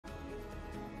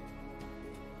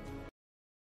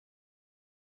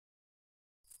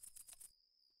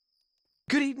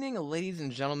Good evening, ladies and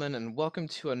gentlemen, and welcome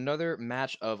to another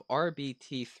match of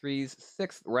RBT3's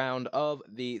 6th round of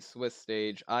the Swiss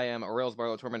stage. I am Aurel's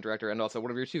Barlow, Tournament Director, and also one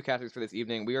of your two casters for this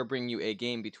evening. We are bringing you a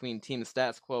game between Team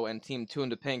Status Quo and Team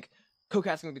 2InDaPink.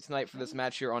 Co-casting with me tonight for this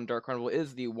match here on Dark Carnival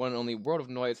is the one and only World of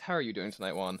Noise. How are you doing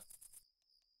tonight, Juan?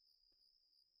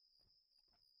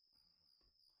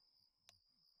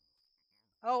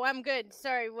 Oh, I'm good.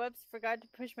 Sorry, whoops, forgot to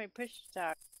push my push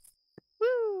talk.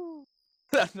 Woo!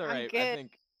 That's all I'm right. good. I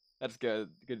think that's good.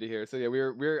 Good to hear. So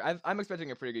yeah, I'm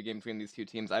expecting a pretty good game between these two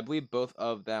teams. I believe both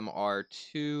of them are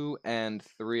 2 and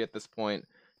 3 at this point,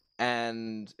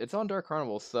 and it's on Dark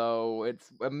Carnival, so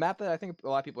it's a map that I think a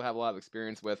lot of people have a lot of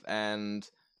experience with. And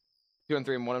 2 and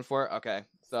 3 and 1 and 4. Okay,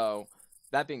 so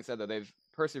that being said, though, they've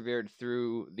persevered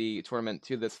through the tournament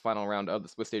to this final round of the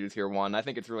Swiss Stages here. One, I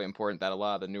think it's really important that a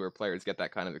lot of the newer players get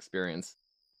that kind of experience.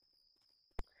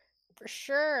 For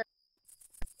sure.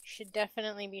 Should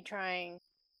definitely be trying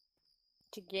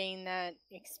to gain that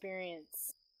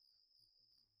experience.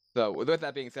 So, with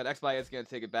that being said, XBI is going to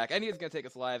take it back, and he is going to take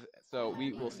us live, so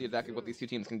we will see exactly what these two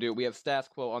teams can do. We have Status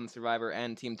Quo on the Survivor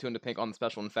and Team 2InDaPink on the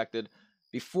Special Infected.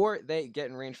 Before they get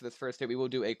in range for this first hit, we will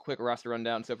do a quick roster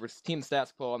rundown. So for Team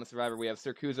Status Quo on the Survivor, we have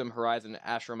Sir Kuzum, Horizon,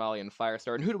 Ashramali, and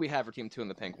Firestar. And who do we have for Team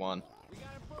 2InDaPink, Juan?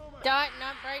 Dot,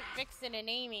 Not Bright, Vixen, and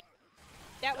Amy.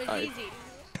 That was easy.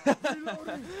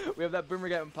 We have that Boomer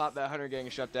getting popped, that Hunter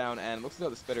getting shut down, and looks as though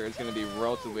the Spitter is going to be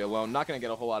relatively alone. Not going to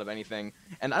get a whole lot of anything.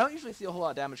 And I don't usually see a whole lot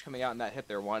of damage coming out in that hit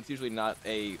there, Juan. It's usually not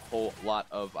a whole lot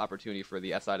of opportunity for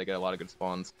the SI to get a lot of good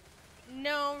spawns.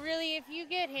 No, really, if you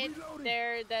get hit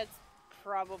there, that's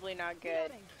probably not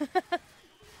good.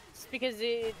 Just because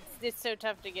it's so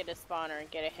tough to get a spawner and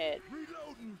get a hit.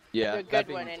 Yeah, a good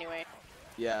one anyway.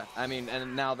 Yeah, I mean,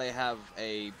 and now they have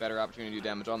a better opportunity to do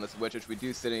damage on this witch, which we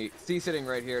do see sitting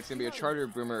right here. It's going to be a Charger,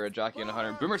 Boomer, a Jockey, and a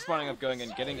Hunter. Boomer spawning up, going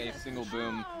and getting a single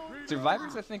boom.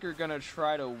 Survivors, I think, are going to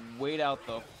try to wait out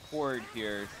the Horde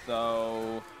here,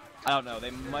 so I don't know.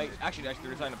 They might actually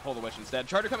they're trying to pull the witch instead.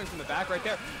 Charger coming from the back right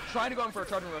there, trying to go in for a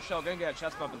Charger Rochelle, going to get a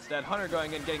chest bump instead. Hunter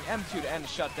going in, getting M2 to end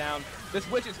shut down. This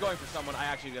witch is going for someone. I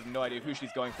actually have no idea who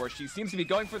she's going for. She seems to be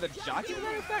going for the Jockey,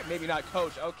 matter of fact. Maybe not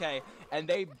Coach. Okay, and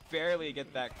they barely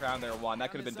get that crown there, Juan. That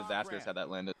could have been disastrous had that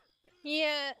landed.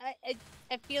 Yeah,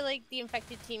 I feel like the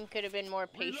infected team could have been more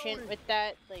patient with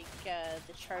that, like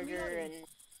the Charger and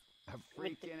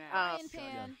with the,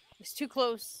 was too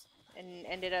close and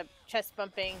ended up chest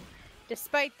bumping,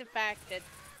 despite the fact that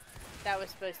that was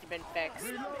supposed to have been fixed.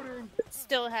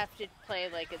 Still have to play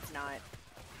like it's not.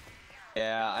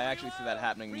 Yeah, I actually see that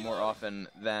happening more often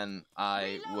than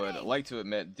I would like to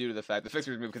admit, due to the fact the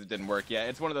fixer was moved because it didn't work. Yeah,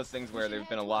 it's one of those things where there have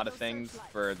been a lot of things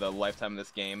for the lifetime of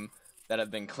this game that have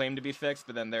been claimed to be fixed,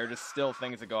 but then there are just still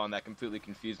things that go on that completely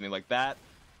confuse me, like that.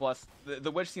 Plus,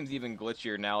 the witch seems even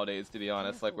glitchier nowadays, to be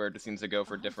honest, like where it just seems to go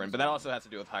for different. But that also has to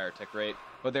do with higher tick rate.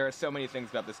 But there are so many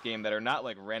things about this game that are not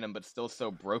like random, but still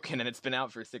so broken, and it's been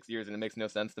out for 6 years, and it makes no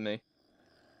sense to me.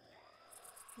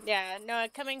 Yeah, no,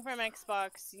 coming from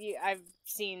Xbox, I've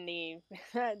seen the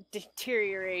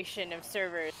deterioration of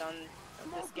servers on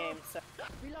this game, so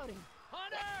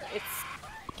it's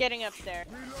getting up there,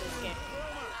 this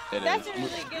game. That's a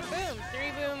really good boom.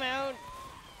 3 boom out.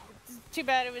 It's too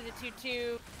bad it was a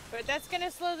 2-2, but that's going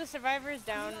to slow the survivors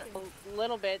down a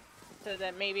little bit so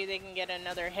that maybe they can get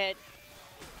another hit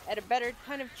at a better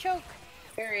kind of choke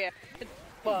area.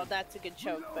 Well, that's a good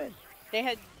choke, but they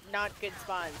had not good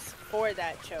spawns for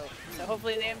that choke. So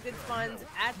hopefully they have good spawns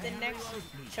at the next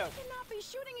choke.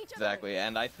 Exactly,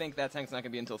 and I think that tank's not going to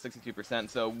be until 62%,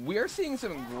 so we're seeing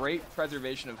some great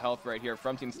preservation of health right here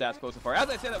from Team Status Quo so far. As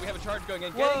I say that, we have a charge going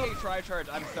in, getting a tri-charge.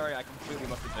 I'm sorry, I completely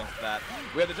must have jinxed that.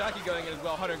 We have the Jockey going in as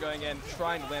well, Hunter going in,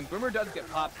 trying to land. Boomer does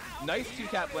get popped. Nice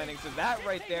 2-cap landing, so that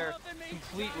right there,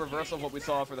 complete reversal of what we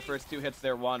saw for the first 2 hits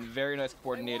there. One very nice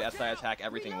coordinated SI attack,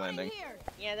 everything landing.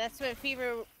 Yeah, that's what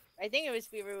Fever, I think it was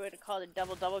Fever would have called a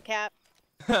double cap.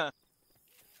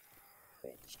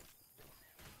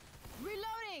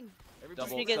 Reloading!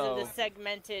 Just because of the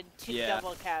segmented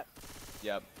double cap.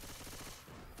 Yep.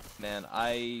 Man,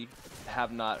 I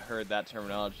have not heard that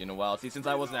terminology in a while. See, since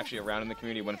I wasn't actually around in the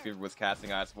community when Fever was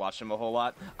casting, I just watched him a whole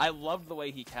lot. I loved the way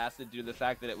he casted due to the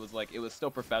fact that it was like, it was still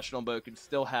professional, but it could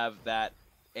still have that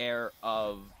air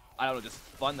of, I don't know, just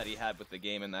fun that he had with the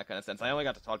game in that kind of sense. I only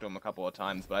got to talk to him a couple of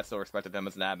times, but I still respected him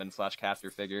as an admin /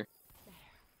 caster figure.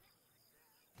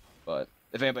 But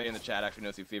if anybody in the chat actually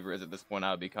knows who Fever is at this point, I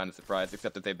would be kind of surprised,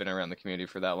 except that they've been around the community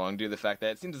for that long, due to the fact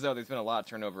that it seems as though there's been a lot of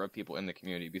turnover of people in the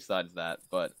community besides that.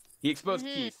 But he exposed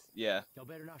Keith, yeah.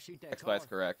 X-Byte's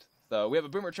correct. So we have a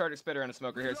Boomer, Charger, Spitter, and a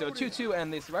Smoker here. So 2-2,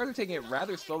 and the Survivors are taking it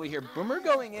rather slowly here. Boomer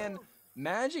going in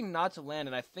managing not to land,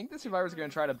 and I think the survivors are going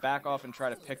to try to back off and try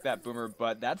to pick that boomer,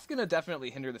 but that's going to definitely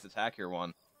hinder this attack here,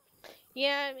 Juan.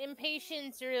 Yeah,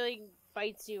 impatience really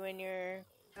bites you when you're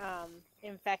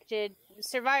infected.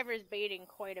 Survivors baiting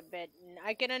quite a bit, and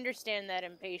I can understand that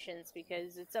impatience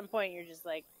because at some point you're just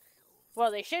like,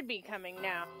 well, they should be coming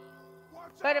now.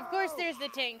 But of course there's the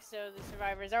tank, so the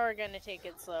survivors are going to take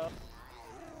it slow.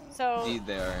 So... Indeed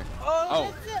they are.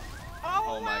 Oh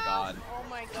wow. My god. Oh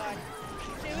my god.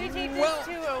 Should we take this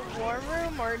to a war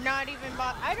room or not even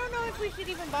bother? I don't know if we should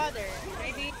even bother.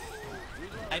 Maybe.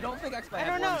 I don't think X-Play I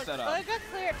had don't know. one set up. Well, it got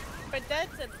clear, but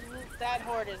that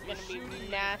horde is gonna be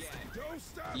nasty.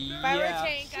 Yeah. If I were a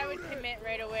tank, I would commit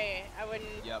right away. I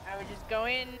wouldn't. Yep. I would just go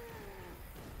in.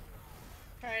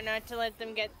 Try not to let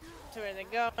them get to where they're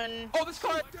going. Oh, this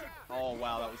card! Oh,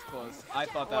 wow, that was close. I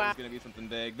thought that was going to be something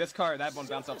big. This card, that one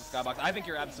bounced off the skybox. I think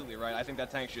you're absolutely right. I think that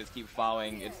tank should just keep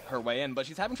following her way in, but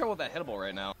she's having trouble with that hittable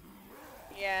right now.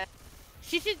 Yeah.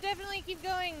 She should definitely keep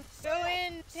going. Go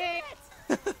in, tank!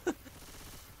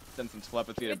 Send some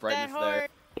telepathy to Get brightness that horde. there.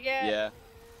 Yeah. Yeah.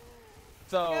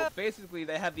 So, basically,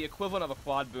 they have the equivalent of a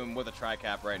quad boom with a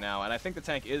tri-cap right now, and I think the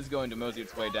tank is going to mosey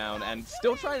its way down, and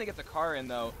still trying to get the car in,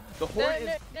 though. The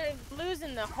horde they're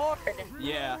losing the horde.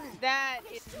 Yeah. That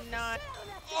is not...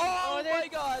 Oh my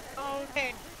god! Oh,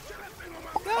 okay.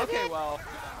 Okay, well,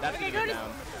 that's okay, gonna go down.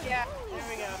 Yeah, there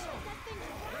we go.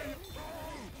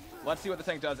 Let's see what the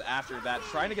tank does after that.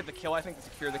 Trying to get the kill, I think, to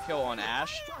secure the kill on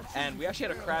Ash, and we actually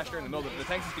had a crash there in the middle, but the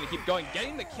tank's just gonna keep going,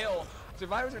 getting the kill.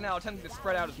 Survivors are now attempting to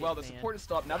spread out as well. The support is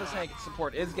still up. Now the tank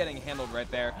support is getting handled right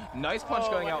there. Nice punch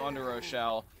going out onto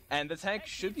Rochelle. And the tank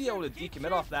should be able to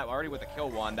decommit off that already with a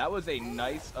kill one. That was a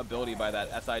nice ability by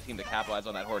that SI team to capitalize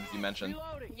on that horde, as you mentioned.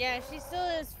 Yeah, she still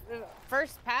is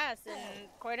first pass and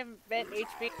quite a bit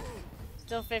HP.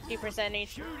 Still 50%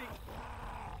 HP.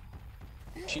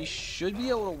 She should be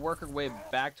able to work her way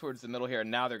back towards the middle here.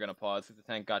 Now they're going to pause if the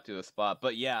tank got to a spot.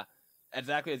 But yeah.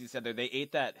 Exactly as you said there, they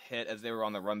ate that hit as they were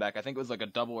on the run back. I think it was like a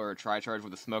double or a tri-charge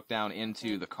with a smoke down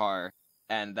into the car,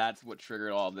 and that's what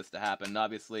triggered all of this to happen. And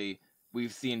obviously,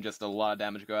 we've seen just a lot of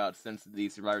damage go out since the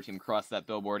Survivor team crossed that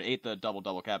billboard, ate the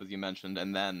double cap as you mentioned,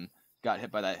 and then got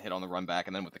hit by that hit on the run back,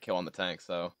 and then with the kill on the tank,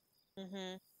 so...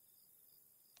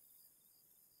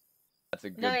 That's a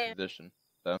good position,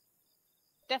 so...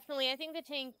 Definitely, I think the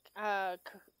tank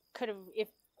could have, if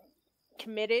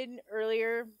committed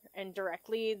earlier and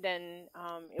directly, then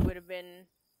it would have been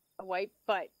a wipe,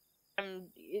 but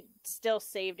it still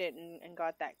saved it and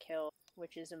got that kill,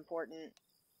 which is important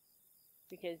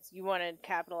because you want to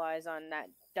capitalize on that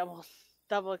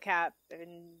double cap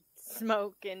and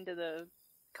smoke into the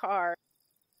car,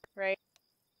 right?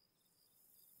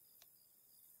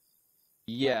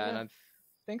 Yeah, and I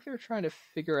think they're trying to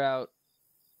figure out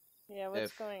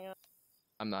what's going on.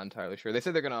 I'm not entirely sure. They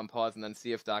said they're going to unpause and then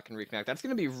see if Doc can reconnect. That's going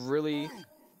to be really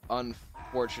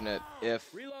unfortunate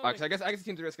if... Cause I guess the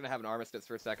teams are just going to have an armistice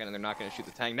for a second and they're not going to shoot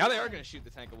the tank. Now they are going to shoot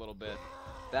the tank a little bit.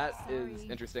 That is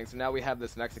interesting. So now we have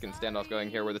this Mexican standoff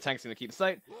going here where the tank's going to keep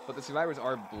sight, but the survivors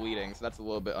are bleeding, so that's a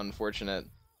little bit unfortunate.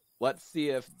 Let's see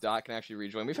if Doc can actually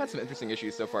rejoin. We've had some interesting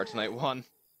issues so far tonight, Juan.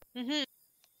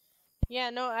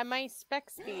 Yeah, no, my spec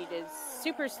speed is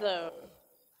super slow.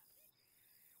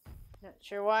 Not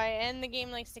sure why, and the game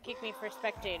likes to kick me for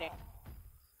spectating.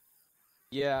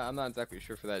 Yeah, I'm not exactly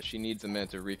sure for that. She needs a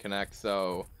minute to reconnect,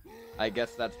 so I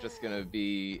guess that's just gonna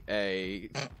be a...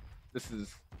 This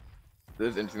is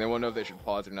interesting. They won't know if they should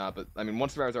pause or not, but I mean,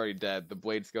 once Survivor's already dead, the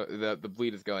bleed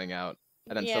is going out,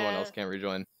 and then someone else can't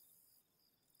rejoin.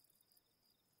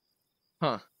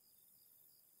 Huh.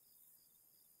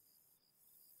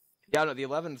 Yeah, no, the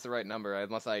 11 is the right number,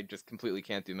 unless I just completely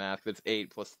can't do math. It's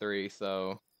 8 plus 3,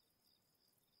 so...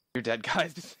 You're dead,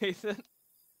 guys, just face it.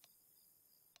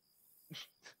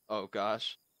 Oh,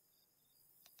 gosh.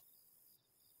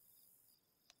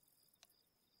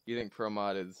 You think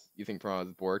Promod is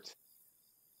borked?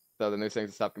 So then they're saying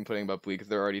to stop complaining about bleed because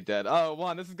they're already dead. Oh,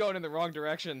 Juan, this is going in the wrong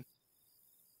direction.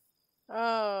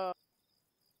 Oh.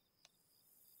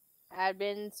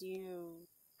 Admins, you...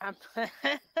 I'm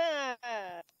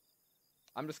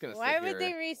just gonna sit Why here. would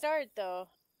they restart, though?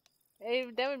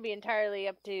 That would be entirely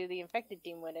up to the infected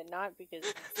team, would it not? Because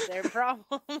it's their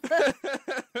problem.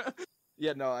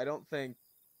 Yeah, no, I don't think...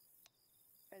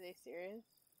 Are they serious?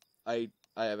 I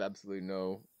have absolutely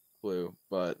no clue,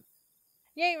 but...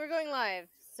 Yay, we're going live,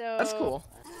 so... That's cool.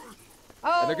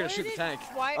 Oh, and they're gonna shoot the tank.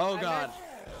 Oh, God.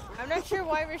 I'm not sure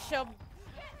why Rochelle...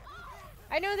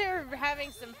 I know they were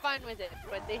having some fun with it,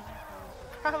 but they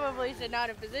probably should not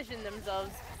have positioned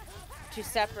themselves to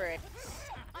separate.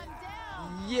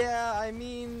 Yeah, I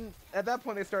mean, at that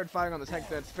point they started firing on the tank,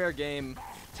 so it's fair game.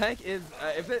 Tank is,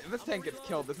 if this tank gets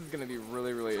killed, this is going to be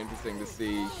really, really interesting to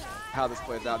see how this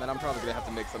plays out. And then I'm probably going to have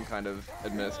to make some kind of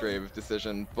administrative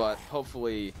decision, but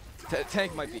hopefully,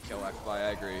 tank might be kill, XY,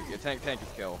 I agree. Yeah, tank is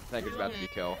kill. Tank is about to be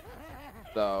kill.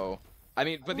 So, I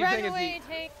mean, but the thing is,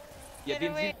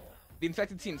 the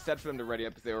infected team said for them to ready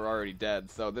up because they were already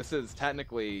dead. So this is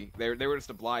technically, they were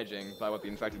just obliging by what the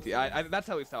infected team, that's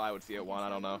at least how I would see it, Juan, I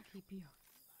don't know.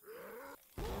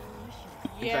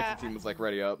 The infected team was like,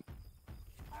 ready up.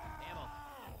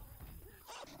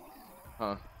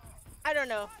 Huh. I don't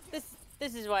know.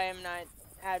 This is why I'm not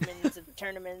admins of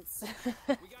tournaments.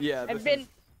 Yeah, to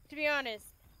be honest,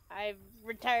 I've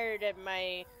retired at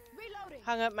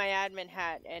hung up my admin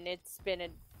hat, and it's been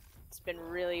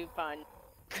really fun.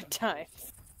 Good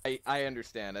times. I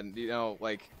understand, and you know,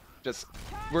 like,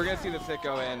 we're gonna see the hit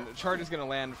go in. Charge is gonna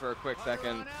land for a quick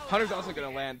second. Hunter's also gonna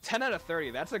land. 10 out of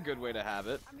 30. That's a good way to have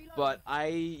it. But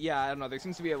I don't know. There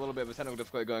seems to be a little bit of a technical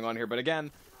difficulty going on here. But again,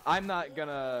 I'm not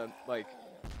gonna like.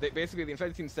 Basically, the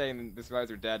infected team's saying the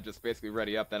survivors are dead. Just basically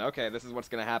ready up. Then okay, this is what's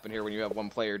gonna happen here when you have one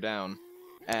player down,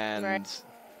 and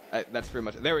that's pretty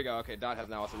much. There we go. Okay, Dot has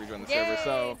now also rejoined the server.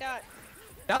 So. Dot.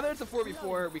 Now that it's a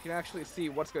 4v4, we can actually see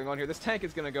what's going on here. This tank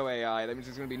is going to go AI. That means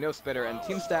there's going to be no spitter, and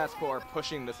Team Statspo are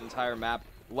pushing this entire map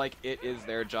like it is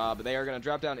their job. They are going to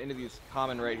drop down into these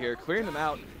common right here, clearing them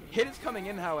out. Hit is coming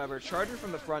in, however. Charger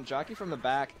from the front, Jockey from the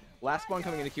back. Last spawn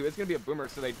coming into queue is going to be a boomer,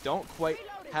 so they don't quite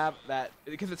have that.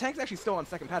 Because the tank's actually still on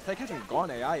second pass. Tank hasn't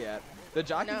gone AI yet. The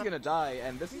Jockey's going to die,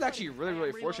 and this is actually really,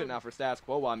 really fortunate now for Stats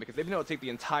Quo1 because they've been able to take the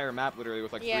entire map literally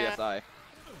with like 3 SI.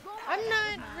 I'm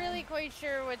not really quite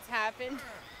sure what's happened.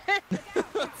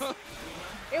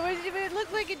 It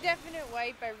looked like a definite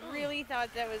wipe. I really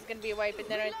thought that was gonna be a wipe, and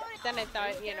then I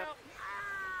thought, you know.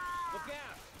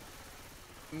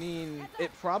 I mean,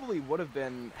 it probably would have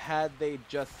been had they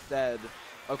just said,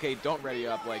 okay, don't ready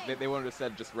up. Like they would have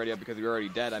said just ready up because you're already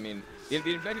dead. I mean, the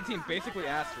infected team basically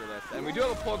asked for this, and we do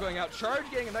have a pull going out. Charge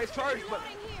getting a nice charge, but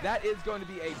that is going to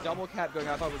be a double cap going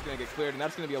out. I thought it was going to get cleared, and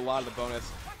that's going to be a lot of the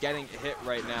bonus getting hit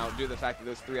right now due to the fact that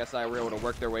those 3 SI were able to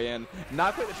work their way in.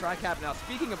 Not quite the tri-cap. Now,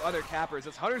 speaking of other cappers,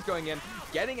 this Hunter's going in,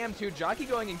 getting M2, Jockey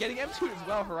going in, getting M2 as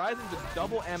well. Horizon just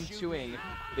double M2ing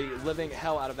the living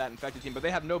hell out of that infected team, but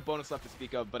they have no bonus left to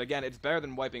speak of. But again, it's better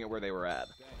than wiping it where they were at.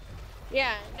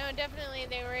 Yeah, no, definitely.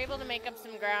 They were able to make up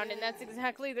some ground, and that's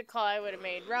exactly the call I would have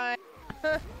made. Run.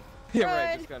 Yeah,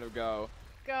 right, just kind of go.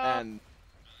 Go. And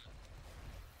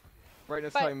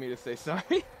Brightness telling me to say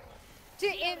sorry.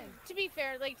 To be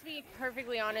fair, like, to be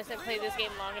perfectly honest, I've played this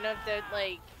game long enough that,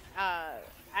 like,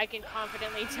 I can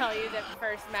confidently tell you that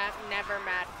first map never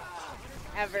matters.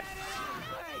 Ever.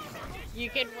 You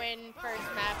can win first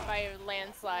map by a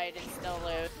landslide and still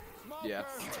lose. Yeah.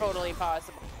 It's totally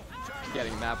possible.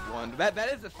 Getting map 1. That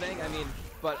is a thing, I mean,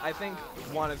 but I think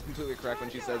Juan is completely correct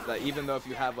when she says that even though if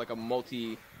you have, like, a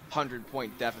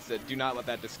multi-100-point deficit, do not let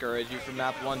that discourage you from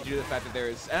map 1 due to the fact that there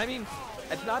is, and I mean,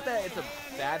 it's not that it's a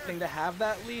bad thing to have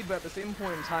that lead, but at the same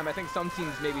point in time, I think some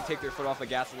teams maybe take their foot off the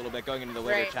gas a little bit going into the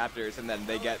later chapters, and then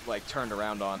they get, like, turned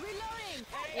around on.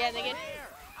 Yeah, they get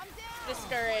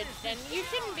discouraged, and you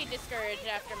shouldn't be discouraged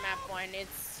after map 1.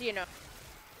 It's, you know.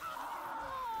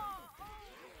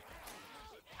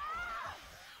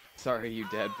 Sorry, you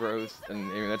dead bros,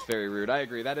 and I mean, that's very rude. I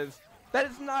agree. That is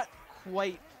not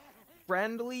quite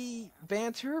friendly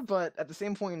banter, but at the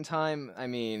same point in time, I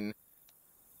mean,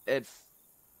 it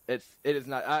is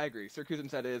not. I agree. Sir Kuzum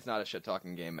said it is not a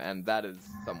shit-talking game, and that is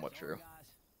somewhat true.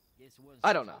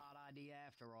 I don't know.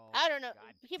 I don't know.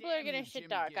 People are gonna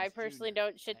shit-talk. I personally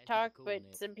don't shit-talk, but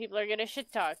some people are gonna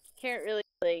shit-talk. You can't really,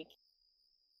 like,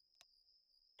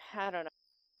 I don't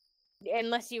know.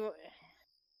 Unless you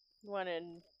want to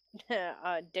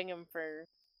ding him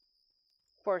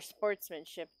for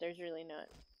sportsmanship, there's really not.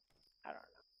 I don't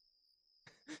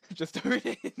know. Just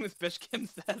reading this bitch Kim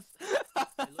says.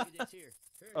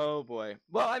 Oh boy.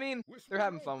 Well, I mean, they're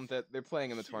having fun with it. They're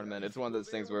playing in the tournament. It's one of those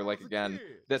things where, like, again,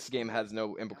 this game has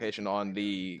no implication on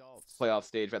the playoff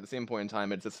stage, but at the same point in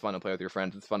time, it's just fun to play with your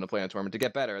friends. It's fun to play in a tournament to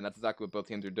get better, and that's exactly what both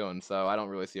teams are doing. So I don't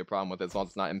really see a problem with it as long as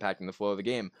it's not impacting the flow of the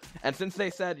game. And since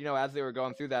they said, you know, as they were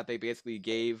going through that, they basically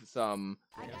gave some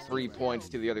 3 points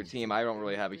to the other team, I don't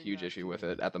really have a huge issue with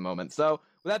it at the moment. So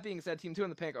with that being said, Team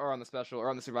 2InDaPink are on the special, or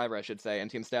on the Survivor, I should say,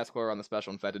 and Team Statsco are on the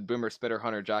special infected. Boomer, Spitter,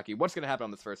 Hunter, Jockey. What's going to happen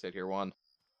on this first hit here, Juan?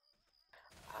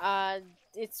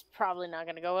 It's probably not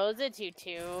gonna go well. It's a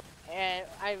 2-2, and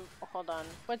hold on.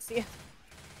 What's the?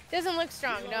 Doesn't look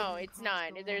strong. No, it's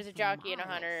not. There's a Jockey and a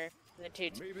Hunter. The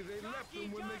 2-2.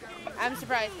 I'm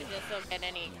surprised they just don't get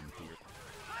any.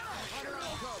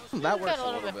 That works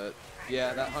a little bit.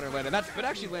 Yeah, that 100 landed. But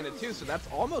actually landed too, so that's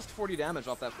almost 40 damage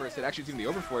off that first hit. Actually, it's going to be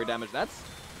over 40 damage. That,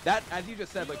 as you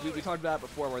just said, like we talked about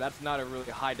before, where that's not a really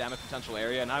high damage potential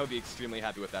area, and I would be extremely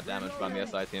happy with that damage from the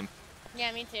SI team.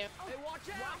 Yeah, me too. Hey, watch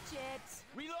it.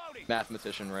 Reloading.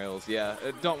 Mathematician rails, yeah.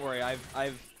 Don't worry,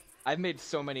 I've made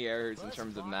so many errors in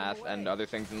terms of math and other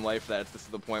things in life that it's just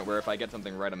to the point where if I get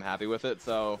something right, I'm happy with it.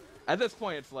 So at this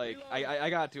point, it's like I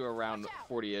got to around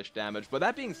 40-ish damage. But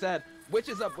that being said, Witch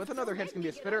is up with another hit. It's gonna be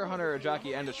a Spitter, a Hunter, a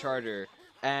Jockey, and a Charger.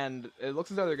 And it looks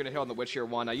as though they're gonna hit on the Witch here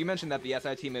one. Now you mentioned that the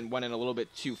SI team went in a little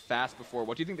bit too fast before.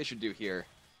 What do you think they should do here?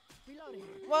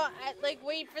 Well, like,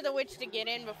 wait for the Witch to get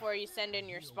in before you send in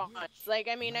your spawns. Like,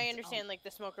 I mean, I understand, like,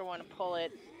 the Smoker want to pull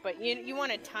it, but you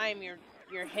want to time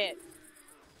your hit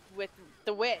with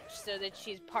the Witch so that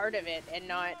she's part of it and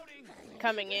not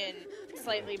coming in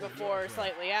slightly before or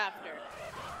slightly after.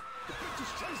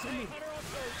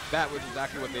 That was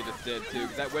exactly what they just did, too,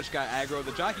 because that Witch got aggro.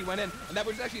 The Jockey went in, and that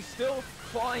was actually still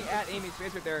clawing at Amy's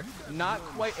face right there. Not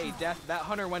quite a death. That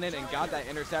Hunter went in and got that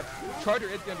intercept. Charger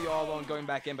is going to be all alone going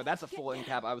back in, but that's a full in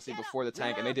cap, obviously, before the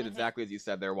tank, and they did exactly as you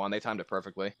said there, Juan. They timed it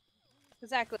perfectly.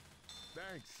 Exactly.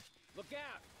 Thanks. Look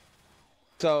out.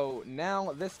 So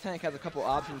now this tank has a couple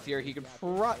options here. He could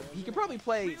probably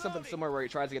play something similar where he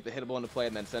tries to get the hittable into play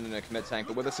and then send in a commit tank.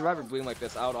 But with a Survivor Bloom like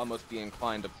this, I would almost be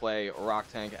inclined to play Rock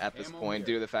Tank at this point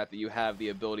due to the fact that you have the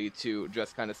ability to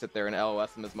just kind of sit there and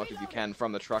LOS them as much as you can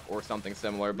from the truck or something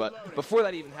similar. But before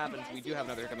that even happens, we do have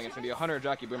another coming in. It's going to be a Hunter,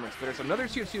 Jockey, Boomer, and Spitter. So another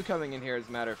 2-2 coming in here as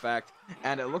a matter of fact.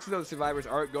 And it looks as though the Survivors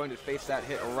are going to face that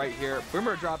hit right here.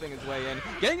 Boomer dropping his way in.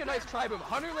 Getting a nice tri-boom.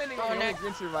 Hunter landing on the only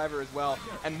green Survivor as well.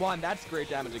 And Juan, that's great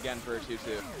damage again for a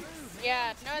 2-2.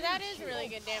 Yeah, no, that is really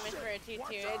good damage for a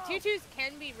 2-2. 2-2s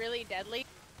can be really deadly,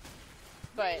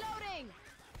 but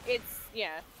it's,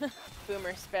 yeah,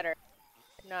 Boomer Spitter.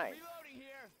 Not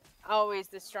always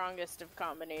the strongest of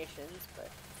combinations, but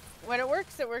when it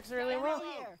works really well.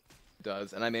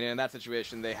 Does, and I mean in that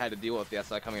situation they had to deal with the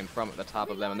SI coming in from at the top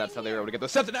of them, and that's how they were able to get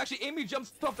those sets. And actually Amy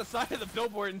jumps off the side of the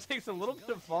billboard and takes a little bit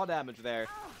of fall damage there,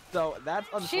 so that's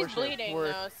unfortunate. She's bleeding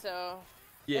though, so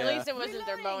yeah. At least it wasn't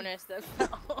their bonus that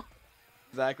fell.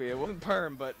 Exactly, it wasn't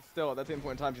perm, but still at that same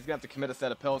point in time she's gonna have to commit a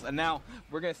set of pills. And now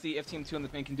we're gonna see if Team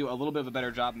 2InDaPink can do a little bit of a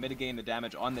better job mitigating the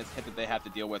damage on this hit that they have to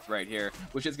deal with right here,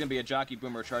 which is gonna be a Jockey,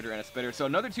 Boomer, Charger, and a Spitter. So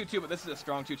another 2-2, but this is a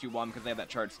strong 2-2-1 because they have that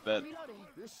charged spit.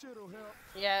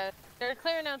 Yeah, they're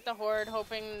clearing out the Horde,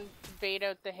 hoping to bait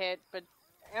out the hit, but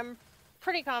I'm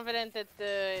pretty confident that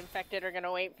the Infected are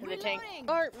gonna wait for the tank,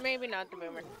 or maybe not the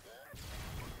Boomer.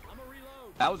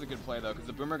 That was a good play, though, because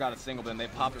the Boomer got a single, but then they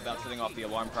popped without setting off the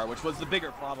alarm car, which was the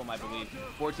bigger problem, I believe,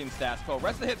 for Team Status Quo.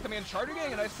 Rest of the hits coming in. Charger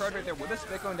getting a nice charge right there with a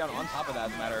spit going down on top of that,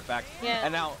 as a matter of fact. Yeah.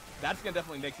 And now that's going to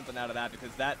definitely make something out of that,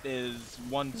 because that is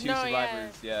 1-2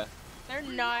 survivors. Yeah. They're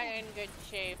not in good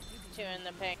shape,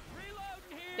 2InDaPink.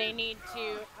 They need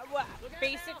to... Well,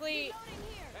 basically,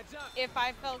 if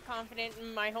I felt confident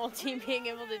in my whole team being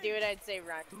able to do it, I'd say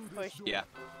run, push. Yeah.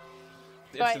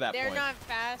 But they're not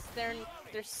fast.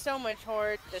 There's so much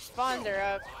Horde. The spawns are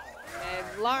up.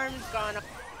 The alarm's gone off.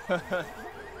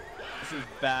 This is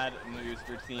bad news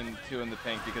for Team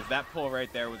 2InDaPink because that pull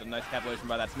right there was a nice capitulation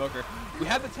by that Smoker. We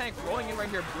have the tank rolling in right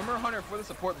here. Boomer, Hunter for the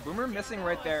support. Boomer missing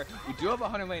right there. We do have a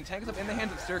Hunter lane. Tank is up in the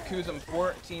hands of Sir Kuzum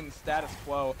for Team Status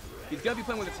Quo. He's going to be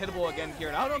playing with his hittable again here.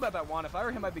 And I don't know about that Juan. If I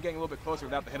were him, I'd be getting a little bit closer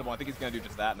without the hittable. I think he's going to do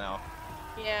just that now.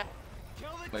 Yeah.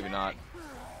 Maybe not.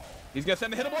 He's going to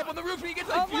send the hittable up on the roof, and he gets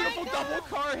a beautiful double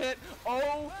car hit.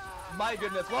 Oh, my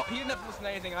goodness. Well, he didn't have to listen to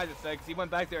anything I just said, because he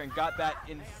went back there and got that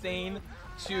insane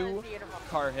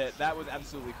car hit. That was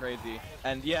absolutely crazy.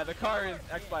 And yeah, the car is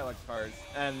X-Spy likes cars.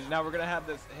 And now we're going to have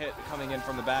this hit coming in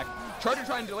from the back. Charger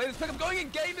trying to delay this pickup, going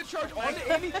and getting the charge onto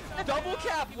Amy. Double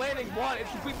cap landing one.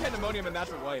 It's complete pandemonium, and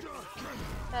that's a wipe.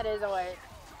 That is a wipe.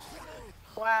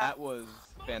 Wow. That was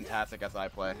fantastic SI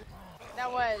play. That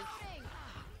was.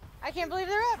 I can't believe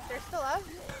they're up. They're still up.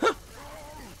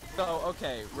 So,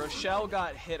 okay, Rochelle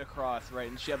got hit across, right,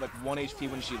 and she had like 1 HP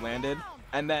when she landed,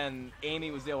 and then Amy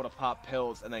was able to pop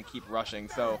pills and then keep rushing.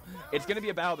 So it's going to be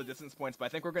a battle of the distance points, but I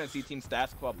think we're going to see Team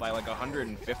Stats go up by like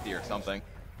 150 or something.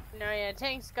 No, yeah,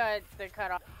 Tank's got the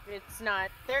cutoff. It's not,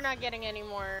 they're not getting any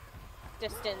more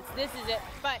distance. This is it.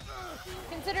 But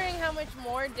considering how much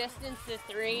more distance the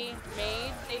 3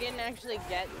 made, they didn't actually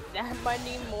get that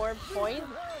many more points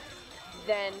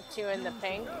than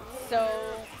 2InDaPink. So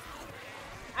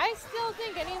I still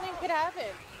think anything could happen.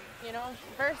 You know,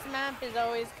 first map is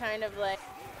always kind of like,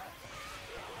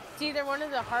 it's either one of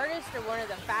the hardest or one of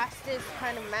the fastest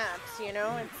kind of maps, you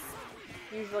know?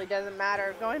 It's usually doesn't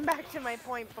matter. Going back to my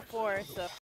point before, so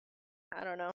I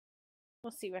don't know.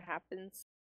 We'll see what happens.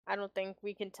 I don't think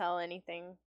we can tell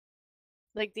anything.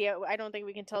 Like I don't think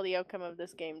we can tell the outcome of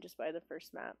this game just by the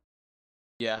first map.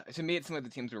 Yeah, to me, it seemed like the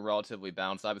teams were relatively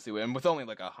balanced, obviously, and with only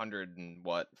like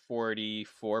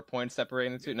 44 points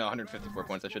separating the two. No, 154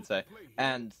 points, I should say.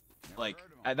 And like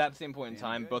at that same point in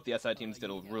time, both the SI teams did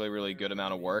a really, really good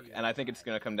amount of work, and I think it's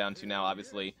going to come down to now,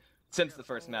 obviously, since the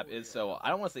first map is so, I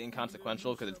don't want to say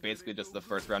inconsequential, because it's basically just the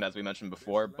first round, as we mentioned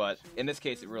before, but in this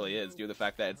case, it really is, due to the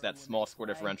fact that it's that small score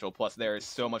differential, plus there is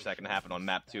so much that can happen on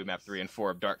map 2, map 3, and 4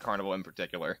 of Dark Carnival in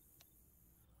particular.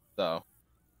 So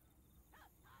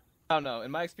I don't know.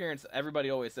 In my experience, everybody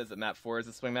always says that map 4 is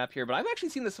the swing map here, but I've actually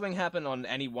seen the swing happen on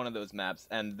any one of those maps,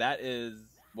 and that is...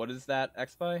 What is that,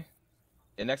 XBy?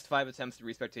 In next 5 attempts to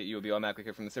respectate, you will be automatically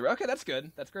cleared from the server. Okay, that's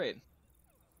good. That's great.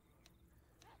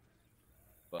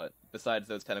 But besides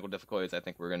those technical difficulties, I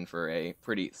think we're in for a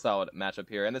pretty solid matchup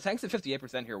here. And the tank's at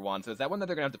 58% here, Juan, so is that one that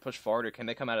they're going to have to push forward, or can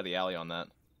they come out of the alley on that?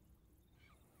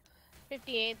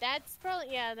 58, that's probably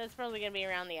going to be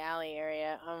around the alley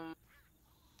area,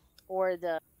 or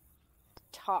the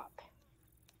top.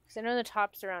 Because I know the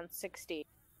top's around 60.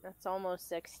 That's almost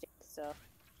 60, so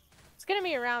it's going to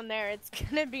be around there. It's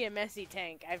going to be a messy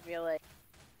tank, I feel like.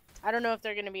 I don't know if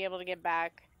they're going to be able to get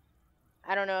back.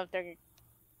 I don't know if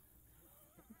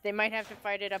they might have to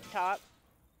fight it up top.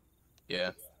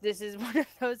 Yeah. This is one of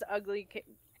those ugly...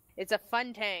 It's a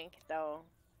fun tank, though.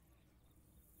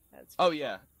 Oh,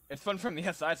 yeah. It's fun from the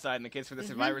SI side. In the case for the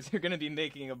survivors, you're going to be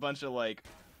making a bunch of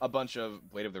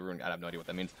Blade of the Ruin, I have no idea what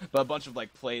that means, but a bunch of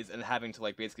like plays and having to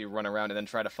like basically run around and then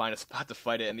try to find a spot to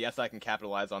fight it, and the SI can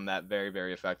capitalize on that very,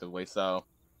 very effectively. So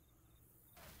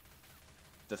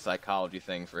it's a psychology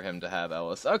thing for him to have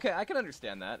Ellis. Okay, I can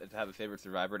understand that. To have a favorite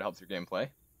survivor, it helps your gameplay.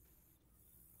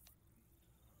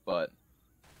 But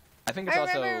I think it's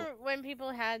also... I remember when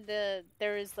people had there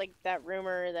was like that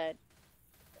rumor that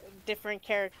different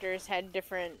characters had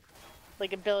different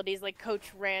like abilities, like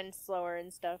Coach ran slower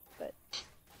and stuff, but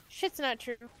shit's not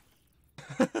true.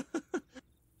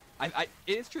 It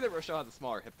is true that Rochelle has a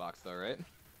smaller hitbox though, right?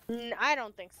 I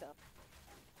don't think so.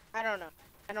 I don't know.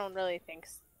 I don't really think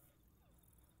so.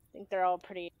 I think they're all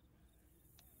pretty...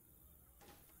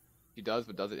 She does,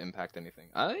 but does it impact anything?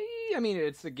 I mean,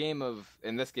 it's a game of...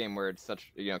 In this game where it's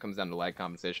such... You know, it comes down to lag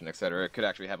compensation, etc. It could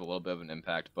actually have a little bit of an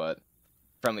impact, but...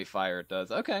 Friendly fire, it does.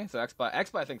 Okay, so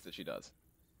XBy thinks that she does.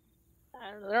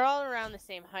 I don't know, they're all around the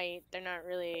same height. They're not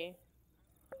really...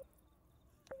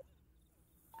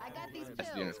 I got these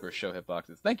That's the units where show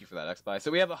hitboxes. Thank you for that, XBy.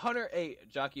 So we have a Hunter, a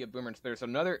Jockey, a Boomer, and Spitter. So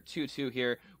another 2-2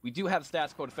 here. We do have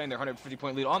stats code defending their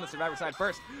 150-point lead on the Survivor side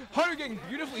first. Hunter getting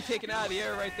beautifully taken out of the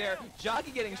air right there. Jockey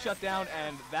getting shut down,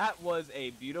 and that was a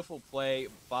beautiful play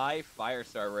by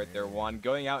Firestar right there, Juan.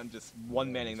 Going out and just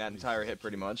one-manning that entire hit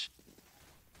pretty much.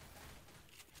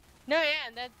 No, yeah,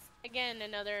 that's, again,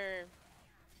 another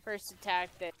first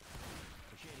attack that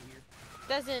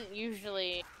doesn't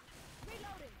usually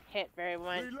hit very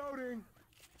much.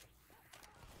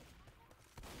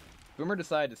 Boomer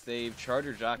decided to save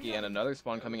Charger, Jockey, and another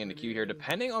spawn coming into queue here.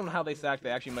 Depending on how they stack,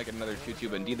 they actually might get another 2-2,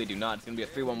 but indeed they do not. It's going to be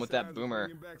a 3-1 with that Boomer.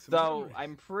 So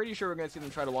I'm pretty sure we're going to see them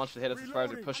try to launch the hit as far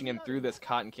as they're pushing in through this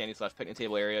cotton candy / picnic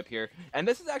table area up here. And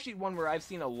this is actually one where I've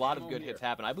seen a lot of good hits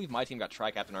happen. I believe my team got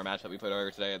tri-capped in our match that we played earlier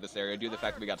today at this area due to the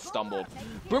fact that we got stumbled.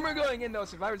 Boomer going in though,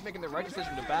 Survivors making the right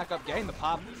decision to back up, getting the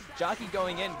pop. Jockey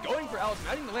going in, going for Alice,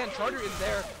 managing to land. Charger is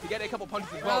there to get a couple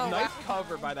punches as well. Nice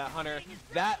cover by that Hunter.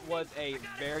 That was a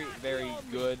very, very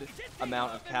good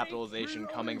amount of capitalization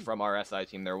coming from our SI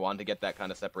team there, Juan, to get that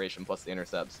kind of separation plus the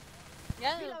intercepts.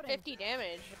 Yeah, 50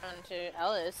 damage onto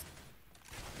Ellis.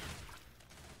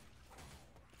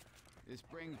 This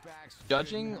brings back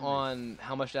Judging on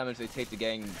how much damage they take to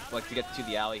get to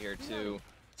the alley here too,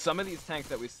 some of these tanks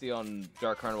that we see on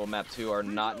Dark Carnival map 2 are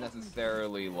not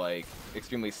necessarily like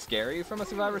extremely scary from a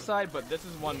survivor side, but this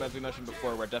is one, as we mentioned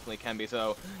before, where it definitely can be.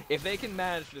 So if they can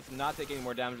manage to just not take any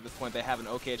more damage at this point, they have an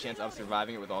okay chance of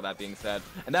surviving it with all that being said.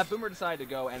 And that Boomer decided to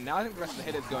go, and now I think the rest of the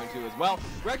hit is going to as well.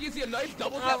 Greg, you see a nice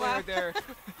double tap right there.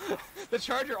 The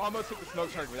Charger almost hit the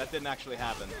smoke charger, but that didn't actually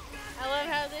happen. I love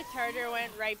how the Charger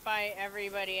went right by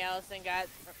everybody else and got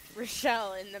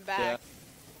Rochelle in the back. Yeah.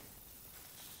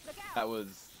 That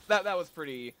was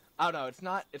pretty... I don't know, it's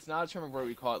not a term of where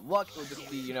we call it luck. It would just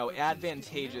be, you know,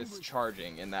 advantageous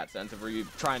charging in that sense of where you're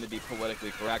trying to be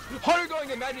politically correct. Hunter going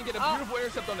in, imagine get a beautiful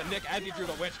intercept on the Nick as he drew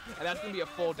the Witch, and that's going to be a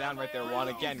full down right there, Juan.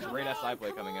 Again, great SI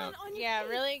play coming out. Yeah,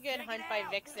 really good hunt by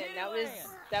Vixen. That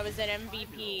was an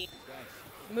MVP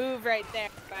move right there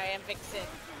by Vixen.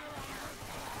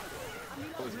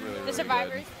 That was really, The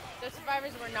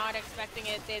survivors were not expecting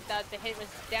it. They thought the hit was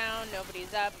down,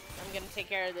 nobody's up. I'm gonna take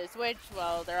care of this witch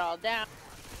while they're all down.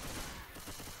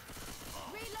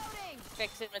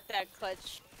 fix it with that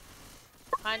clutch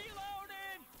hunt.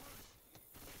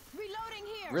 Reloading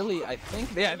here. Really, I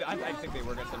think I think they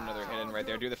were gonna send another hit in right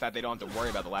there due to the fact they don't have to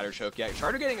worry about the ladder choke yet.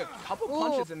 Charter getting a couple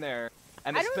punches in there,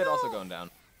 and the spit also going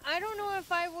down. I don't know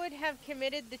if I would have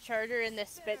committed the charger in the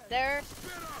spit there,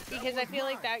 because I feel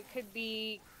like that could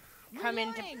come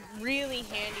into really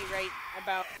handy right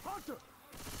about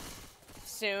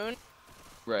soon.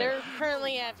 Right. They're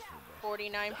currently at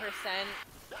 49%.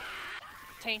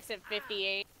 Tank's at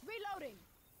 58. Reloading.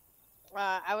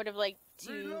 I would have liked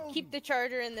to keep the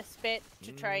charger in the spit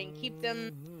to try and keep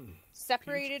them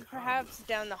separated, perhaps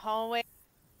down the hallway.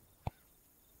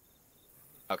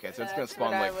 Okay, so it's gonna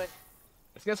spawn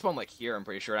it's gonna spawn like here, I'm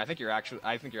pretty sure. And I think you're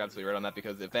absolutely right on that,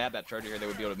 because if they had that charger here, they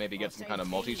would be able to maybe get some kind of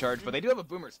multi-charge. But they do have a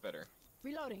boomer spitter.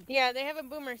 Reloading. Yeah, they have a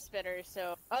boomer spitter.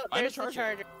 So there's the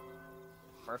charger.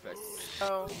 Perfect.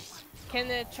 Oh, can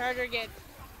the charger get?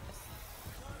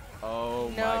 Oh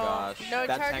my gosh. No,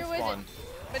 that charger tank wasn't. spawned.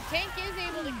 But tank is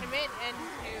able to commit and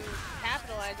to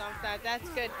capitalize off that. That's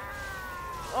good.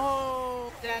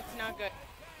 Oh, that's not good.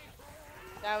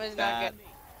 That was not good.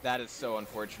 That is so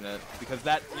unfortunate, because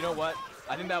that, you know what?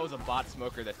 I think that was a bot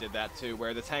smoker that did that too,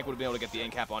 where the tank would have been able to get the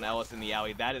end cap on Ellis in the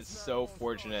alley. That is so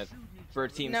fortunate for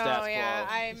Team Stats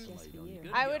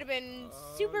Quo. I would have been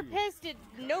super pissed at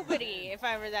nobody if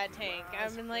I were that tank.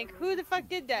 I've been like, who the fuck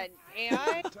did that?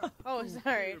 AI? Oh,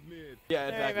 sorry. Yeah,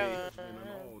 exactly.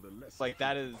 Like,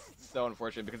 that is so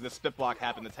unfortunate, because the spit block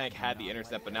happened, the tank had the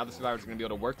intercept, but now the survivors are going to be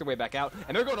able to work their way back out,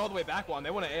 and they're going all the way back one.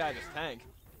 They want to AI this tank.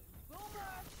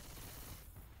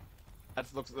 It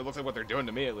looks like what they're doing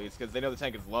to me, at least, because they know the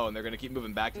tank is low, and they're going to keep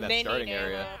moving back to that starting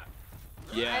area.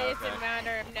 Yeah, It's a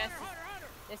matter of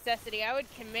necessity. I would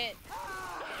commit.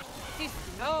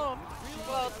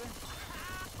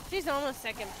 She's almost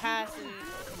second pass, and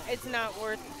it's not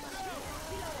worth.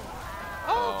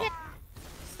 Oh, okay.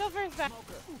 Still first pass.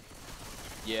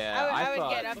 Yeah, I would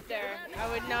get up there. I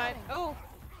would not. Oh,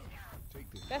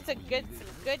 that's some good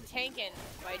tanking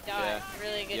by Dot. Yeah.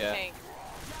 Really good tank.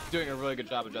 Doing a really good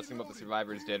job adjusting what the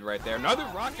survivors did right there. Another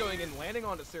rock going in, landing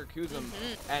onto Syracusum,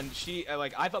 and she,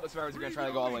 I thought the survivors were going to try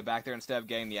to go all the way back there instead of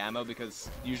getting the ammo, because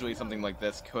usually something like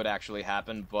this could actually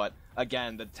happen, but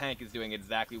again, the tank is doing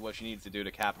exactly what she needs to do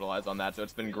to capitalize on that, so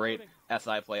it's been great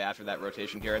SI play after that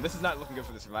rotation here, and this is not looking good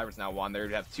for the survivors now, Juan. They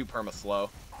have 2 perma slow.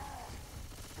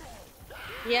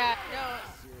 Yeah, no.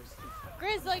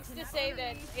 Grizz likes to say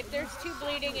that if there's 2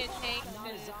 bleeding in tanks,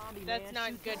 then that's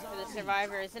not good for the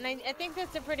survivors. And I think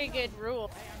that's a pretty good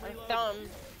rule of thumb.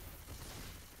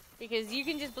 Because you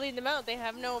can just bleed them out. They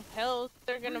have no pills.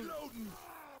 They're gonna...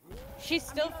 She's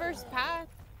still first pass,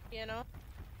 you know?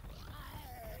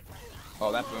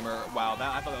 Oh, that boomer. Wow,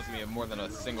 I thought that was going to be more than a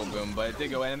single boom, but it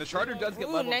did go in. And the charter does get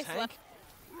level nice tank.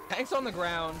 Tank's on the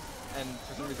ground, and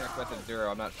for some reason I pressed 0.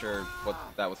 I'm not sure what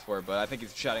that was for, but I think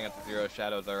he's shouting at the 0.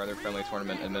 Shadows, our other friendly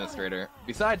tournament administrator.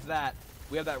 Besides that,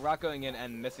 we have that rock going in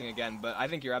and missing again, but I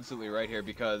think you're absolutely right here,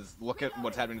 because look at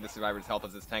what's happening to the survivors' health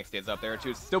as this tank stays up there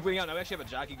too. Still bleeding out. Now we actually have a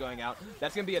jockey going out.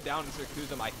 That's going to be a down in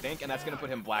Syracusum, I think, and that's going to put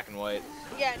him black and white.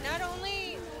 Yeah, not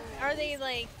only are they,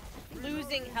 like,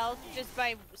 losing health just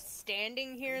by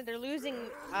standing here, they're losing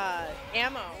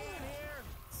ammo.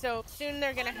 So soon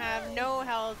they're gonna have no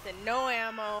health and no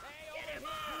ammo.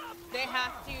 They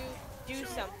have to do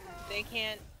something. They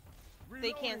can't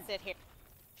sit here.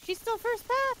 She's still first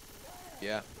pass.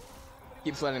 Yeah.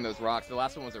 Keeps landing those rocks. The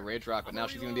last one was a rage rock, but now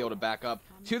she's gonna be able to back up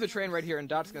to the train right here, and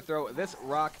Dot's gonna throw this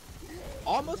rock.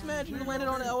 Almost managing to land it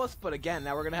on Ellis, but again,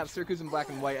 now we're gonna have Syracuse in black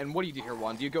and white. And what do you do here,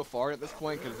 Juan? Do you go forward at this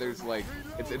point? Because there's like,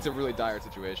 it's a really dire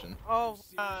situation. Oh,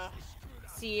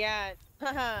 see, yeah.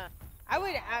 I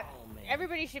would.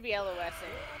 Everybody should be LOSing.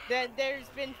 There's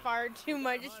been far too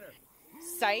much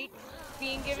sight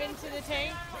being given to the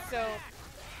tank, so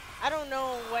I don't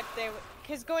know what they.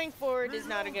 Because going forward is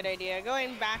not a good idea.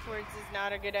 Going backwards is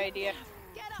not a good idea.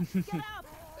 Get up! Get up!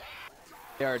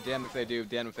 They are damned if they do,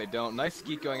 damned if they don't. Nice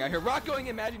skeet going out here. Rock going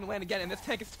in, managing to land again, and this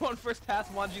tank is still on first pass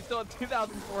one. She's still at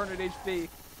 2,400 HP.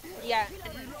 Yeah.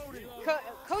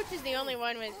 Coach is the only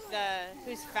one with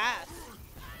who's fast.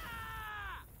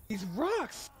 These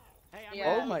rocks!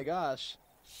 Yeah. Oh my gosh.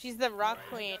 She's the rock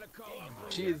queen.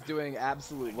 She is doing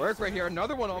absolute work right here.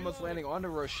 Another one almost landing onto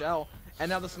Rochelle. And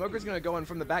now the smoker's going to go in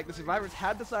from the back. The survivors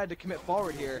have decided to commit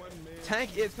forward here.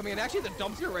 Tank is coming in. Actually, the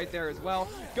dumpster right there as well.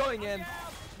 Going in.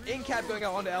 In-cap going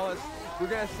out onto Ellis. We're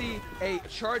going to see a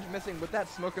charge missing with that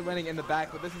smoker landing in the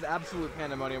back. But this is absolute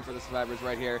pandemonium for the survivors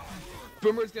right here.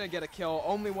 Boomer's going to get a kill.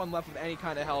 Only one left with any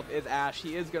kind of health is Ash.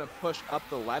 He is going to push up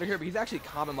the ladder here, but he's actually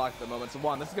common locked at the moment. So,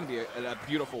 Juan, this is going to be a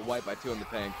beautiful wipe by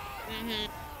 2InDaPink.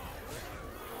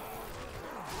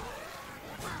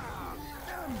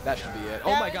 That should be it.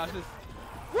 Oh my gosh, this...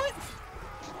 What?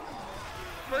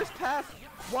 First pass,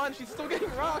 one, she's still getting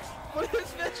rocks. What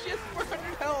is this? She has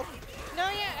 400 health. No,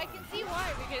 yeah, I can see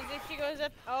why, because if she goes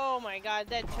up... Oh my god,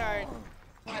 that charge.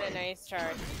 What a nice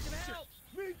charge.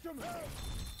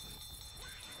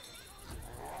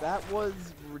 That was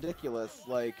ridiculous.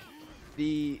 Like,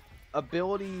 the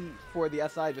ability for the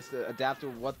SI just to adapt to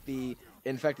what the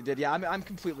infected did. Yeah, I'm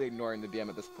completely ignoring the BM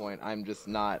at this point. I'm just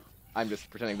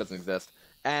pretending it doesn't exist.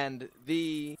 And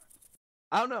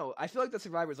I don't know. I feel like the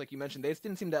survivors, like you mentioned, they just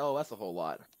didn't seem to LOS a whole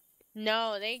lot.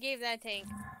 No, they gave that tank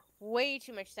way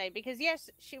too much sight, because yes,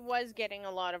 she was getting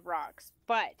a lot of rocks,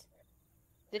 but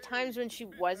the times when she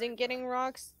wasn't getting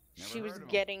rocks, she was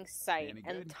getting sight,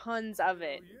 and tons of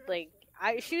it. Like,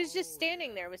 she was just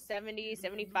standing there with 70,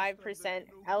 75%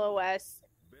 LOS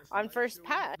on first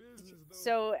pass.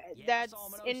 So that's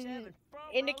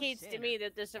indicates to me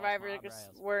that the survivors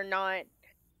were not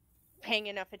paying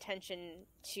enough attention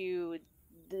to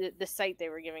the sight they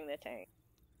were giving the tank.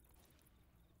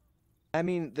 I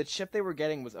mean, the chip they were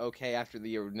getting was okay after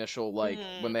the initial, like,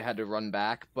 when they had to run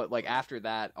back, but, like, after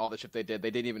that, all the chip they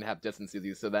didn't even have distance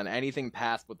UZs, so then anything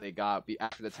past what they got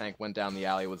after the tank went down the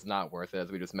alley was not worth it,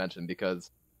 as we just mentioned, because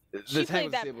the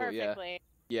tank was able, perfectly.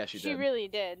 Yeah, she did. She really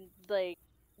did. Like,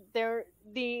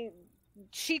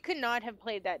 she could not have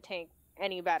played that tank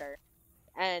any better,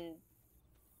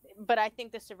 but I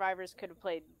think the survivors could have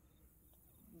played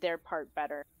their part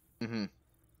better. Mm-hmm.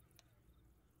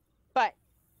 But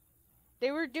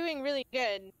they were doing really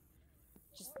good.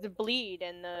 Just the bleed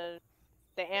and the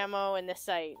ammo and the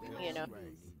sight, you know.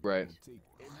 Right.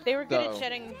 They were good at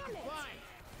shedding.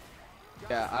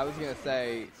 Yeah, I was gonna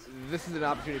say this is an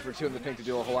opportunity for 2InDaPink to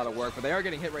do a whole lot of work, but they are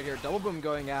getting hit right here. Double boom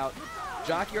going out.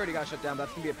 Jockey already got shut down.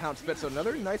 That's gonna be a pound spit. So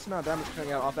another nice amount of damage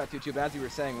coming out off that 2-2. But as you were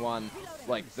saying,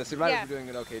 like the survivors are doing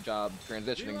an okay job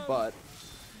transitioning, but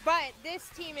this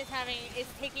team is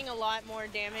taking a lot more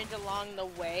damage along the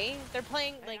way. They're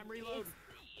playing like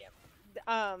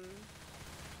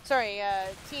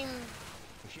team.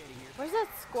 Where's that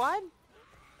squad?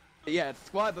 Yeah, it's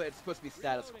squad, but it's supposed to be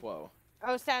status quo.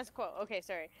 Oh, status quo. Okay,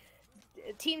 sorry.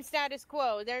 Team status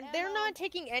quo. They're not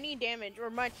taking any damage or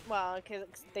much. Well, because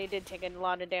they did take a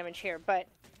lot of damage here, but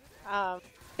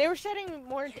they were shutting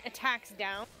more attacks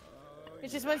down.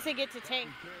 It's just once they get to tank,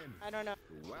 I don't know.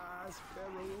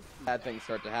 Bad things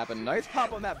start to happen. Nice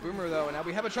pop on that boomer though, and now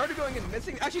we have a charger going and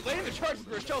missing. Actually, landing the charge.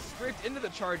 Rochelle scraped into the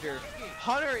charger.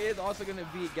 Hunter is also going to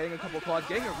be getting a couple quads,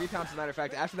 getting a repound. As a matter of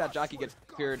fact, after that jockey gets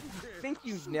cleared, I think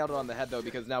you nailed it on the head though,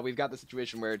 because now we've got the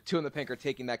situation where 2InDaPink are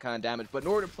taking that kind of damage. But in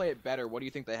order to play it better, what do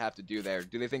you think they have to do there?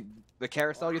 Do they think the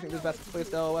carousel? Do you think is the best place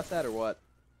to LOS at, or what?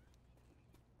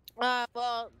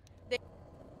 Well,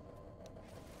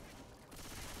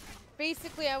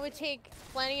 basically, I would take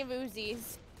plenty of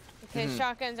Uzis, because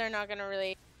shotguns are not going to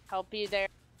really help you there.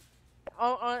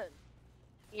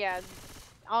 Yeah,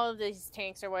 all of these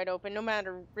tanks are wide open, no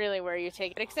matter really where you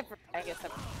take it, except for, I guess,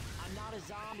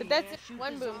 but that's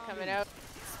one boom coming out.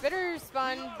 Spitter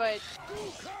spawned, but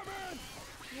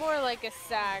more like a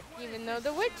sack, even though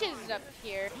the witch is up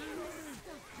here.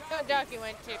 Oh, Jockey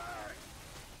went too.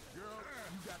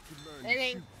 I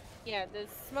think, yeah, the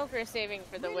smoker is saving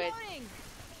for the witch.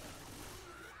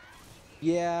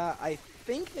 Yeah, I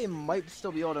think they might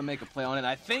still be able to make a play on it.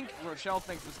 I think Rochelle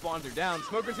thinks the spawns are down.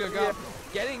 Smoker's gonna go,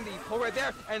 getting the pull right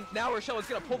there, and now Rochelle is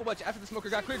gonna pull the wedge after the smoker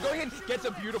got cleared. Going in, gets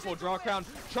a beautiful draw crown.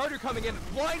 Charger coming in,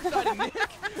 blindsiding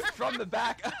Nick from the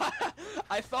back.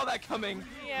 I saw that coming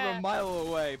from a mile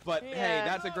away, but hey,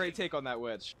 that's a great take on that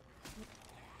witch.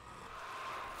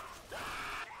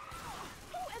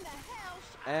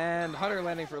 And Hunter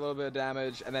landing for a little bit of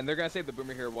damage, and then they're going to save the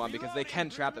boomer here one because they can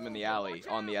trap them in the alley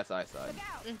on the SI side.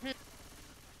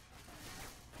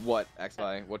 What,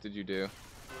 XY? What did you do?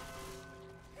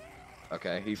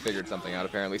 Okay, he figured something out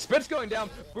apparently. Spit's going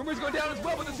down, Boomer's going down as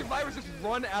well, but the survivors just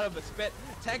run out of the Spit.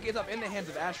 Tank is up in the hands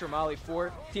of Astro Molly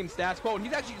for Team Stats Quo, and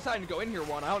he's actually deciding to go in here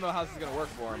one. I don't know how this is going to work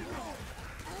for him.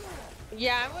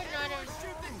 Yeah, I would not have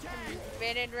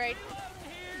committed right.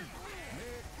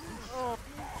 Oh.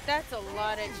 That's a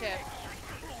lot of chip.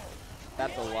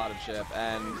 That's a lot of chip,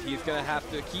 and he's gonna have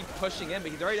to keep pushing in, but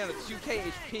he's already down to 2k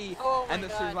HP, and the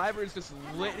survivors just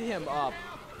lit him up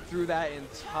through that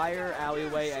entire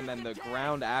alleyway and then the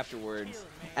ground afterwards.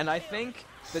 And I think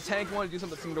the tank wanted to do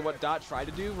something similar to what Dot tried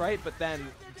to do, right? But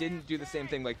then didn't do the same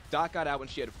thing. Like, Dot got out when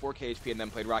she had 4k HP and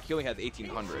then played Rock. He only has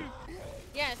 1800.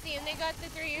 Yeah, see, and they got the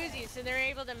 3 Uzis, so they're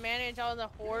able to manage all the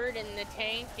horde and the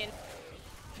tank, and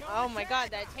oh my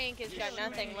god, that tank has got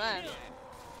nothing left.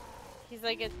 He's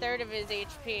like a third of his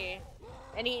HP.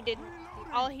 And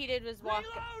all he did was walk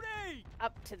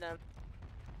up to them.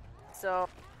 So,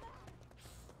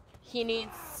 he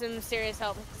needs some serious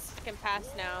help with the second pass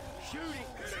now.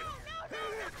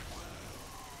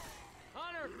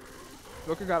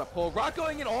 Booker got a pull. Rock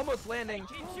going in, almost landing.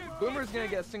 Boomer's going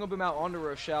to get a single boom out onto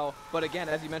Rochelle. But again,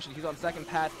 as you mentioned, he's on second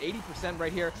pass. 80%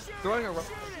 right here. Throwing a...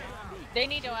 They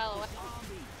need to LOS.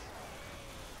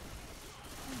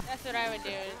 That's what I would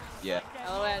do. Yeah.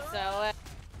 LOS.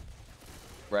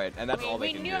 Right, and that's all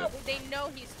they can do. They know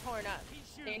he's torn up.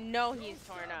 They know he's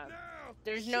torn up.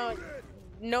 There's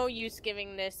no use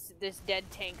giving this dead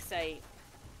tank site.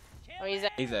 Oh,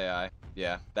 he's AI.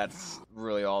 Yeah, that's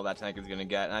really all that tank is going to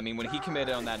get. I mean, when he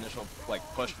committed on that initial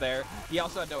push there, he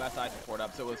also had no SI support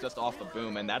up, so it was just off the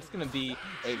boom, and that's going to be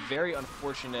a very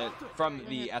unfortunate, from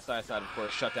the SI side, of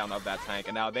course, shutdown of that tank.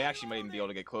 And now they actually might even be able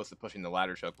to get close to pushing the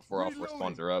ladder choke before all 4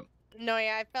 spawns are up. No,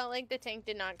 yeah, I felt like the tank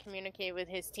did not communicate with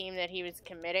his team that he was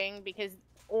committing, because,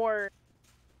 or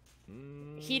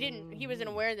he wasn't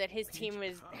aware that his team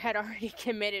had already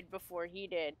committed before he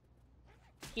did.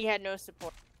 He had no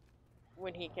support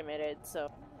when he committed,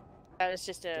 so that was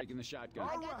just Taking the shotgun.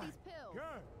 I got these pills.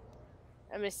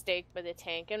 a mistake by the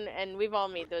tank, and we've all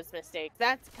made those mistakes.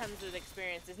 That comes with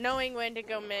experience, is knowing when to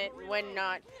commit, when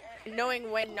not,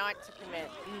 knowing when not to commit.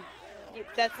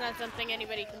 That's not something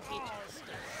anybody can teach.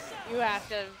 You have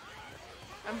to,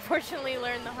 unfortunately,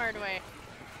 learn the hard way.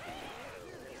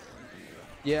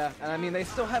 Yeah, and I mean, they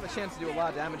still have a chance to do a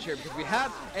lot of damage here because we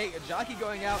have a jockey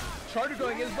going out, Charger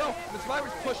going in as well. The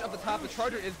survivors push up the top. The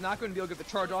Charger is not going to be able to get the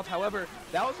charge off. However,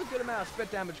 that was a good amount of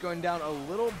spit damage going down. A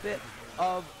little bit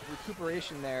of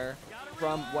recuperation there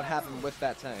from what happened with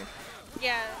that tank.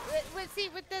 Yeah, see,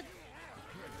 with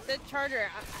the Charger,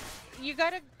 you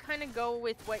gotta kind of go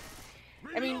with what,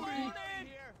 I mean,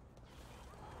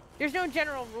 there's no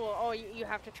general rule. Oh, you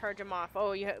have to charge them off.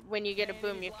 Oh, when you get a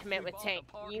boom, you commit with tank.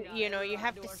 You know, you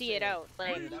have to see it out.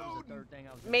 Like,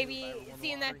 maybe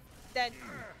seeing that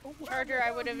Charger,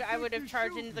 I would have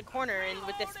charged into the corner and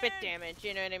with the spit damage.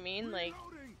 You know what I mean? Like,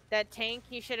 that tank,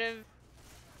 he should have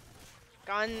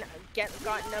gotten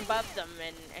above them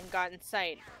and gotten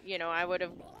sight. You know, I would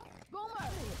have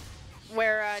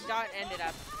where Dot ended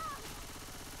up.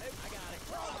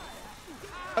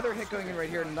 Another hit going in right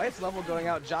here. Nice level going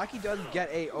out. Jockey does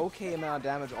get a okay amount of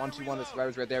damage onto one of the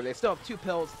survivors right there. They still have 2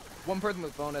 pills, 1 person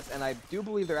with bonus, and I do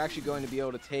believe they're actually going to be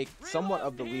able to take somewhat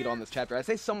of the lead on this chapter. I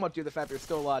say somewhat due to the fact there's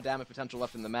still a lot of damage potential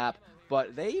left in the map,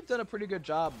 but they've done a pretty good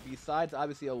job, besides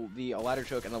obviously the ladder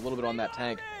choke and a little bit on that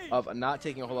tank, of not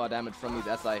taking a whole lot of damage from these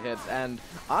SI hits. And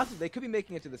honestly, they could be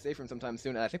making it to the safe room sometime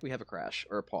soon, and I think we have a crash,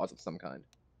 or a pause of some kind.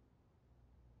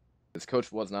 This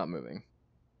coach was not moving.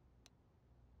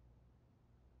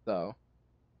 So...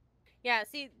 Yeah,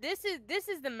 see, this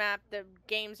is the map that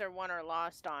games are won or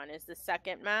lost on, is the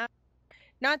second map.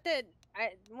 Not that,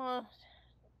 well,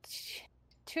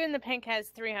 2InDaPink has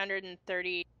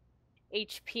 330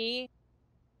 HP.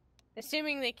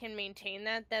 Assuming they can maintain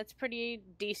that, that's pretty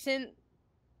decent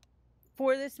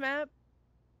for this map.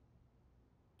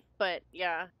 But,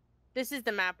 yeah, this is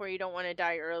the map where you don't want to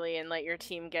die early and let your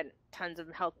team get tons of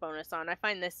health bonus on. I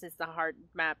find this is the hard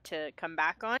map to come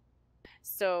back on.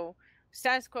 So...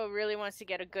 Status Quo really wants to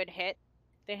get a good hit.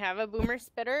 They have a boomer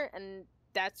spitter, and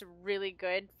that's really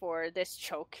good for this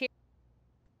choke here.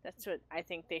 That's what I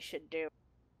think they should do.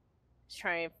 Just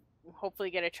try and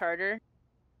hopefully get a charger,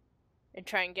 and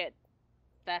try and get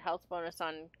that health bonus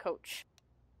on Coach.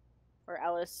 Or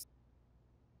Ellis.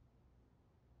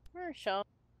 Or Shell.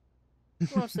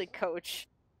 Mostly Coach.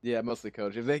 Yeah, mostly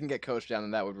Coach. If they can get Coach down,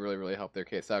 then that would really, really help their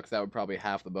case out, because that would probably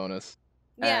half the bonus.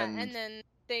 Yeah, and then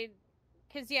they...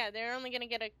 Because, yeah, they're only going to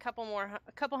get a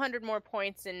couple hundred more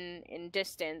points in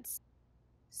distance.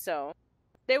 So,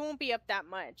 they won't be up that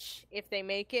much if they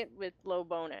make it with low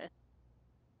bonus.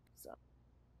 So.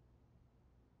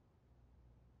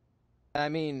 I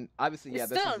mean, obviously, yeah,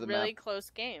 it's this still is the a really map. Close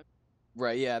game.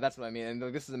 Right, yeah, that's what I mean. And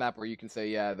this is a map where you can say,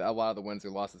 yeah, a lot of the wins or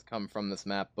losses come from this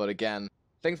map. But again,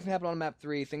 things can happen on map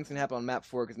 3, things can happen on map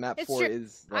 4, because map 4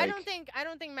 is, like... I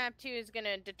don't think map 2 is going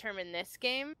to determine this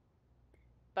game.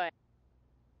 But...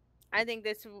 I think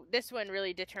this one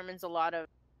really determines a lot of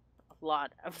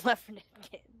Left 4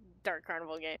 Dead Dark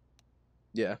Carnival game.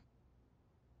 Yeah.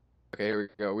 Okay, here we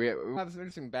go. We have this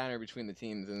interesting banner between the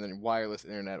teams, and then wireless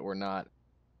internet or not.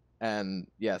 And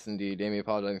yes, indeed, Amy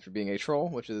apologizing for being a troll,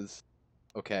 which is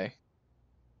okay.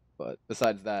 But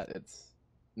besides that, it's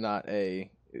not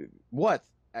a... What?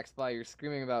 XBY, you're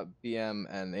screaming about BM,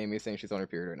 and Amy saying she's on her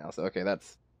period right now. So okay,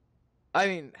 that's... I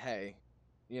mean, hey,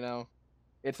 you know...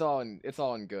 It's all in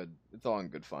good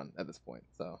fun at this point.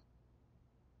 So,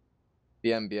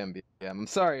 BM. I'm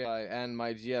sorry, and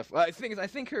my GF. Well, the thing is, I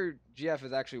think her GF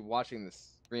is actually watching the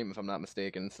stream, if I'm not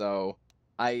mistaken. So,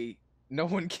 No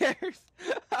one cares.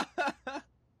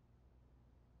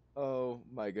 Oh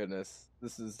my goodness.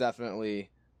 This is definitely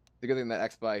the good thing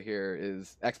that XBY here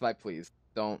is XBY, please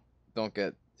don't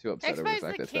get too upset over the X-By's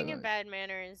fact the that king of bad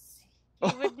manners.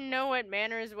 He wouldn't know what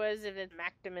manners was if it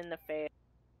smacked him in the face.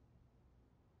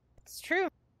 It's true.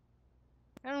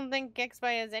 I don't think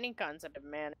X-By has any concept of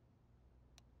manners.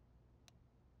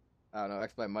 I don't know,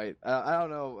 XBY might. I don't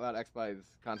know about XBY's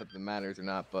concept of manners or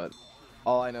not, but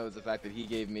all I know is the fact that he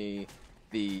gave me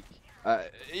the,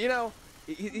 you know,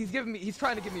 he's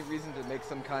trying to give me reason to make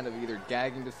some kind of either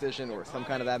gagging decision or some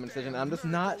kind of admin decision. I'm just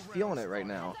not feeling it right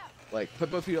now. Like, put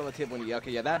both feet on the table and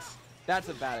okay, yeah, that's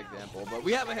a bad example. But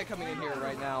we have a hit coming in here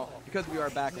right now because we are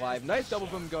back live. Nice double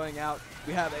boom going out.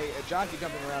 We have a jockey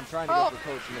jumping around trying to get the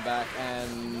coach in the back,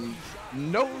 and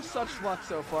no such luck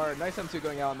so far. Nice M2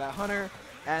 going out on that Hunter,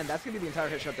 and that's going to be the entire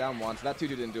hit shutdown one, so that 2-2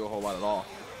 didn't do a whole lot at all.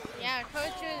 Yeah,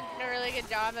 coach did a really good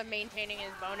job of maintaining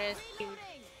his bonus.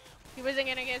 He wasn't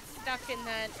going to get stuck in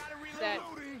that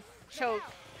choke.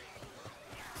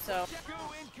 So.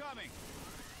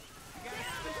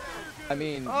 I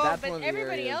mean, that's one of the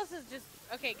everybody areas... else is just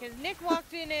okay. Because Nick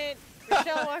walked in it,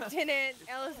 Rochelle walked in it,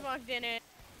 Ellis walked in it.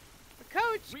 But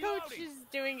coach is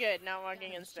doing good, not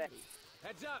walking in spit.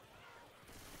 Heads up.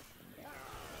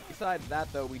 Besides that,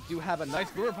 though, we do have a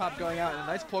nice boomer pop going out and a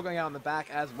nice pull going out in the back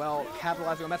as well,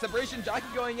 capitalizing on that separation. Jockey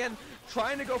going in,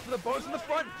 trying to go for the bonus in the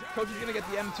front. Coach is going to get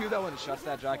the M2, though, and shuts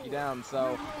that jockey down.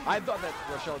 So I thought that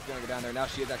Rochelle was going to go down there. Now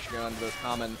she is actually going under those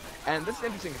common. And this is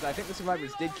interesting because I think the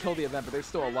survivors did kill the event, but there's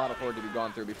still a lot of horde to be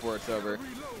gone through before it's over.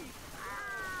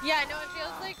 Yeah, no, it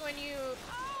feels like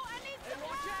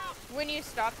when you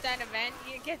stop that event,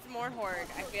 it gets more horde.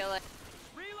 I feel like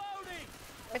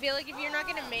if you're not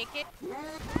gonna make it, you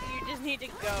just need to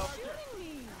go.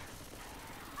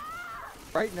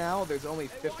 Right now, there's only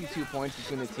 52 points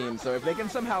between the teams, so if they can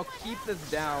somehow keep this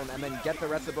down and then get the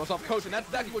rest of the bonus off coach, and that's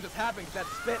exactly what just happened, because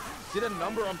that spit did a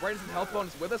number on Brightness' health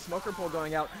bonus with a smoker pull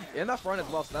going out in the front as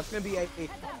well, so that's going to be a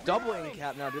doubling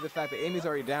cap now due to the fact that Amy's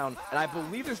already down, and I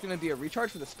believe there's going to be a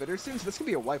recharge for the spitter soon, so this could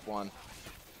be a wipe one.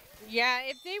 Yeah,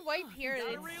 if they wipe here,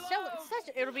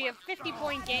 it'll be a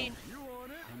 50-point game.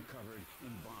 I'm covered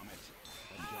in vomit.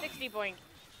 60 point.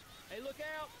 Hey, look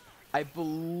out! I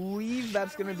believe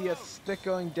that's going to be a spit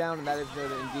going down, and that is going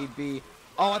to indeed be...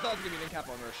 Oh, I thought it was going to be an in-cap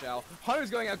on Rochelle. Hunter's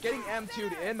going out, getting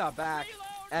M2'd in the back,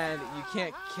 and you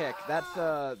can't kick. That's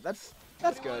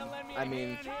good. I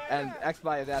mean, and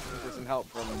XBY is asking for some help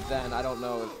from Zen. I don't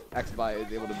know if XBY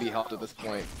is able to be helped at this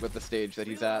point with the stage that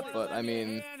he's at, but I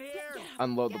mean,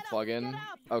 unload the plugin.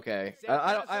 Okay,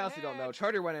 I honestly don't know.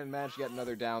 Charter went in and managed to get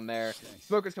another down there.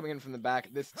 Smoker's coming in from the back.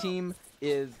 This team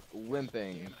is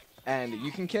limping. And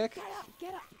you can kick?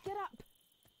 Get up.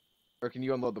 Or can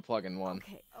you unload the plugin one?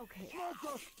 Okay.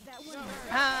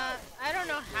 I don't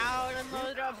know how to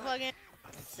load a plugin,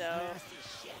 so.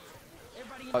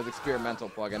 Oh, it's experimental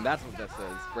plugin. That's what this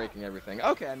is. Breaking everything.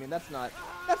 Okay, I mean that's not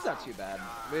too bad.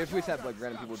 If we had like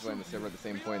random people join the server at the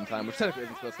same point in time, which technically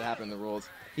isn't supposed to happen in the rules.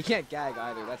 He can't gag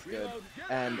either. That's good.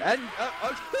 And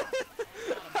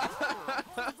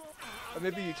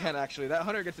maybe you can actually. That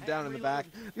Hunter gets it down in the back.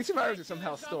 These survivors are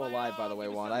somehow still alive, by the way,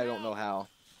 Juan. I don't know how.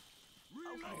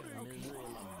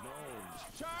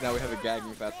 Now we have a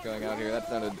gagging fest going out here. That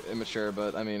sounded immature,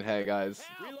 but I mean, hey guys.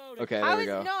 Okay, there we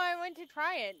go. No, I went to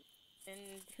try it. And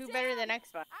who better than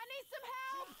Xbox? I need some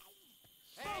help!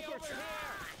 Hey, over here!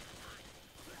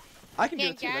 I can do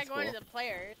Can't it too. That's gag cool. one of the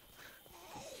players.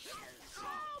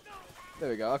 There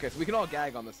we go. Okay, so we can all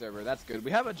gag on the server. That's good.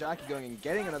 We have a jockey going and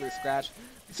getting another scratch.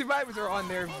 The survivors are on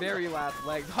their very last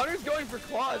legs. Hunter's going for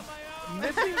claws,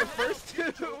 missing the first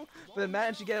two, but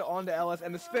managed to get it onto Ellis,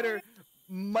 and the spitter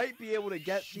might be able to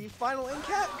get the final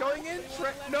in-cap going in.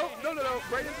 No.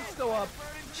 Brightness is still up.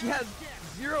 She has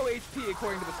 0 HP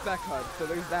according to the spec HUD, so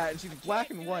there's that, and she's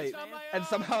black and white, and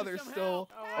somehow they're still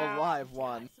alive,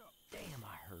 Juan. Damn,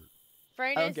 I hurt.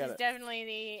 Brightness is definitely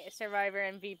the survivor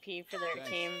MVP for their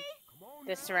team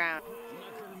this round.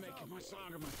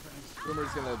 Boomer's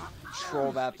gonna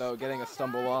troll that though, getting a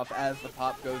stumble off as the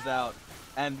pop goes out.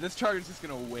 And this Charter's just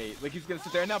gonna wait. Like he's gonna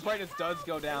sit there. And now Brightness does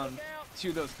go down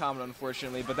to those common,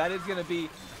 unfortunately. But that is gonna be,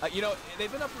 you know,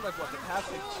 they've been up for like what, the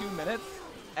past like 2 minutes,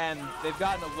 and they've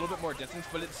gotten a little bit more distance.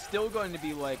 But it's still going to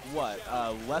be like what,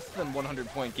 less than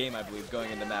 100-point game, I believe,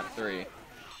 going into map 3.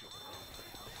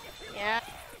 Yeah.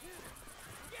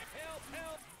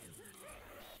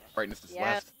 Brightness is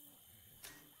left.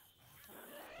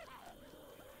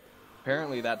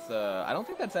 Apparently that's I don't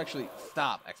think that's actually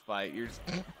stop XBite. You're just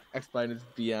XBite is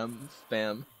BM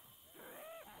spam.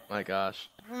 My gosh.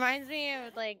 Reminds me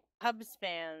of like pub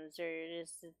spams or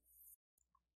just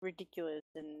ridiculous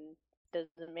and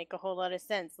doesn't make a whole lot of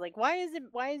sense. Like, why,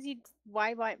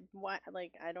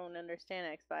 like, I don't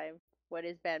understand X5. What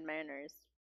is bad manners?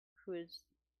 Who's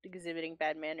exhibiting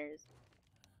bad manners?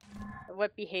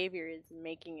 What behavior is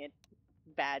making it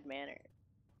bad manners?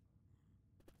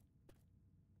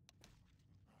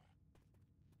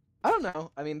 I don't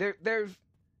know. I mean, there's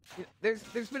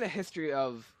been a history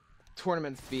of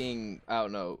tournaments being, I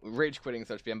don't know, rage quitting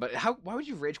such BM. But why would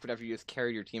you rage quit after you just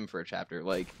carried your team for a chapter?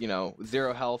 Like, you know,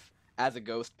 0 health as a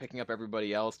ghost, picking up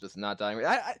everybody else, just not dying.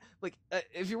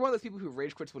 If you're one of those people who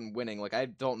rage quits when winning, like, I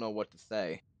don't know what to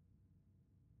say.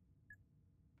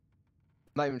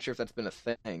 I'm not even sure if that's been a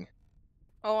thing.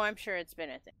 Oh, I'm sure it's been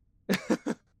a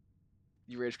thing.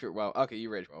 You rage quit while... Okay, you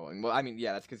rage while winning. Well, I mean,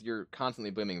 yeah, that's because you're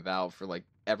constantly blaming Valve for, like,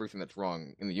 everything that's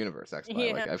wrong in the universe, actually.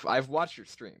 Yeah. Like, I've watched your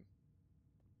stream.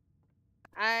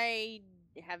 I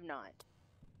have not.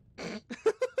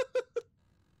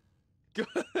 Good.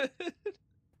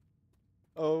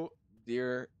 Oh,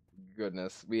 dear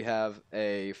goodness. We have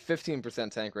a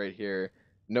 15% tank right here.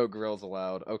 No grills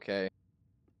allowed. Okay.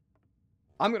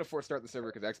 I'm going to force start the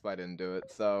server because XBY didn't do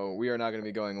it, so we are not going to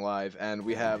be going live. And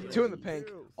we have 2InDaPink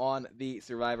on the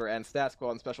Survivor and Stat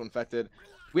Squad and Special Infected.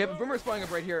 We have a Boomer spawning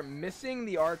up right here, missing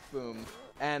the Arc Boom.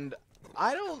 And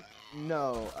I don't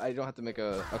know. I don't have to make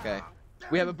a... Okay.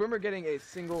 We have a Boomer getting a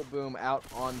single boom out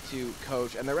onto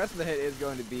Coach, and the rest of the hit is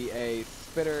going to be a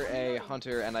Spitter, a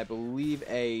Hunter, and I believe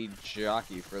a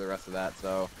Jockey for the rest of that.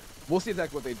 So we'll see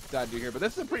exactly what they decide to do here. But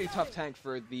this is a pretty tough tank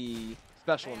for the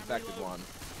Special Infected one.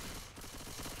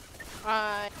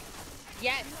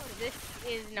 Yes, this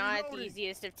is not the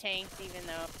easiest of tanks, even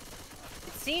though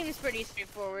it seems pretty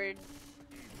straightforward.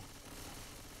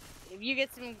 If you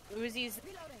get some Uzis,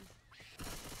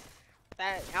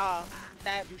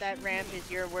 that ramp is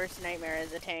your worst nightmare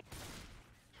as a tank.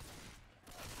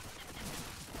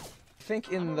 I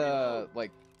think in the,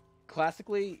 like,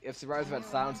 classically, if Survivors have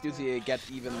had silenced Uzi, it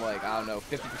gets even, like, I don't know,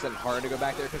 50% harder to go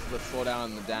back there because of the slowdown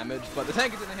and the damage. But the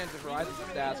tank is in the hands of Horizon's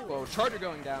status quo. Charger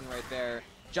going down right there.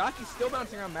 Jockey's still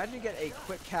bouncing around. Imagine you get a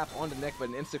quick cap onto Nick, but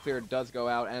an insta-clear does go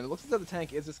out. And it looks as though the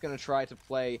tank is just going to try to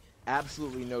play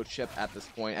absolutely no chip at this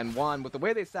point. And Juan, with the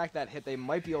way they stacked that hit, they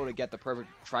might be able to get the perfect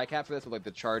tri-cap for this with, like,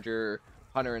 the Charger,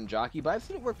 Hunter, and Jockey. But I've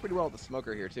seen it work pretty well with the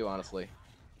Smoker here, too, honestly.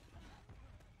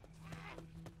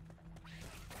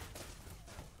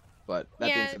 But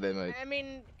that being said, they might... I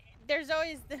mean, there's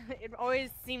always... It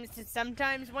always seems to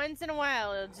sometimes, once in a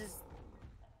while, it'll just...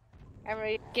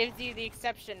 It gives you the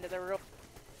exception to the rule.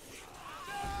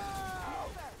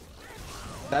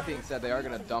 That being said, they are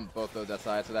going to dump both those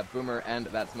SIs, so that Boomer and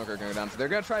that Smoker are going to go down. So they're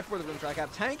going to try for the boom track cap.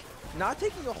 Tank not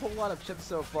taking a whole lot of chips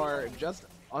so far, just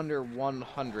under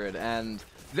 100. And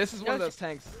this is one of those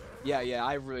tanks... Yeah,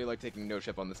 I really like taking no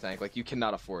chip on this tank. Like, you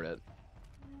cannot afford it.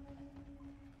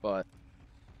 But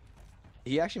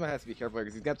he actually might have to be careful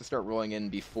because he's going to have to start rolling in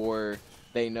before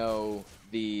they know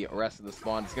the rest of the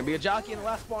spawn. It's going to be a Jockey, and the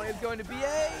last spawn is going to be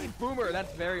a Boomer.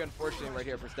 That's very unfortunate right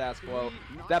here for Stats Quo.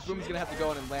 That Boom is going to have to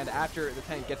go in and land after the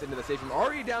tank gets into the safe room.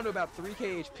 Already down to about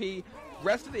 3k HP.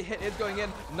 Rest of the hit is going in.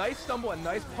 Nice stumble and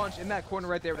nice punch in that corner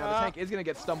right there. Now the tank is going to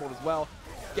get stumbled as well.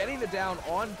 Getting the down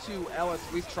onto Ellis,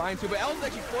 at least trying to, but Ellis is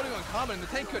actually floating on common, and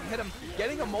the tank couldn't hit him.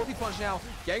 Getting a multi-punch now,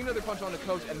 getting another punch on the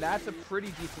Coach, and that's a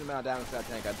pretty decent amount of damage to that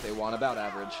tank, I'd say, Juan, about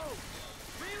average.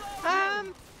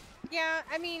 Yeah,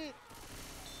 I mean,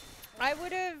 I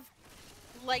would have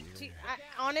liked to,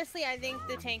 honestly, I think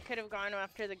the tank could have gone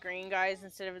after the green guys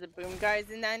instead of the boom guys,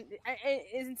 and then,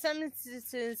 in some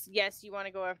instances, yes, you want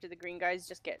to go after the green guys,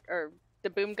 just get, or the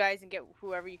boom guys and get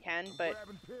whoever you can, but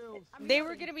they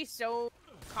were going to be so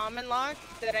common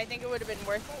locked that I think it would have been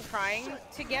worth trying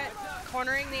to get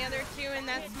cornering the other two in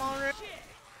that small room.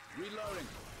 Reloading.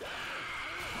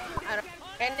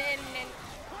 And then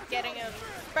getting a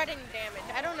spreading damage.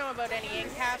 I don't know about any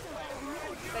in-cap,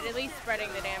 but at least spreading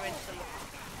the damage some.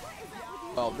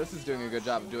 Well, this is doing a good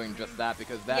job of doing just that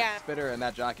because that Spitter and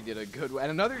that Jockey did a good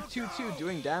and another 2-2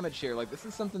 doing damage here. Like, this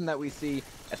is something that we see,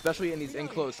 especially in these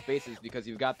enclosed spaces, because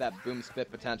you've got that boom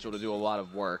spit potential to do a lot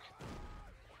of work.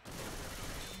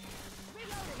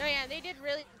 No, yeah, they did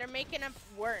really. They're making up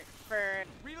work for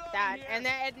that, and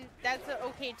that's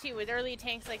okay too. With early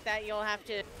tanks like that, you'll have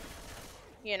to,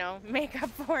 you know, make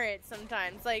up for it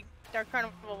sometimes. Like Dark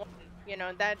Carnival, you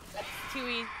know, that's too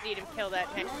easy to kill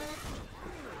that tank.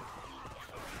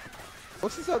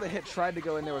 Looks as though the hit tried to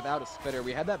go in there without a Spitter.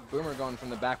 We had that Boomer going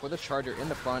from the back with a Charger in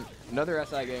the front. Another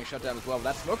SI getting shut down as well.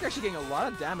 That Smoker actually getting a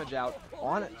lot of damage out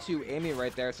on to Amy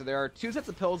right there. So there are 2 sets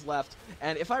of pills left.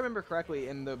 And if I remember correctly,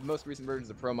 in the most recent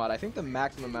versions of Pro Mod, I think the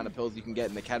maximum amount of pills you can get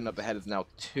in the Cat and Up Ahead is now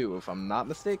 2, if I'm not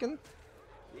mistaken.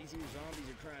 These here zombies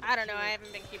are trying to I don't know. kill I us.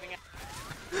 haven't been keeping up.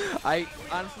 I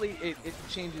honestly, it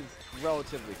changes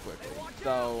relatively quickly,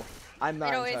 so I'm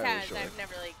not It always entirely has. sure. I've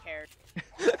never really cared.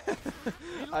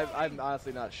 I'm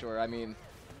honestly not sure. I mean,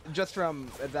 just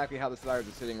from exactly how the survivors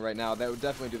are sitting right now, that would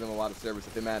definitely do them a lot of service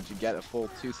if they manage to get a full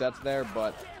 2 sets there.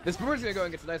 But this Boomer's gonna go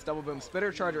and get a nice double boom,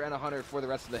 spitter, charger, and a hunter for the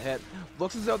rest of the hit.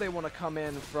 Looks as though they want to come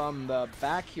in from the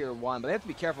back here, Juan, but they have to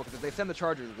be careful because if they send the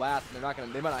chargers last, they're not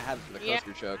gonna. They might not have it for the Yeah.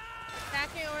 coaster choke.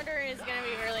 Stacking order is going to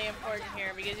be really important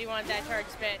here because you want that charge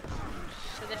spit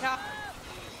to the top.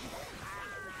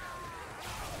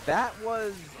 That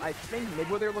was, I think, maybe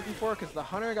what they were looking for, because the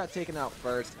hunter got taken out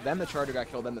first, then the charger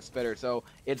got killed, then the spitter. So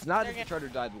it's not that the charger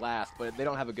died last, but they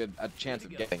don't have a chance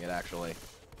of getting it, actually.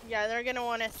 Yeah, they're going to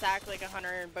want to stack like a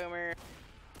hunter and boomer.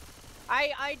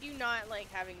 I do not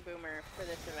like having boomer for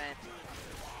this event.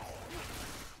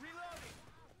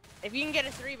 If you can get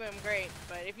a 3 boom, great.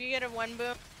 But if you get a 1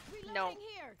 boom, no.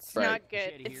 It's Right. not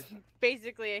good. It's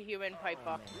basically a human pipe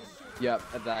bomb. Yep,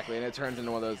 exactly, and it turns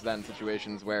into one of those then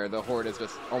situations where the horde is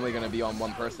just only going to be on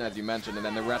one person, as you mentioned, and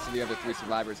then the rest of the other 3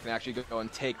 survivors can actually go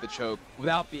and take the choke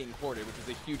without being hoarded, which is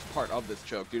a huge part of this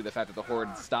choke due to the fact that the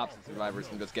horde stops the survivors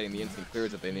from just getting the instant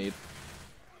clears that they need.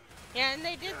 Yeah, and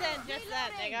they did just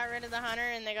that. They got rid of the hunter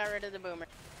and they got rid of the boomer.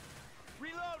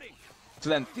 Reloading. So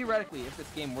then, theoretically, if this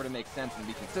game were to make sense and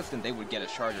be consistent, they would get a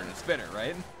charger and a spitter,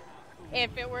 right?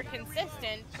 If it were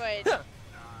consistent, but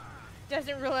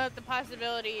doesn't rule out the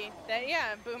possibility that,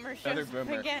 yeah, boomer Another shows up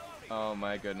boomer. again. Oh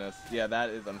my goodness. Yeah, that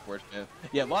is unfortunate.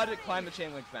 Yeah, logic, climb the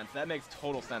chain link fence. That makes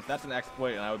total sense. That's an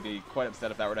exploit, and I would be quite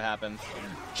upset if that were to happen.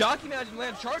 Jockey managed to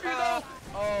land charger though.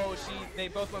 Oh, they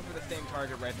both went for the same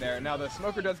target right there. Now the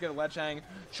smoker does get a ledge hang.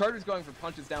 Charger's going for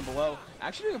punches down below.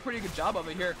 Actually doing a pretty good job of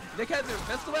it here. Nick has their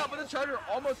pistol out, but the charger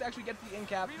almost actually gets the in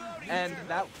cap, and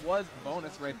that was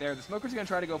bonus right there. The smoker's gonna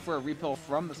try to go for a repill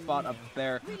from the spot up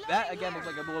there. That again looks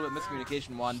like a little bit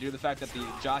miscommunication, Juan, due to the fact that the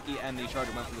jockey and the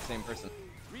charger went for the same person.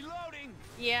 Reloading.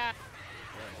 Yeah.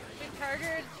 With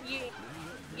charger,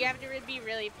 you have to be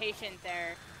really patient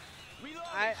there.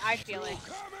 I feel it.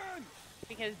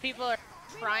 Because people are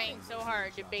trying so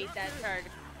hard to bait that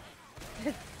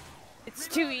charger. It's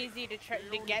too easy to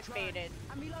get baited.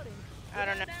 I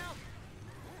don't know.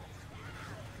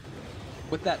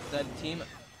 With that said, Team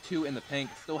 2InDaPink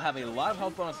still have a lot of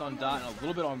health bonus on Dot and a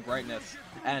little bit on Brightness,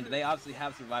 and they obviously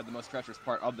have survived the most treacherous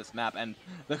part of this map, and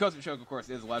the Coaster Choke, of course,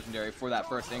 is legendary for that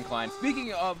first incline.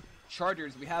 Speaking of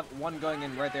chargers, we have one going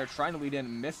in right there, trying to lead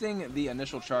in, missing the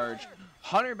initial charge.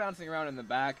 Hunter bouncing around in the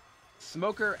back.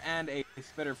 Smoker and a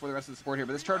spitter for the rest of the support here,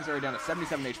 but this charge is already down to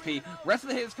 77 HP. Rest of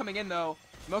the hit is coming in, though.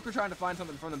 Smoker trying to find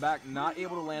something from the back, not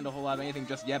able to land a whole lot of anything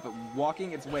just yet, but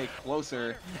walking its way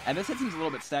closer. And this hit seems a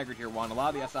little bit staggered here, Juan. A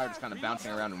lot of the SI are just kind of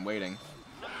bouncing around and waiting.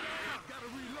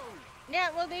 Yeah,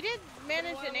 well, they did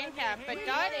manage an in cap, but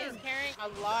Dot is carrying a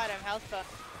lot of health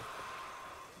buff.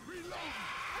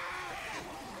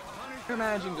 They're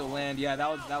managing to land. Yeah, that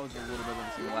was a little bit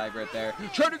of some lag right there.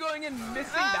 Charger going in,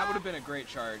 missing. That would have been a great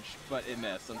charge, but it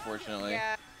missed, unfortunately.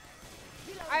 Yeah.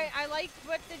 I liked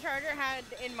what the charger had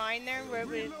in mind there,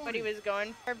 what he was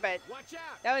going for, but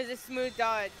that was a smooth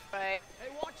dodge by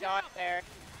Dot there.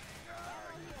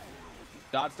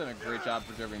 Dot's done a great job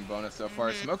preserving bonus so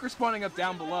far. Smoker spawning up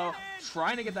down below,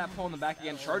 trying to get that pull in the back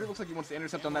again. Charger looks like he wants to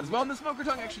intercept on that as well, and the Smoker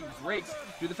tongue actually breaks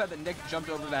due to the fact that Nick jumped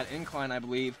over that incline, I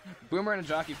believe. Boomer and a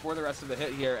jockey for the rest of the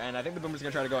hit here, and I think the Boomer's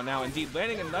going to try to go now. Indeed,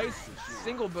 landing a nice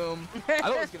single boom. I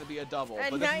thought it was going to be a double,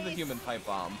 but this is the human pipe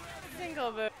bomb.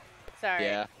 Single boom. Sorry,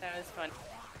 Yeah. that was fun.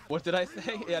 What did I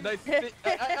say? Yeah, nice. I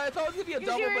thought it was going to be a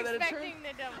double, but then it turned...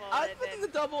 The double. I was expecting the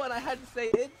double, and I had to say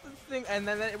it's the thing, and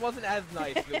then it wasn't as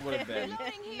nice as it would have been.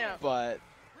 No. But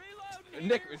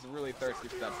Nick is really thirsty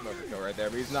for that smoker kill right there,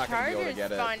 but he's not going to be able to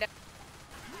get it.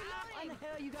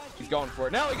 He's going for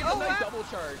it. Now he gets a nice double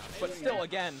charge, but still,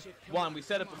 again, Juan, we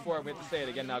said it before, we have to say it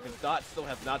again now, because Dot still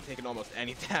has not taken almost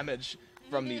any damage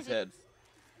from these hits.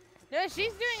 No,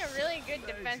 she's doing a really good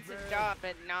defensive job,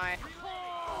 but not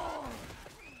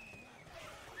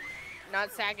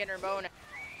sagging her bonus.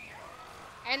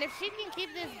 And if she can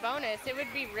keep this bonus, it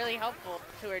would be really helpful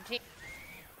to her team.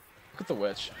 Look at the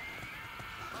witch.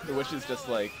 The witch is just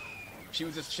like, she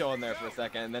was just chilling there for a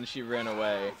second, and then she ran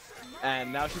away.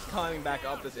 And now she's climbing back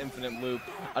up this infinite loop.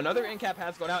 Another in-cap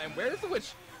has gone out, and where is the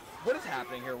witch? What is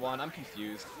happening here, Juan? I'm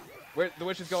confused. Where the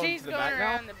witch is going to the back now? She's going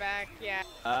around the back, yeah.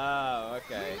 Oh,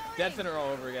 okay. Dead center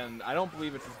all over again. I don't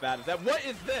believe it's as bad as that. What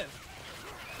is this?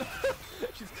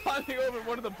 She's climbing over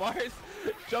one of the bars,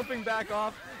 jumping back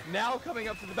off, now coming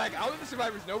up to the back. I don't think the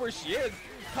survivors know where she is.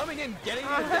 Coming in, getting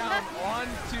her down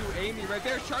onto Amy right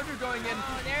there. Charger going in,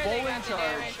 bowling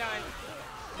charge.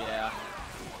 Yeah.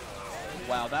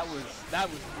 wow, that was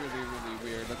really, really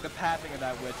weird. Like, the pathing of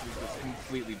that witch was just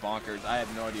completely bonkers. I had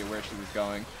no idea where she was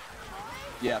going.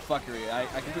 Yeah, fuckery. I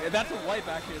completely... That's a wipe,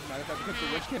 actually, as a matter of fact, because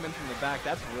the witch came in from the back.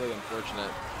 That's really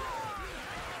unfortunate.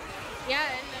 Yeah,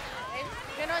 and it's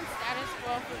good on status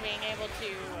quo for being able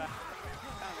to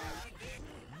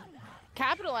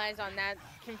capitalize on that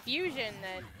confusion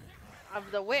of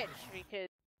the witch, because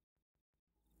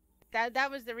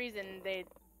that was the reason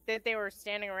that they were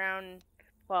standing around,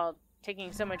 well,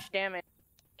 taking so much damage,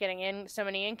 getting in so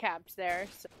many in caps there.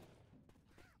 So.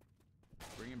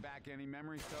 Bringing back any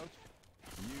memories, Coach?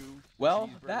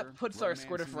 Well, that puts our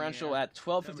score differential at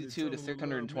 1252 to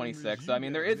 626. So, I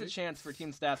mean, there is a chance for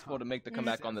Team Stats Quo to make the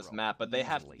comeback on this map, but they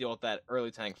have to deal with that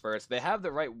early tank first. They have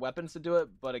the right weapons to do it,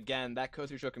 but again, that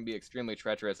coaster choke can be extremely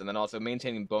treacherous, and then also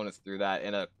maintaining bonus through that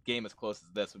in a game as close as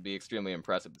this would be extremely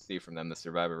impressive to see from them this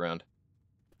Survivor round.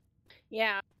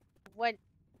 Yeah.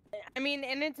 I mean,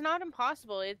 and it's not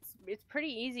impossible. It's pretty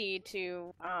easy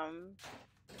to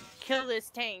kill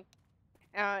this tank.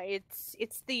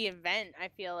 It's the event, I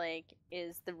feel like,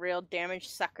 is the real damage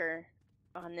sucker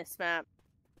on this map.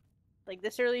 Like,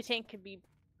 this early tank could be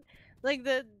like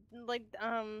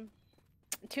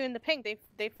 2InDaPink.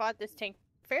 They fought this tank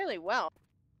fairly well.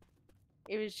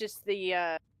 It was just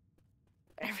the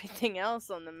everything else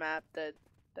on the map that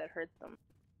hurt them.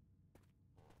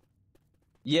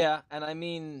 Yeah, and I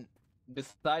mean,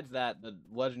 besides that, the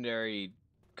legendary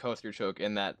coaster choke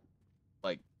in that,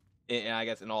 like, and I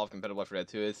guess in all of competitive Left 4 Dead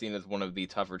 2 is seen as one of the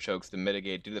tougher chokes to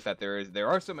mitigate due to the fact there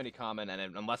are so many common,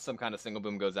 and unless some kind of single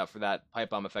boom goes out for that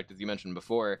pipe bomb effect, as you mentioned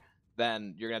before,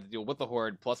 then you're going to have to deal with the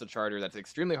Horde plus a charger that's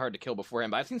extremely hard to kill beforehand.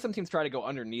 But I've seen some teams try to go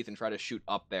underneath and try to shoot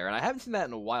up there, and I haven't seen that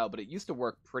in a while, but it used to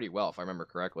work pretty well, if I remember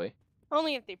correctly.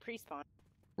 Only if they pre-spawn.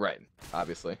 Right,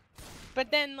 obviously. But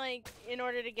then, like, in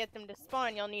order to get them to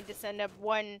spawn, you'll need to send up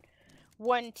one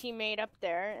teammate up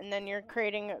there, and then you're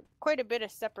creating quite a bit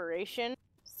of separation.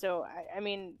 So, I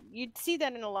mean, you'd see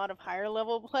that in a lot of higher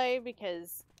level play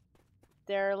because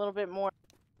they're a little bit more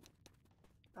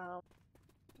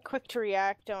quick to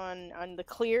react on the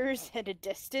clears at a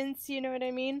distance, you know what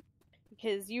I mean?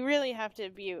 Because you really have to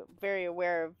be very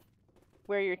aware of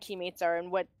where your teammates are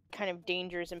and what kind of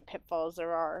dangers and pitfalls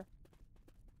there are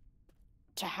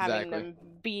to having them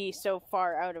be so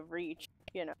far out of reach,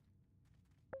 you know.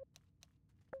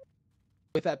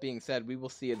 With that being said, we will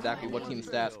see exactly what Team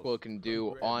Stats Quo can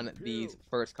do on these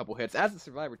first couple hits as a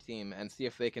Survivor team and see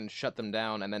if they can shut them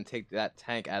down and then take that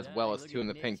tank as well as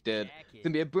 2InDaPink did. It's going to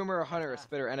be a Boomer, a Hunter, a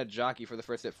Spitter, and a Jockey for the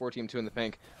first hit for Team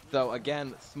 2InDaPink. So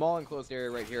again, small enclosed area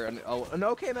right here, an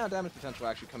okay amount of damage potential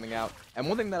actually coming out. And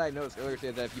one thing that I noticed earlier today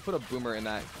is that if you put a Boomer in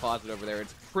that closet over there,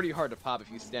 it's pretty hard to pop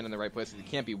if you stand in the right place because you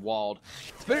can't be walled.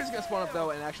 Spitter's going to spawn up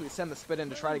though and actually send the Spit in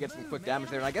to try to get some quick damage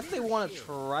there. And I guess they want to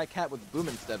try Cat with Boom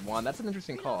instead, Juan. That's an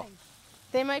interesting call.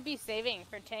 They might be saving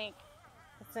for tank.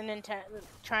 It's an intent to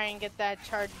try and get that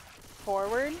charge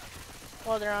forward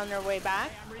while they're on their way back.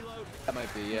 That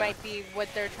might be, yeah. Might be what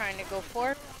they're trying to go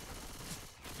for.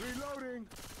 Reloading.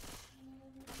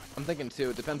 I'm thinking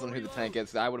too, it depends on who the tank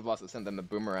is. I would have also sent them the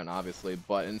Boomerang, obviously,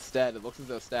 but instead, it looks as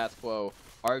though Stats Quo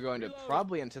are going to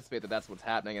probably anticipate that that's what's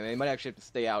happening, and they might actually have to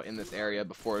stay out in this area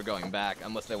before going back,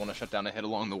 unless they want to shut down a hit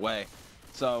along the way.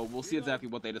 So, we'll see exactly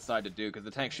what they decide to do, because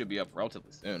the tank should be up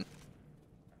relatively soon.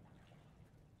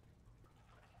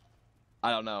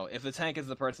 I don't know. If the tank is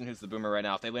the person who's the Boomer right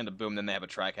now, if they land a boom, then they have a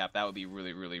tri-cap. That would be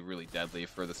really, really, really deadly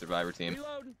for the Survivor team.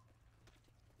 Reloading.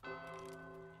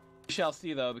 We shall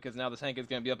see, though, because now the tank is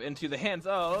going to be up into the hands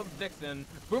of Vixen.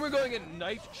 Boomer going in.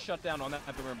 Nice shutdown on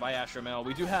that Boomer by Astramel.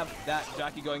 We do have that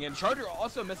Jockey going in. Charger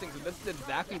also missing, so this is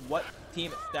exactly what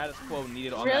Team Status Quo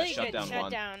needed on that shutdown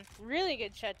one. Really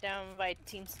good shutdown by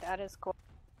Team Status Quo.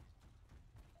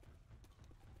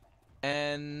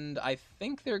 And I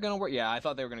think they're going to work. Yeah, I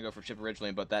thought they were going to go for chip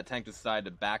originally, but that tank decided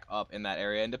to back up in that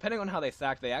area. And depending on how they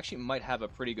sack, they actually might have a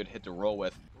pretty good hit to roll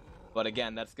with. But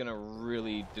again, that's going to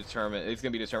really determine... It's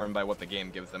going to be determined by what the game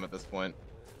gives them at this point.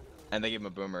 And they give him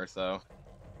a Boomer, so...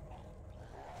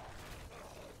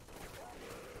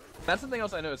 That's something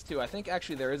else I noticed, too. I think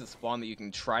actually there is a spawn that you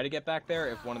can try to get back there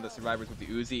if one of the survivors with the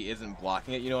Uzi isn't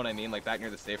blocking it. You know what I mean? Like back near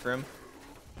the safe room.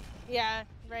 Yeah,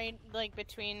 right, like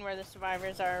between where the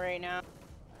survivors are right now.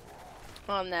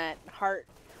 On that heart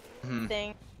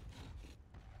thing.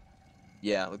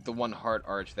 Yeah, like the one heart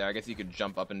arch there. I guess you could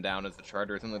jump up and down as a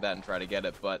charter or something like that and try to get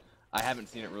it, but I haven't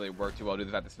seen it really work too well due to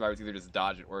the fact that survivors either just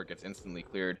dodge it or it gets instantly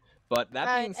cleared. But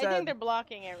that being said... I think they're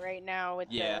blocking it right now with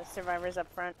the survivors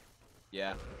up front.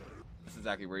 Yeah. That's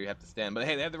exactly where you have to stand. But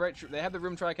hey, they have the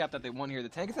room tri-cap that they won here. The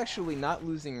tank is actually not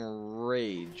losing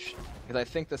rage. Because I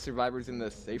think the survivor's in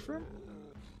the safe room?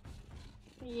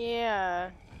 Yeah.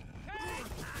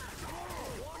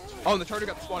 Oh, and the charger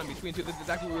got the spawn in between too. This is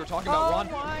exactly what we were talking about,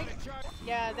 Juan. My.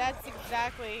 Yeah, that's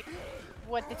exactly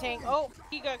what the tank. Oh,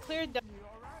 he got cleared though.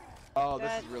 Oh,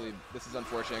 this is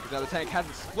unfortunate because now the tank has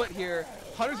a split here.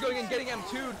 Hunter's going in, getting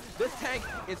M2'd. This tank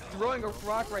is throwing a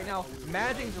rock right now,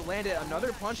 managing to land it.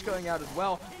 Another punch going out as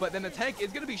well, but then the tank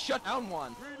is going to be shut down,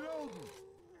 Juan.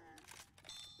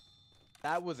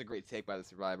 That was a great take by the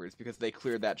survivors because they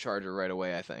cleared that charger right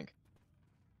away, I think.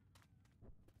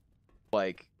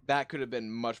 Like, that could have been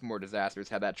much more disastrous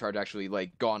had that charge actually,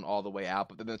 like, gone all the way out,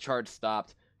 but then the charge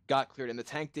stopped, got cleared, and the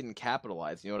tank didn't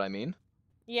capitalize, you know what I mean?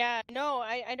 Yeah, no,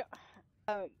 I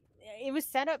don't. It was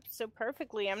set up so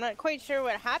perfectly. I'm not quite sure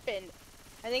what happened.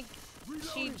 I think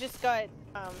she just got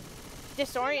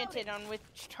disoriented on which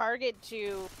target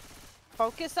to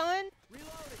focus on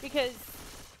because.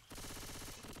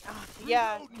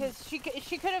 Yeah, because she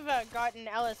could have gotten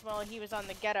Ellis while he was on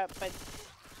the get up, but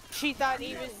she thought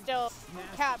he was still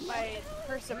capped by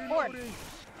her support.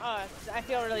 I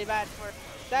feel really bad for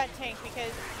that tank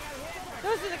because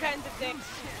those are the kinds of things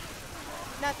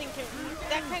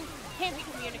can't be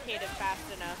communicated fast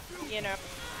enough, you know.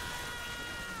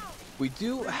 We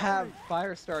do have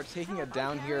Firestar taking it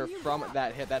down here from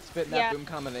that hit, that spit and that boom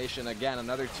combination. Again,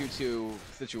 another 2-2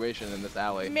 situation in this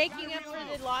alley. Making up for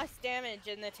the lost damage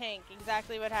in the tank.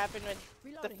 Exactly what happened with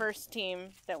the first team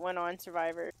that went on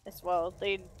Survivor as well.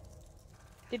 They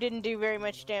didn't do very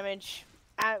much damage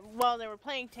while they were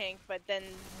playing tank, but then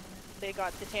they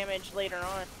got the damage later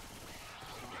on.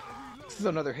 This is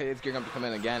another hit. It's gearing up to come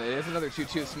in again. It is another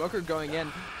 2-2. Smoker going in.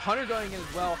 Hunter going in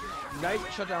as well. Nice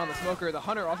shutdown on the Smoker. The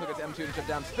Hunter also gets M2 to shut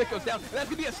down. Spit goes down. And that's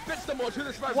going to be a spit stumble to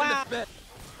the survivor. Wow. Spit.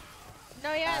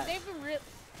 No, yeah, they've been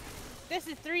this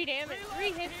is 3 damage,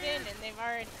 3 hits in, and they've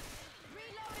already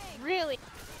really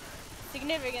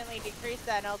significantly decreased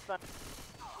that health bar.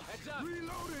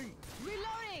 Reloading!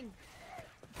 Reloading!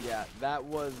 Yeah, that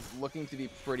was looking to be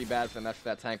pretty bad for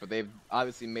that tank, but they've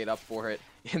obviously made up for it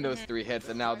in those 3 hits,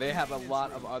 and now they have a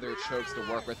lot of other chokes to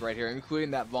work with right here,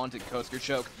 including that vaunted Coaster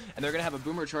choke, and they're going to have a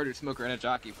Boomer, Charger, Smoker, and a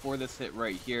Jockey for this hit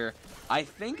right here. I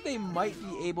think they might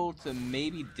be able to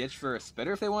maybe ditch for a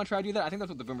Spitter if they want to try to do that. I think that's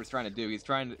what the Boomer's trying to do.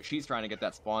 She's trying to get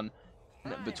that spawn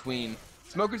between.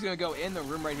 Smoker's going to go in the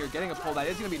room right here, getting a pull. That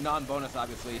is going to be non-bonus,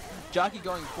 obviously. Jockey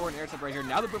going for an airtip right here.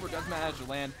 Now the Boomer does manage to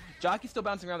land. Jockey's still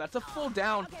bouncing around. That's a full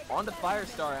down on the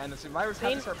Firestar, and the survivors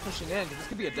have to start pushing in because this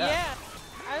could be a death.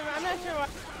 Yeah, I'm not sure why.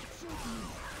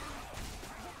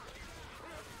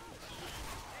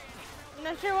 I'm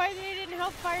not sure why they didn't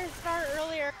help Firestar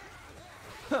earlier.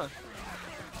 Huh.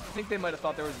 I think they might have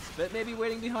thought there was a spit maybe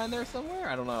waiting behind there somewhere.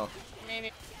 I don't know.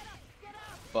 Maybe.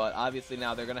 But obviously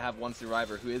now they're going to have one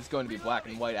survivor who is going to be black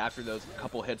and white after those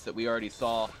couple hits that we already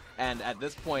saw. And at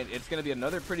this point, it's going to be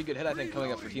another pretty good hit, I think,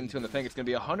 coming up for Team 2InDaPink. It's going to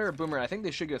be a Hunter, a Boomer, and I think they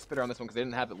should get a Spitter on this one because they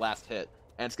didn't have it last hit.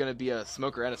 And it's going to be a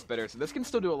Smoker and a Spitter. So this can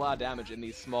still do a lot of damage in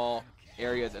these small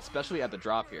areas, especially at the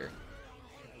drop here.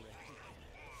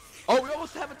 Oh, we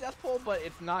almost have a death pull, but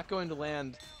it's not going to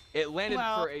land. It landed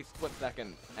for a split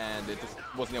second, and it just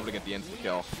wasn't able to get the instant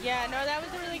kill. Yeah, no, that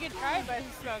was a really good try by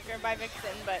the Smoker, by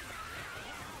Vixen, but...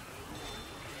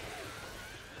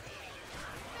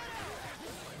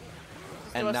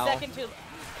 And so now,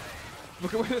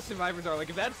 look at where the survivors are. Like,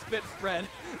 if that spit spread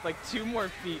like 2 more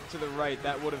feet to the right,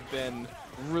 that would have been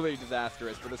really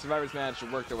disastrous. But the survivors managed to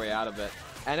work their way out of it.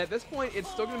 And at this point, it's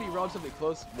still going to be relatively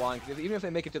close, Juan, because even if they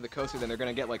make it to the coaster, then they're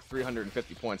going to get like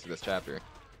 350 points for this chapter.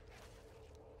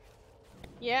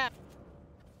 Yeah.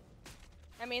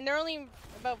 I mean, they're only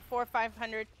about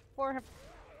 400.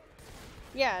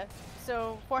 Yeah,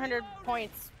 so 400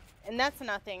 points. And that's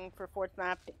nothing for 4th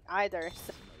map either.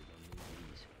 So.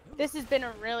 This has been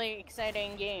a really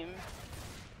exciting game.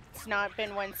 It's not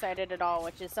been one-sided at all,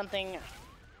 which is something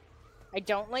I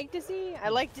don't like to see. I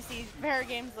like to see fair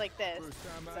games like this.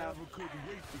 So.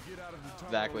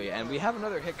 Exactly, and we have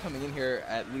another hit coming in here,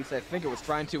 at least I think it was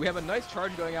trying to. We have a nice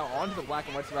charge going out onto the black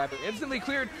and white survivor. Instantly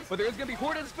cleared, but there is going to be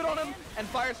Horde spit on him, and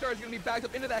Firestar is going to be backed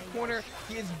up into that corner.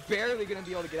 He is barely going to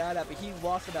be able to get out of that, but he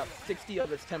lost about 60 of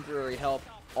his temporary health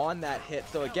on that hit.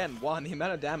 So again, Juan, the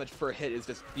amount of damage per hit is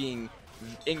just being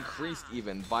increased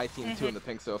even by Team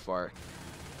 2InDaPink so far.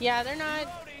 Yeah, they're not,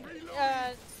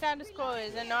 status quo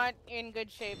is they're not in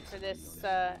good shape for this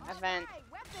event.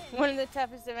 One of the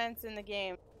toughest events in the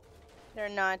game. They're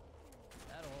not.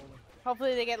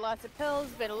 Hopefully they get lots of pills,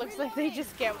 but it looks like they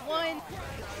just get 1.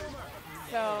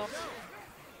 So,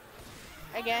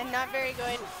 again, not very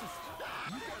good.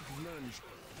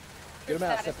 Good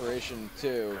amount of separation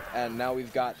too, and now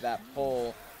we've got that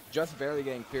pull just barely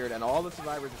getting cleared, and all the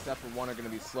survivors except for one are going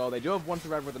to be slow. They do have one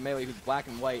survivor with a melee who's black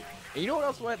and white. And you know what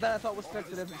else that I thought was fixed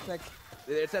that isn't fixed?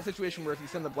 It's that situation where if you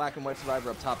send the black and white survivor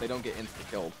up top, they don't get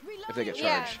insta-killed if they get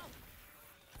charged.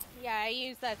 Yeah, I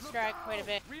use that strat quite a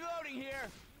bit. Reloading here.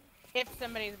 If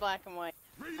somebody's black and white,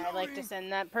 I like to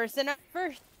send that person up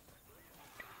first.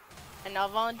 And I'll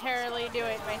voluntarily do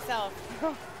it myself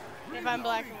if I'm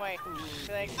black and white.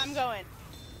 Be like, I'm going.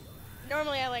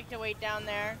 Normally I like to wait down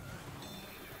there,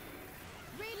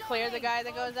 clear the guy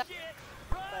that goes up.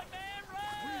 But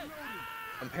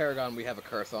On Paragon, we have a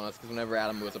curse on us because whenever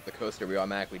Adam moves up the coaster, we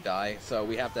automatically die. So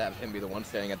we have to have him be the one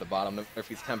standing at the bottom, if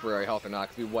he's temporary health or not,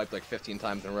 because we wiped like 15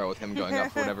 times in a row with him going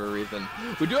up for whatever reason.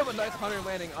 We do have a nice hunter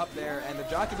landing up there, and the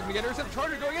jockey's going to get intercepted.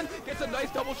 Charger going in, gets a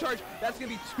nice double charge. That's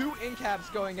going to be 2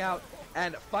 in-caps going out,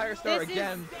 and Firestar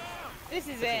again. This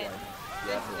is it. Yeah,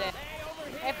 This is it.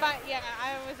 If I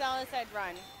was all said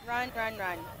run. Run, run,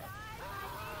 run.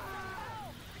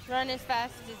 Run as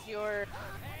fast as your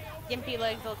gimpy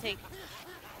legs will take.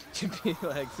 Gimpy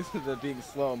legs, this is the being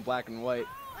slow and black and white.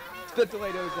 Spit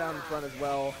Toledo's down in front as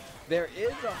well. There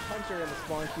is a hunter in the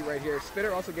spawn queue right here.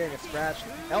 Spitter also getting a scratch.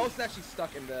 Ellis actually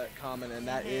stuck in the common, and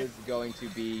that is going to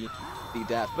be the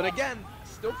death. But again,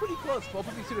 still pretty close.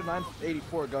 1252 to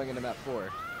 984 going into map 4.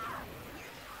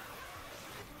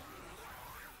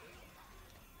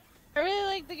 I really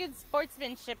like the good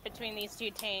sportsmanship between these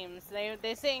two teams.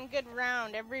 They're saying good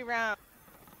round every round.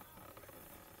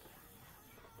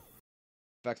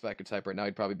 If I could type right now,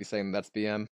 he'd probably be saying that's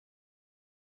BM.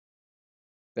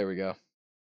 There we go.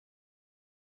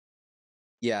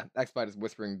 Yeah, Xbite is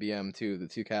whispering BM to the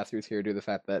two casters here due to the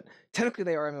fact that technically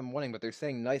they are MM1ing, but they're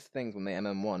saying nice things when they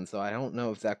MM1, so I don't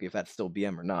know exactly if that's still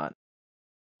BM or not.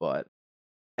 But...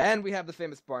 And we have the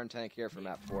famous barn tank here for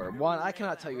map 4. One, I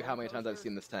cannot tell you how many times I've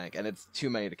seen this tank, and it's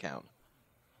too many to count.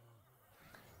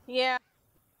 Yeah.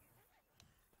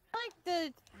 I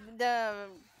like the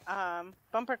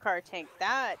bumper car tank.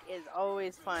 That is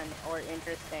always fun or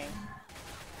interesting.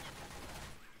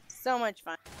 So much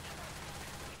fun.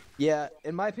 Yeah,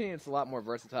 in my opinion, it's a lot more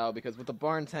versatile because with the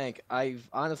barn tank, I've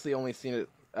honestly only seen it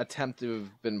attempt to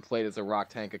have been played as a rock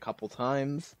tank a couple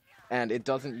times, and it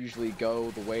doesn't usually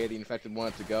go the way the infected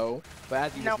want it to go. But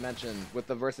as you just mentioned, with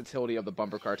the versatility of the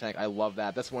bumper car tank, I love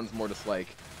that. This one's more just like,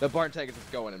 the barn tank is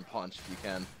just go in and punch if you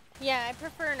can. Yeah, I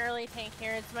prefer an early tank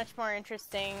here. It's much more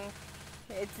interesting.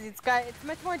 It's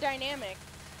much more dynamic,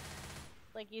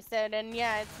 like you said, and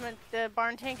yeah, the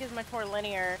barn tank is much more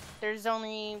linear. There's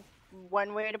only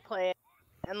one way to play it,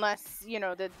 unless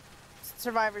the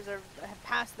survivors have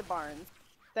passed the barns.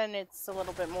 Then it's a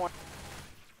little bit more,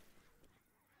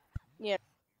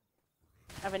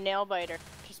 of a nail biter,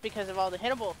 just because of all the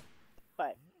hittable.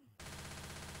 But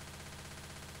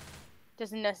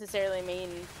doesn't necessarily mean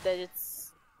that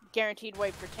it's guaranteed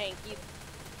wipe for tank either,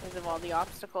 because of all the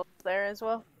obstacles there as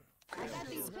well. I got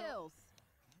these pills.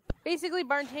 Basically,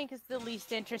 barn tank is the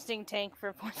least interesting tank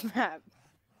for 4th map.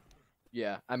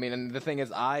 Yeah, I mean, and the thing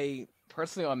is, I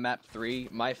personally on map 3,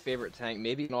 my favorite tank,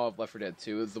 maybe in all of Left 4 Dead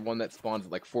 2, is the one that spawns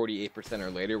at like 48% or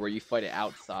later, where you fight it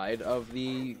outside of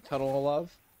the Tunnel of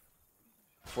Love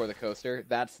for the coaster.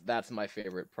 That's my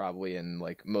favorite, probably in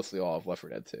like mostly all of Left 4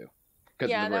 Dead 2,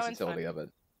 because of the versatility of it.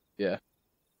 Yeah.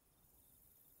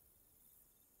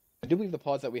 I do believe the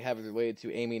pause that we have is related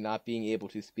to Amy not being able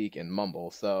to speak and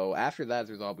mumble, so after that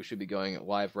is resolved, we should be going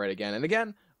live right again. And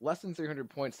again, less than 300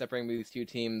 points separating these two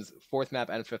teams. 4th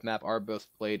map and 5th map are both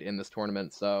played in this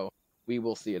tournament, so we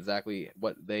will see exactly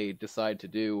what they decide to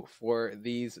do for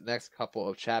these next couple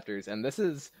of chapters. And this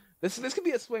could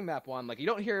be a swing map one. Like, you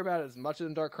don't hear about it as much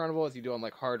in Dark Carnival as you do on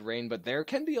like Hard Rain, but there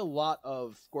can be a lot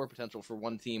of score potential for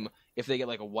one team if they get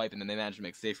like a wipe and then they manage to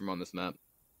make safe room on this map.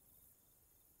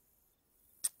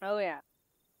 Oh yeah.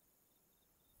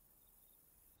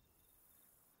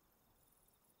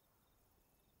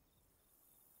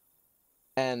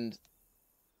 And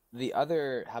the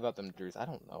other, how about them Drews? I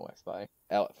don't know, X-Spy.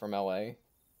 From LA?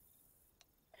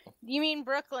 You mean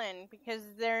Brooklyn, because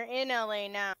they're in LA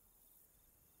now.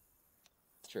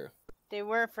 It's true. They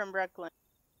were from Brooklyn.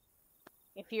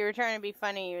 If you were trying to be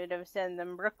funny, you would have said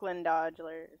them Brooklyn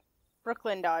Dodgers.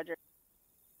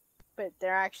 But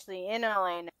they're actually in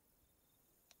LA now.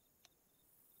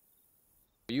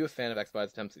 Are you a fan of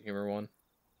X-Spy's attempts at humor one?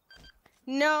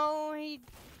 No,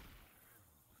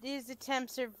 his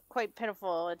attempts are quite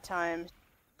pitiful at times.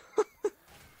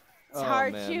 It's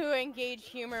hard to engage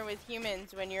humor with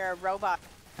humans when you're a robot,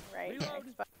 right?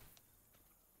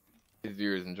 His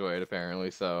viewers enjoy it,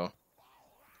 apparently, so...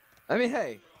 I mean,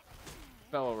 hey!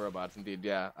 Fellow robots, indeed,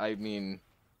 yeah. I mean,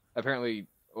 apparently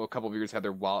a couple of viewers had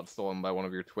their wallet stolen by one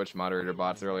of your Twitch moderator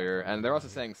bots earlier, and they're also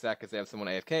saying sec because they have someone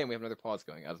AFK, and we have another pause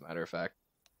going, as a matter of fact.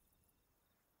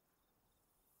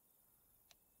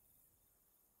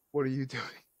 What are you doing?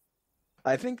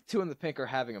 I think 2InDaPink are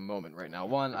having a moment right now.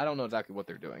 One, I don't know exactly what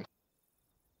they're doing,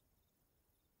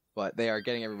 but they are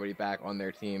getting everybody back on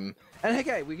their team. And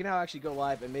hey, we can now actually go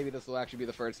live, and maybe this will actually be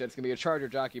the first hit. It's going to be a Charger,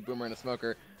 Jockey, Boomer, and a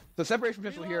Smoker. So separation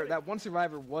potential here. That one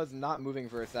survivor was not moving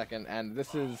for a second, and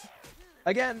this is,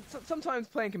 again, sometimes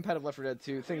playing competitive Left 4 Dead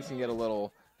 2, things can get a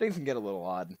little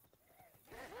odd.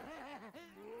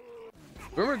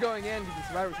 Boomer going in because the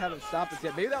survivors haven't stopped us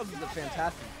yet. Maybe that was just a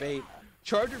fantastic bait.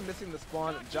 Charger missing the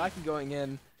spawn, Jockey going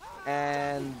in,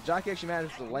 and Jockey actually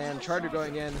manages to land. Charger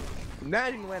going in,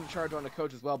 managing to land a charge on the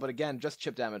coach as well, but again, just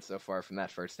chip damage so far from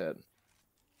that first hit.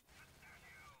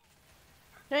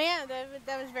 Oh yeah,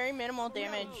 that was very minimal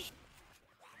damage.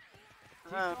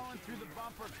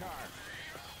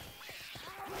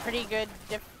 Pretty good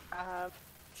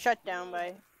shutdown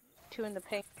by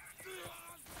 2InDaPink.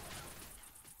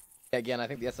 Again, I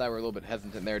think the SI were a little bit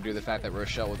hesitant there due to the fact that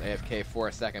Rochelle was AFK for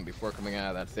a second before coming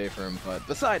out of that safe room, but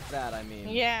besides that, I mean...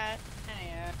 Yeah.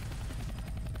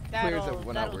 Clears it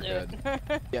when we're good.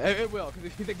 It. Yeah, it will, because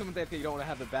if you think someone's AFK, you don't want to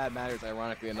have the bad manners,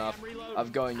 ironically enough,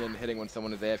 of going in and hitting when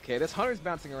someone is AFK. This Hunter's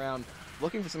bouncing around,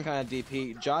 looking for some kind of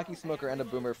DP. Jockey, Smoker, and a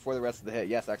Boomer for the rest of the hit.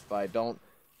 Yes, X-Spy, don't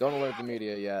alert the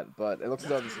media yet, but it looks as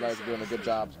though the survivors are doing a good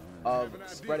job of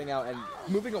spreading out and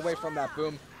moving away from that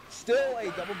boom. Still, a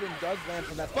double boom does land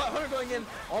from that spot. Hunter going in,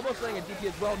 almost landing a DP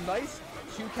as well. Nice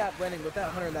Q-cap landing with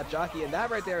that Hunter and that Jockey, and that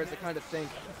right there is the kind of thing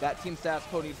that Team Status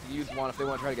Pro needs to use one if they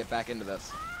want to try to get back into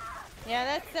this. Yeah,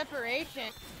 that's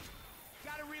separation.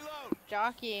 Gotta reload.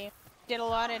 Jockey did a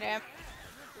lot of damage.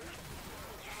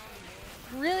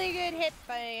 Really good hit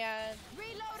by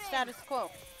Status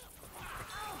Quo.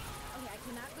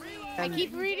 I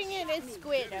keep reading it as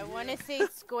squid. I want to say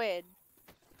squid.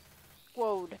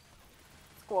 Squod.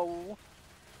 Squo.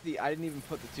 See, I didn't even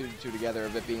put the two together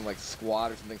of it being like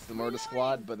squad or something similar to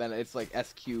squad, but then it's like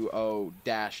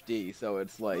SQO-D, so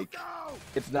it's like,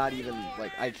 it's not even,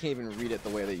 like, I can't even read it the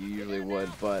way that you usually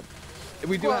would, but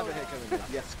we do have a hit coming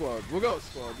in. Yes, squad. We'll go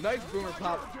squad. Nice Boomer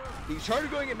pop. The Charger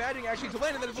going and managing actually to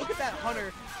land, and then look at that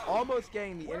Hunter almost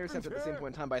getting the intercept at the same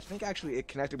point in time, but I think actually it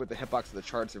connected with the hitbox of the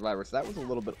charged survivor, so that was a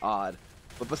little bit odd.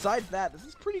 But besides that, this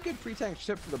is pretty good pre-tank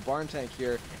chip for the barn tank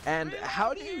here. And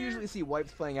how do you usually see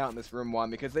wipes playing out in this room,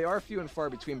 Juan? Because they are few and far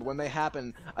between, but when they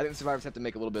happen, I think the survivors have to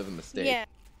make a little bit of a mistake. Yeah,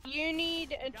 you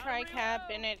need a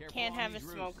tri-cap, and it can't have a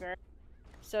smoker.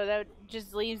 So that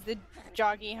just leaves the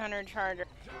Jockey, Hunter, Charger.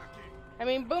 I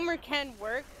mean, Boomer can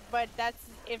work, but that's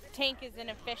if tank is an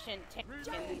efficient tank.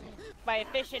 And by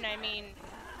efficient, I mean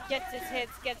gets his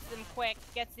hits, gets them quick,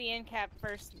 gets the end cap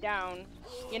first down.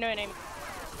 You know what I mean?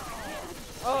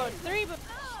 Oh, 3 but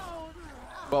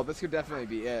well, this could definitely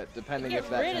be it, depending if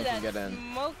that tank can get in.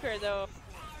 Smoker, though.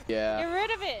 Yeah. Get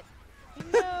rid of it.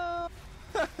 No.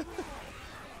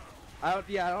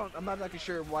 I'm not exactly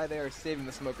sure why they are saving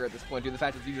the Smoker at this point, due to the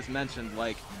fact that you just mentioned,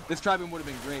 like, this Tribune would have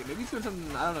been great. Maybe he's doing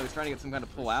something, I don't know, he's trying to get some kind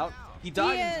of pull out. He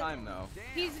died in time, though.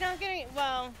 He's not getting,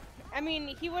 well, I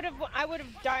mean, I would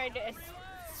have died as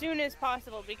soon as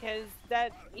possible because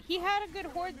he had a good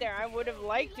horde there. I would have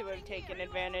liked to have taken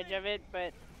advantage of it,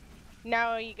 but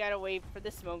now you gotta wait for the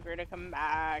Smoker to come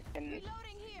back,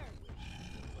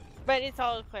 but it's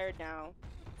all cleared now.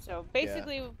 So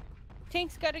basically,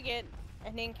 tank's gotta get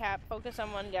an in cap, focus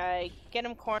on one guy, get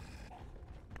him cornered,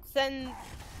 send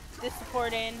the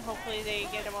support in. Hopefully they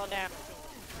get them all down.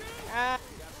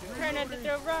 Try not to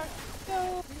throw rocks.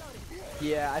 Go.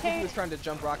 Yeah, I think he was trying to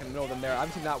jump rock in the middle of them there.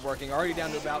 Obviously not working. Already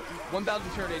down to about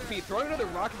 1,208 feet. Throwing another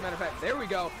rock, as a matter of fact. There we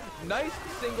go. Nice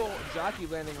single Jockey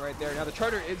landing right there. Now the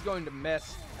Charger is going to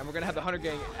miss, and we're going to have the Hunter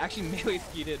getting actually melee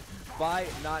skeeted by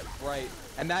Not Bright.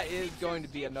 And that is going to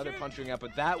be another punching up,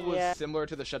 but that was similar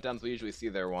to the shutdowns we usually see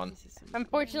there, Juan.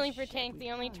 Unfortunately for Tank, the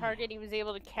only target he was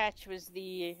able to catch was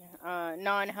the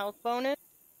non-health bonus.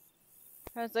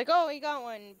 I was like, oh, he got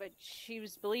one, but she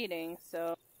was bleeding,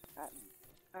 so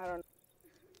I don't know.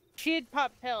 She had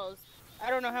popped pills. I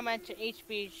don't know how much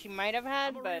HP she might have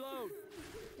had, but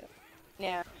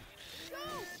yeah.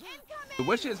 The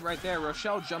Witch is right there.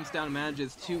 Rochelle jumps down and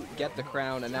manages to get the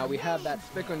crown, and now we have that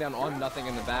spit going down on nothing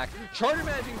in the back. Charger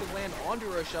managing to land onto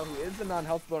Rochelle, who is the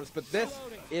non-health bonus, but this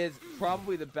is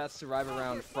probably the best survivor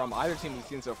round from either team we've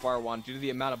seen so far, Juan, due to the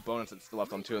amount of bonus that's still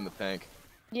left on 2InDaPink.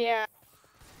 Yeah.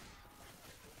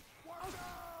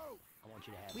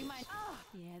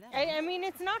 I mean,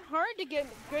 it's not hard to get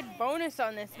good bonus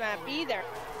on this map either.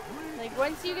 Like,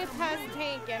 once you get past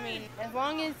tank, I mean, as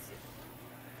long as,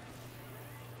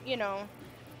 you know,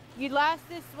 you last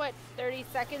this, what, 30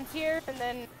 seconds here, and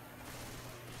then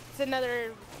it's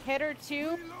another hit or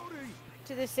two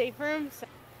to the safe room. So.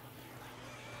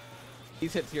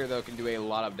 These hits here, though, can do a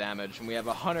lot of damage, and we have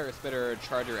a Hunter, a Spitter, a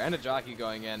Charger, and a Jockey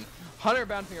going in. Hunter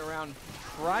bouncing around,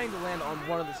 trying to land on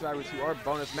one of the survivors who are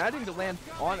bonus, managing to land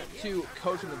on two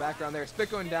Coach in the background there.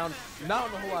 Spit going down, not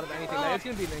on a whole lot of anything. That is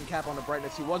going to be an end cap on the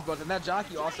Brightness, who was bonus, and that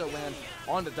Jockey also lands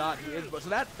on the Dot, who is bonus. So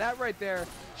that right there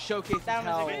showcases that was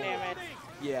how... a good damage.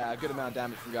 Yeah, a good amount of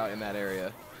damage we got in that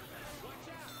area.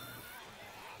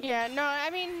 Yeah, no,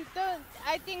 I mean,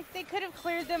 I think they could have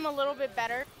cleared them a little bit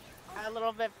better, a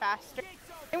little bit faster.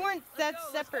 They weren't that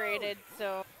separated,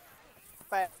 so,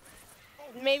 but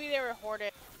maybe they were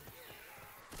hoarded.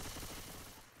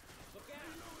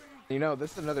 You know,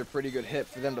 this is another pretty good hit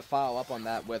for them to follow up on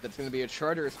that with. It's going to be a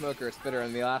Charger, a Smoker, a Spitter,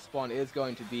 and the last spawn is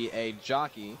going to be a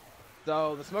Jockey.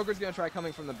 So the Smoker's going to try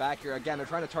coming from the back here. Again, they're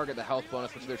trying to target the health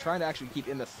bonus, which they're trying to actually keep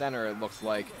in the center, it looks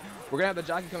like. We're going to have the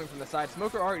Jockey coming from the side.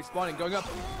 Smoker already spawning, going up,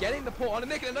 getting the pull on and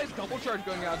making a nice double charge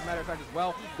going out, as a matter of fact, as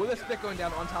well, with a Spit going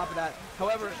down on top of that.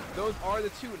 However, those are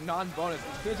the two non-bonus.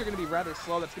 The Spears are going to be rather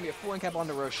slow. That's going to be a full in-cap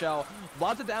onto Rochelle.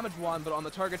 Lots of damage won, but on the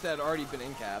targets that had already been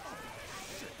in-capped.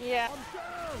 Yeah.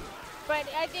 But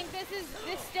I think this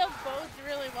still bodes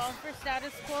really well for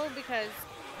status quo because,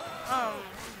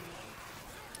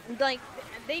 like,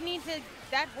 they need to,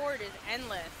 that horde is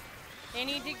endless. They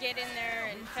need to get in there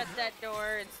and shut that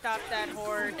door and stop that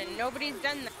horde, and nobody's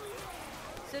done that.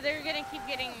 So they're gonna keep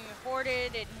getting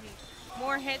hoarded and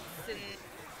more hits, and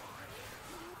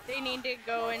they need to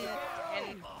go and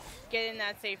get in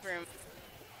that safe room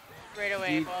right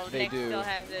away. Indeed, while they Nick do. still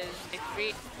has his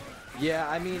retreat. Yeah,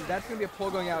 I mean, that's going to be a pull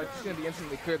going out. It's going to be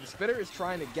instantly cleared. The Spitter is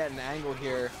trying to get an angle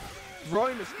here,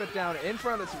 throwing the Spit down in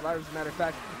front of the survivors, as a matter of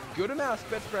fact. Good amount of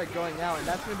Spit spread going out, and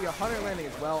that's going to be a Hunter landing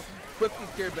as well. Quickly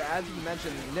cleared, but as you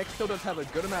mentioned, Nick still does have a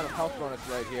good amount of health bonus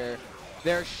right here.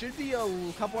 There should be a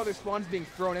couple other spawns being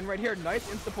thrown in right here. Nice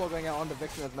insta-pull going out on the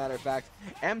Vixen, as a matter of fact.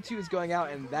 M2 is going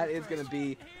out, and that is going to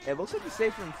be, it looks like the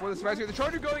safe room for the survivors here. The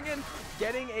Charger going in,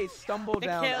 getting a stumble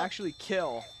down, actually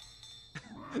kill.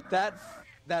 That's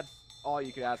all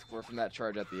you could ask for from that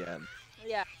charge at the end.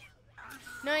 Yeah.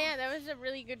 No, yeah, that was a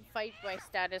really good fight by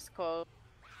status quo.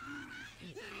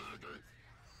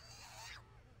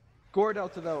 Gore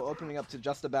Delta, though, opening up to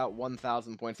just about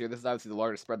 1,000 points here. This is obviously the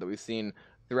largest spread that we've seen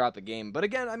throughout the game. But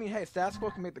again, I mean, hey, status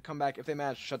quo can make the comeback if they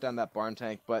manage to shut down that barn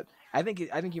tank. But I think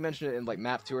you mentioned it in like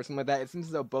map 2 or something like that. It seems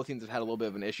as though both teams have had a little bit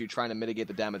of an issue trying to mitigate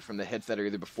the damage from the hits that are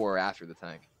either before or after the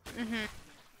tank.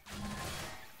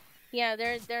 Yeah,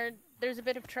 there's a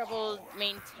bit of trouble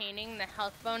maintaining the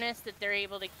health bonus that they're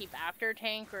able to keep after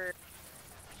tank, or,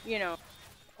 you know,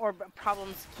 or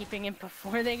problems keeping it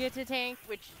before they get to tank,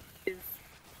 which is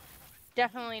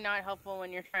definitely not helpful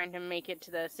when you're trying to make it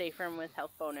to the safe room with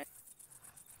health bonus.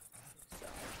 So,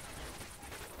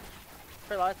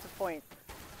 for lots of points,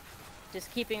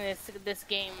 just keeping this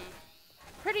game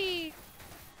pretty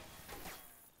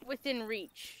within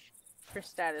reach for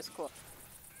status quo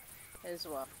as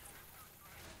well.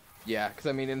 Yeah, because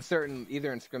I mean,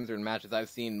 either in scrims or in matches, I've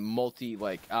seen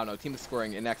teams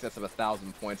scoring in excess of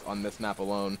 1,000 points on this map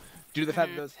alone. Due to the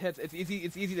fact that those hits, it's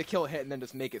easy to kill a hit and then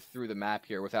just make it through the map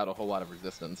here without a whole lot of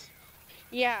resistance.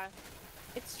 Yeah,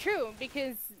 it's true,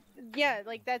 because, yeah,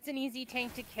 like, that's an easy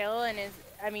tank to kill, and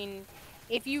I mean,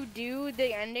 if you do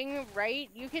the ending right,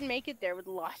 you can make it there with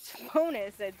lots of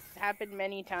bonus. It's happened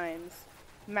many times.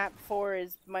 Map 4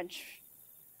 is much...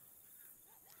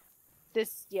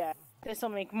 This will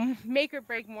make or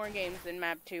break more games than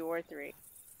map 2 or 3.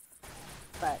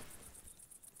 But...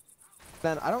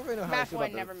 Then I don't really know how I feel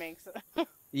about Map 1 never makes it.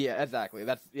 Yeah, exactly.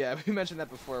 We mentioned that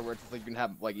before, where it's like you can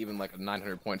have even a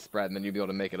 900-point spread, and then you'll be able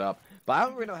to make it up. But I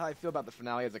don't really know how I feel about the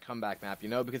finale as a comeback map,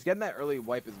 because getting that early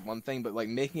wipe is one thing, but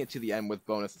making it to the end with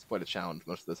bonus is quite a challenge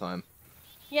most of the time.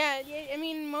 Yeah, I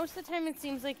mean, most of the time it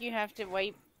seems like you have to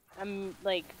wipe,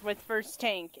 with first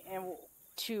tank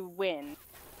to win.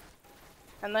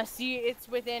 Unless it's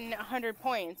within 100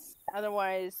 points.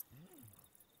 Otherwise,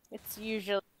 it's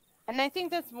usually... And I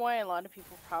think that's why a lot of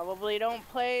people probably don't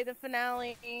play the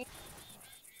finale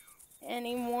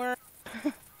anymore.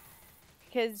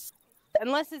 Because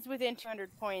unless it's within 200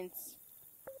 points,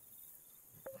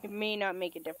 it may not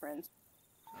make a difference.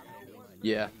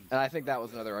 Yeah, and I think that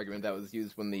was another argument that was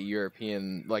used when in the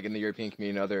European community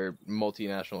and other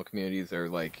multinational communities are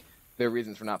their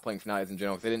reasons for not playing finales in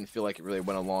general, because they didn't feel like it really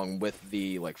went along with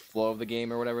the flow of the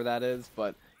game or whatever that is.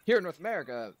 But here in North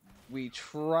America, we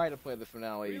try to play the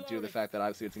finale due to the fact that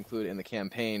obviously it's included in the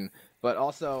campaign. But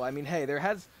also, I mean, hey,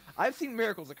 I've seen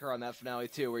miracles occur on that finale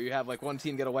too, where you have one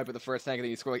team get a wipe at the first tank and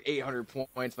then you score 800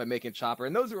 points by making chopper,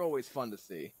 and those are always fun to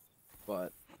see.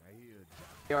 but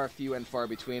they are few and far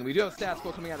between. We do have stats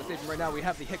scroll coming out of the station right now. We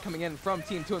have the hit coming in from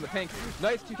Team 2InDaPink.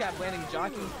 Nice 2-cap landing.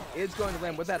 Jockey is going to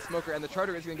land with that smoker, and the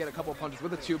Charter is going to get a couple of punches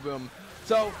with a 2-boom.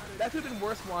 So that could have been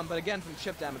worse, Juan, but again, some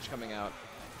chip damage coming out.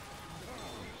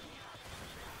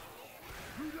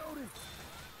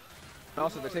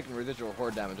 Also, they're taking residual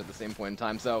horde damage at the same point in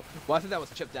time, so while I think that was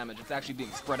chip damage, it's actually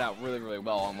being spread out really, really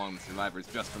well among the survivors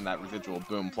just from that residual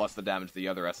boom, plus the damage the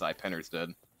other SI pinners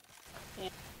did. Yeah.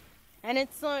 And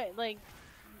it's like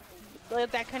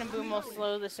that kind of boom will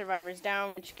slow the survivors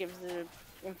down, which gives the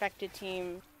infected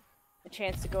team a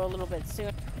chance to go a little bit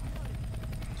sooner.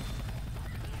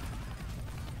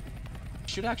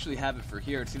 Should actually have it for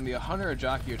here. It's going to be a Hunter, a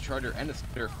Jockey, a Charter, and a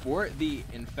Spitter for the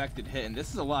infected hit, and this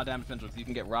is a lot of damage potential, so you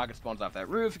can get rocket spawns off that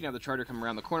roof, you can have the Charter come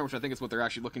around the corner, which I think is what they're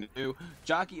actually looking to do.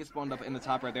 Jockey is spawned up in the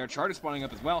top right there, Charter spawning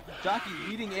up as well, Jockey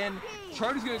leading in,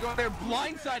 Charter's going to go out there,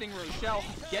 blindsiding Rochelle,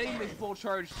 getting the full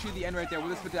charge to the end right there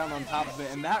with a spit down on top of it,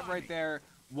 and that right there,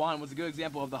 Juan, was a good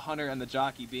example of the Hunter and the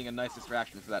Jockey being a nice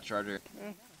distraction for that Charger.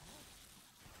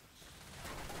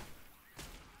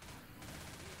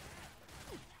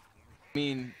 I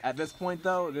mean, at this point,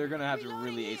 though, they're going to have to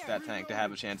really ace that tank to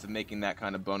have a chance of making that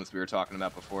kind of bonus we were talking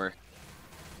about before.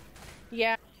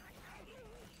 Yeah.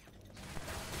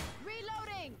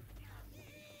 Reloading.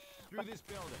 Through this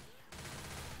building.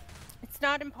 It's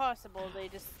not impossible, they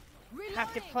just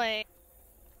have to play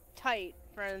tight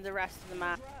for the rest of the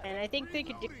map, and I think they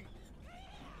could do.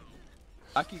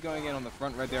 Aki going in on the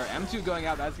front right there, M2 going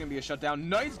out, that's going to be a shutdown.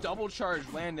 Nice double charge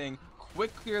landing.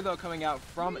 Quick clear, though, coming out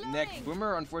from Nick.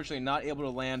 Boomer, unfortunately, not able to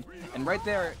land. And right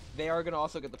there, they are going to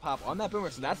also get the pop on that Boomer,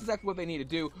 so that's exactly what they need to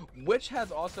do, which has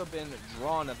also been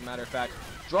drawn, as a matter of fact.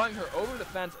 Drawing her over the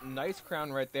fence, nice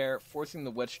crown right there, forcing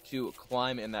the Witch to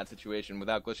climb in that situation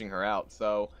without glitching her out.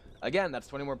 So, again, that's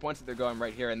 20 more points that they're going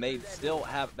right here, and they still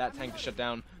have that tank to shut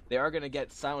down. They are going to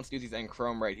get Silence Uzis and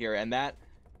Chrome right here, and that,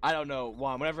 I don't know,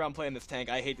 Juan, whenever I'm playing this tank,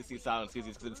 I hate to see Silence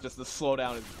Uzis because it's just the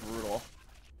slowdown is brutal.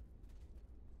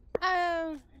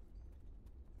 I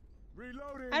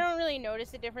don't really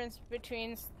notice a difference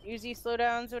between Uzi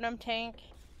slowdowns when I'm tank.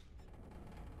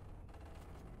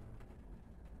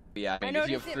 Yeah, I mean, if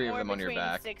you have 3 of them on your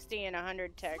back. 60 and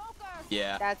 100 tech.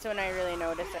 Yeah. That's when I really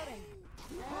notice it.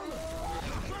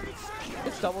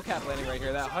 It's double cap landing right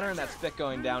here. That Hunter and that Spit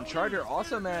going down. Charger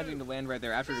also managing to land right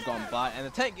there after it's gone bot. And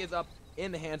the tank is up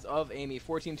in the hands of Amy.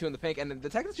 14-2InDaPink. And the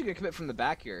tank is actually going to commit from the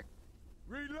back here.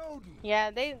 Reloading.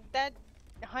 Yeah, that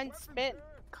Hunt Spit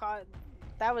caught.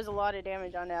 That was a lot of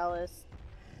damage on Alice.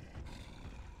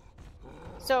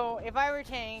 So if I were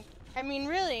tank, I mean,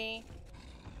 really,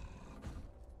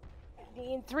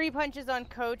 3 punches on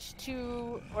Coach,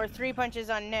 2 or 3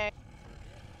 punches on Nick,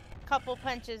 couple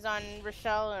punches on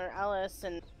Rochelle or Alice,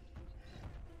 and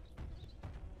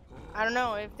I don't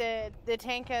know if the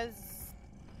tank has,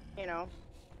 you know,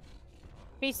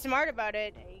 be smart about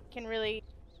it. It can really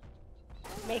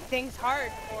make things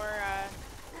hard for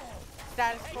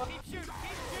status quo.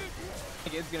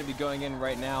 Is going to be going in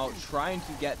right now, trying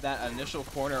to get that initial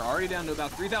corner, already down to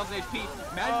about 3,000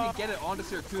 HP, managing to get it onto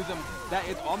Sirkuzum. That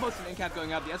is almost an in-cap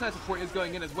going out. The SI support is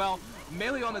going in as well.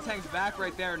 Melee on the tank's back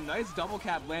right there. Nice double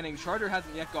cap landing. Charger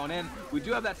hasn't yet gone in. We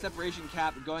do have that separation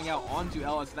cap going out onto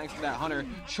Ellis thanks to that Hunter.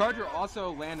 Charger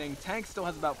also landing. Tank still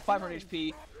has about 500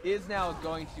 HP, is now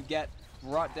going to get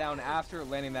brought down after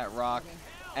landing that rock.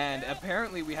 And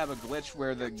apparently we have a glitch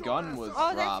where the gun was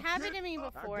dropped. That's happened to me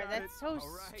before. That's so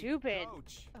stupid.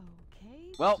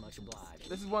 Okay. Well,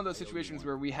 this is one of those situations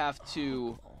where we have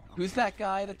to... Who's that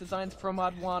guy that designs Pro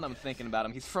Mod 1? I'm thinking about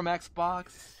him. He's from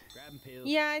Xbox.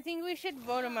 Yeah, I think we should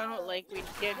vote him out like we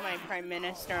did my Prime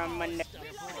Minister on Monday.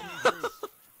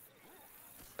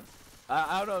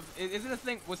 I don't know. Is it a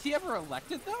thing? Was he ever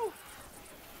elected, though?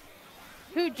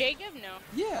 Who, Jacob? No.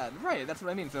 Yeah, right. That's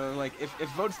what I mean. So, like, if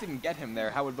votes didn't get him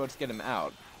there, how would votes get him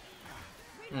out?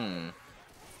 Sure.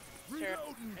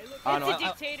 It's No, a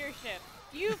dictatorship.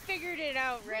 You figured it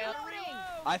out, Rail.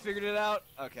 I figured it out?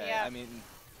 Okay, Yeah. I mean,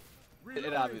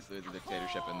 it obviously is a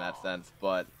dictatorship in that sense,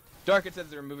 but Darkit says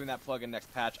they're removing that plug-in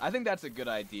next patch. I think that's a good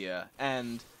idea,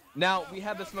 and now we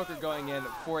have the Smoker going in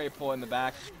for a pull in the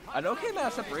back. An okay amount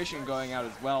of separation going out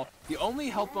as well. The only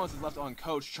health bonus is left on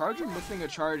Coach. Charger missing a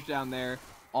charge down there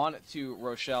on to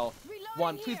Rochelle.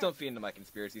 One, please don't feed into my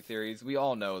conspiracy theories. We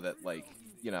all know that, like,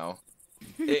 you know,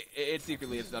 it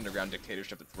secretly is an underground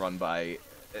dictatorship that's run by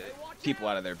people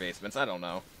out of their basements. I don't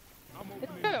know.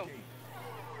 It's true.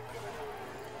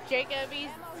 Jacob, he's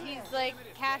like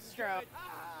Castro.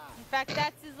 In fact,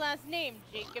 that's his last name,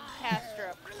 Jacob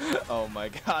Castro. Oh my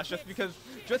gosh, just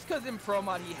because in Pro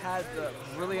Mod he had the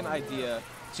brilliant idea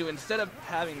to, instead of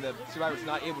having the survivors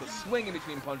not able to swing in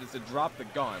between punches, to drop the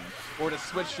gun, or to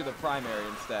switch to the primary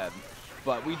instead.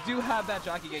 But we do have that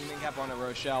jockey getting min cap on a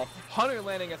Rochelle, Hunter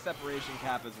landing a separation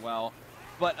cap as well.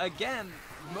 But again,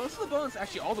 most of the bonus,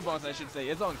 actually all the bonus I should say,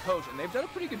 is on Coach, and they've done a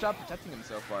pretty good job protecting him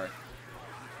so far.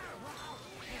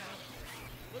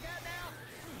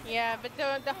 Yeah, but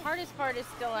the hardest part is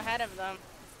still ahead of them.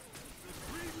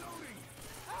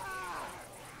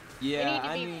 Yeah, they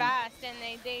need to be fast, and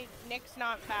Nick's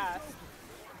not fast.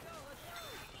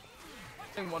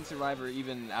 I think one survivor,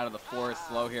 even out of the forest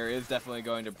slow here, is definitely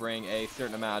going to bring a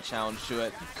certain amount of challenge to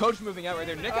it. Coach moving out right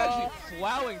there. Nick actually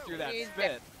plowing through that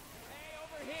spit.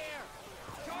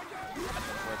 That's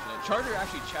unfortunate. Charger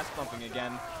actually chest bumping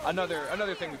again.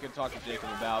 Another thing we could talk to Jacob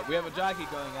about. We have a jockey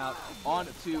going out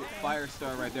onto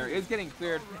Firestar right there. Is getting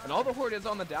cleared, and all the horde is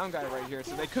on the down guy right here,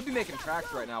 so they could be making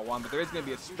tracks right now, Juan, but there is going to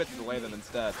be a spit to delay them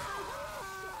instead.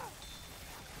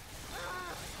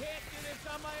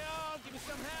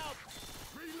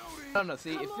 I don't know,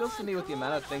 see, it feels to me with the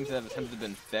amount of things that have attempted to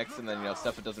been fixed and then, you know,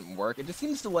 stuff that doesn't work, it just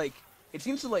seems to like,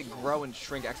 grow and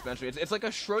shrink exponentially. It's like a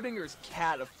Schrodinger's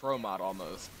cat of Pro Mod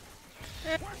almost.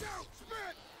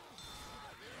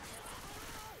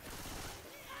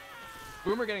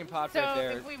 Boomer getting popped right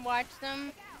there. So if we watch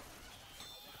them,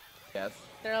 yes,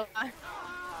 they're alive.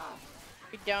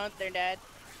 If we don't, they're dead.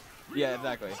 Yeah,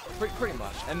 exactly. Pretty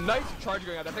much. And nice charge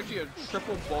going out. That's actually a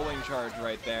triple bowling charge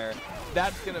right there.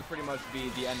 That's going to pretty much be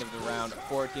the end of the round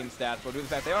for Team Stats. But due to the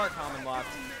fact they are common locks,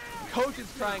 Coach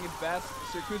is trying his best.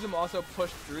 Sir Kuzum also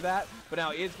pushed through that, but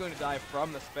now is going to die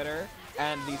from the spitter.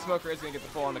 And the Smoker is going to get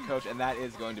the full on the Coach, and that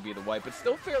is going to be the wipe. But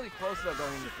still fairly close though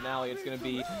going into the finale. It's going to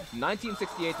be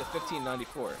 1968 to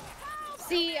 1594.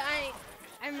 See, I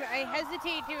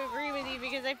hesitate to agree with you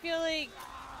because I feel like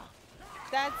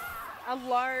that's a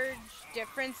large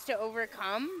difference to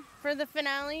overcome for the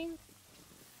finale,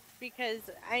 because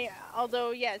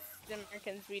although yes, the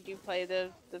Americans, we do play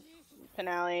the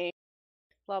finale,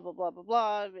 blah blah blah blah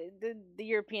blah, the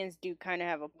Europeans do kind of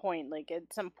have a point. Like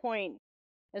at some point,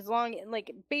 as long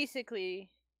like basically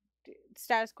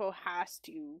status quo has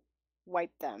to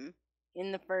wipe them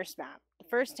in the first map, the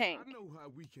first tank.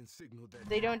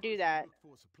 They don't do that.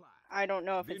 I don't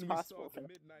know if it's possible for them.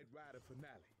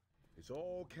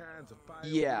 All kinds of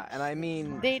yeah, and I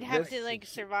mean, they'd have to like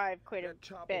survive quite a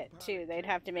bit too. They'd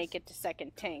have to make it to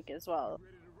second tank as well.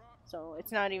 So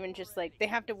it's not even just like they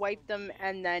have to wipe them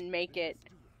and then make it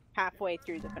halfway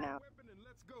through the finale.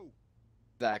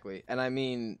 Exactly, and I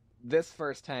mean, this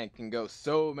first tank can go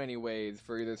so many ways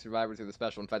for either survivors or the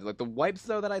special infected. Like the wipes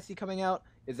though that I see coming out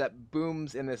is that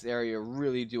booms in this area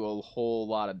really do a whole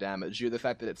lot of damage due to the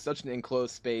fact that it's such an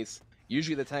enclosed space.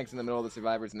 Usually the tank's in the middle of the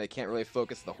survivors and they can't really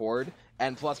focus the horde.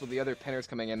 And plus with the other pinners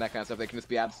coming in, that kind of stuff, they can just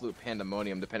be absolute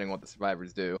pandemonium depending on what the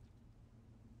survivors do.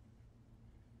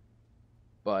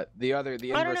 But the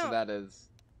inverse of that is...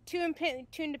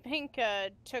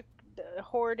 2InDaPink took the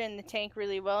horde and the tank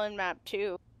really well in map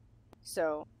 2.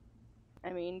 So, I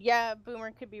mean, yeah,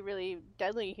 Boomer could be really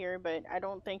deadly here, but I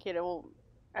don't think it'll...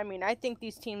 I mean, I think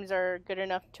these teams are good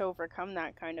enough to overcome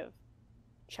that kind of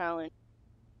challenge.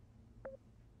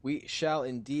 We shall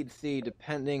indeed see,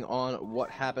 depending on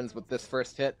what happens with this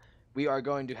first hit. We are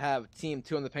going to have Team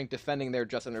 2InDaPink defending their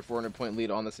just under 400-point lead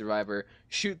on the Survivor.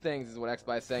 Shoot things is what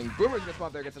X-By is saying. Boomer's going to come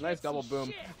up there, gets a nice double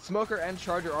boom. Smoker and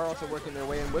Charger are also working their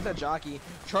way in with a jockey.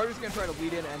 Charger's going to try to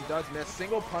lead in and does miss.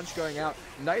 Single punch going out.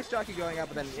 Nice jockey going out,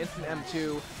 but then an instant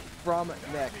M2 from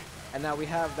Nick. And now we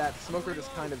have that Smoker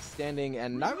just kind of standing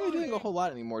and not really doing a whole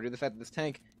lot anymore due to the fact that this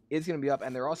tank is going to be up,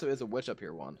 and there also is a witch up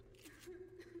here, Juan.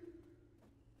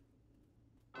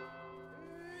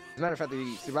 As a matter of fact,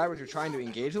 the survivors are trying to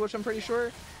engage the witch, I'm pretty sure.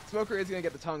 Smoker is going to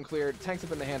get the tongue cleared, tanks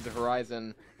up in the hands of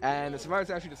Horizon, and the survivors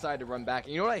actually decide to run back.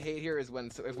 And you know what I hate here is when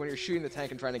you're shooting the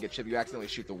tank and trying to get chip, you accidentally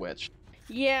shoot the witch.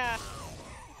 Yeah.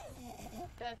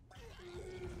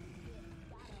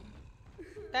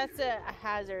 That's a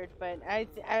hazard, but I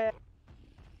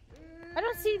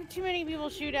don't see too many people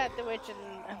shoot at the witch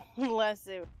unless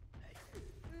it...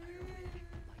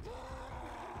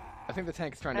 I think the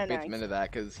tank's trying to bait them into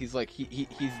that because he's like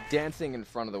he's dancing in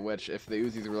front of the witch. If the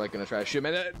Uzis were like going to try to shoot him,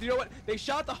 and you know what? They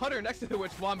shot the hunter next to the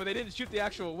witch, Juan, but they didn't shoot the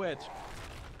actual witch.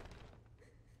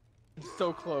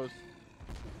 So close.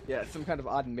 Yeah, some kind of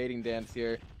odd mating dance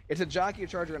here. It's a jockey, a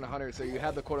charger, and a hunter, so you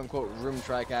have the quote-unquote room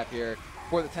tri-cap here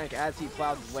for the tank as he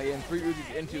plows his way in. 3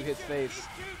 Uzis into his face,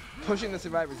 pushing the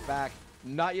survivors back.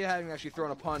 not yet having actually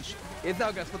thrown a punch. It's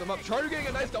now going to split them up. Charger getting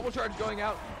a nice double charge going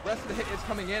out. Rest of the hit is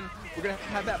coming in. We're going to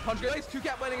have that punch. Nice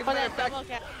 2-cap landing. As a matter of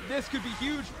fact, this could be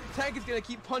huge. Tank is going to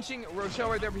keep punching Rochelle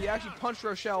right there, but he actually punched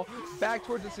Rochelle back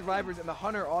towards the survivors, and the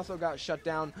Hunter also got shut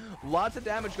down. Lots of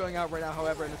damage going out right now,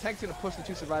 however, and the Tank's going to push the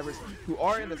 2 survivors who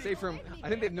are in the safe room. I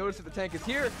think they've noticed that the Tank is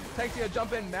here. Tank's going to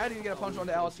jump in. Maddie to get a punch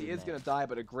onto Alice. He is going to die,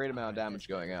 but a great amount of damage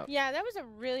going out. Yeah, that was a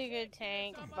really good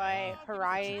tank by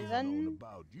Horizon,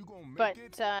 but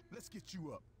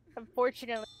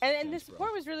unfortunately, and the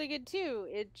support was really good too.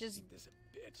 It just,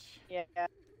 yeah,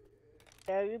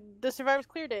 the survivors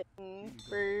cleared it,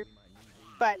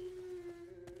 but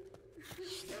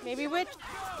maybe Witch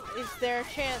is their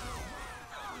chance.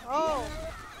 Oh,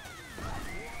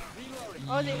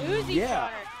 the Uzi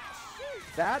shot her.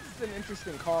 That's an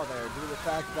interesting call there, due to the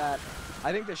fact that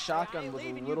I think the shotgun was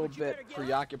a little bit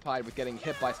preoccupied with getting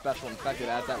hit by Special Infected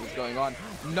as that was going on.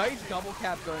 Nice double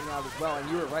cap going out as well, and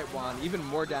you were right, Juan. Even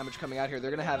more damage coming out here.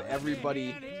 They're going to have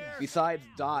everybody besides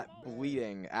Dot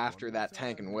bleeding after that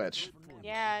Tank and Witch.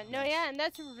 Yeah, no, yeah, and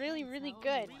that's really, really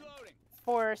good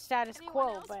for status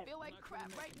quo, but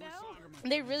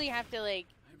they really have to, like,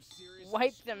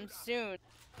 wipe them soon.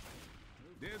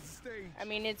 I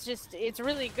mean, it's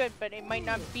really good, but it might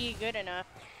not be good enough.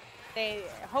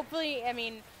 Hopefully, I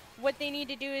mean, what they need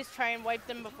to do is try and wipe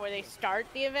them before they start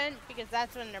the event, because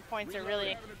that's when their points are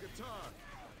really...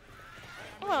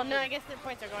 Well, no, I guess their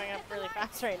points are going up really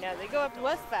fast right now. They go up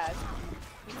less fast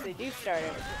once they do start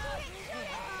it.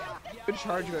 Good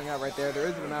charge going out right there. There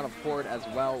is an amount of horde as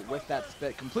well with that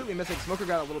spit. Completely missing. Smoker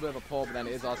got a little bit of a pull, but then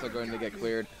is also going to get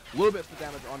cleared. A little bit of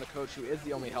damage on the coach, who is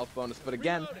the only health bonus. But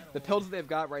again, the pills that they've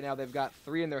got right now, they've got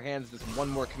 3 in their hands, just 1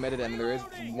 more committed, and there is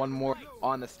 1 more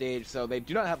on the stage. So they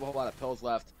do not have a whole lot of pills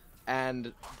left.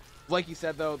 And like you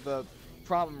said, though, the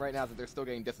problem right now is that they're still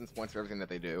getting distance points for everything that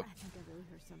they do. I think I really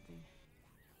heard something.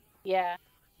 Yeah.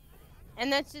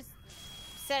 And that's just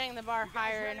setting the bar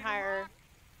higher and higher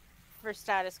for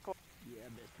status quo.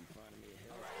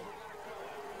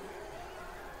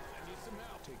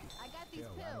 I got these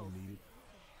pills.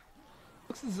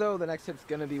 Looks as though the next hit's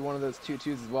going to be one of those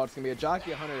 2-2s as well. It's going to be a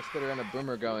Jockey, a Hunter, a Spitter, and a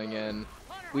Boomer going in.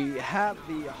 We have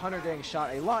the Hunter getting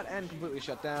shot a lot and completely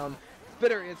shut down.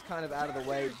 Spitter is kind of out of the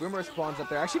way. Boomer spawns up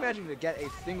there, actually managing to get a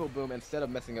single boom instead of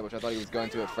missing it, which I thought he was going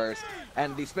to at first.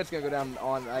 And the Spit's going to go down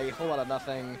on a whole lot of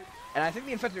nothing. And I think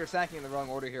the Infected are sacking in the wrong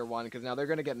order here, Juan, because now they're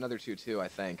going to get another 2-2, I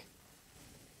think.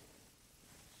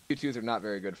 2-2s are not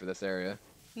very good for this area.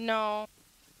 No.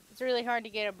 It's really hard to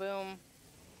get a boom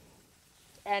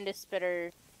and a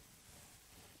Spitter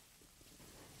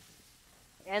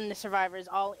and the survivors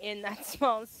all in that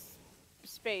small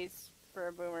space for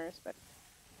a Boomer. But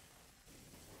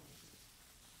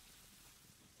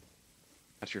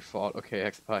that's your fault. Okay,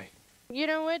 X-Pie. you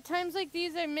know what? Times like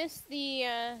these, I miss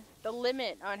the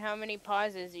limit on how many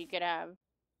pauses you could have.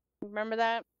 Remember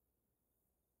that?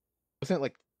 Wasn't it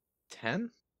like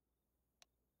 10?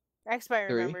 X-Pie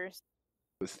remembers.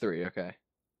 It was 3, okay.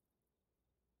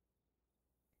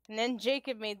 And then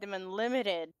Jacob made them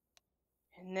unlimited.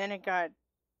 And then it got...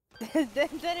 then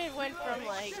it went from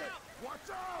like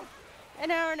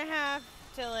an hour and a half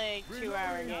to like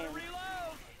 2-hour game.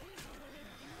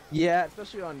 Yeah,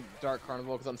 especially on Dark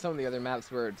Carnival, because on some of the other maps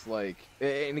where it's like,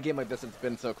 in a game like this, it's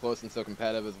been so close and so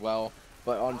competitive as well.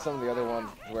 But on some of the other ones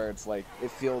where it's like, it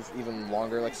feels even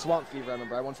longer. Like Swamp Fever, I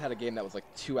remember I once had a game that was like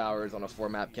 2 hours on a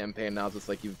 4-map campaign, and I was just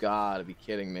like, you've got to be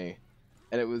kidding me.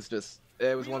 And it was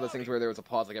one of those things where there was a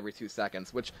pause like every 2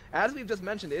 seconds, which, as we've just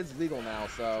mentioned, is legal now.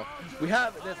 So we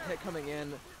have this hit coming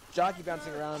in. Jockey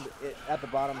bouncing around at the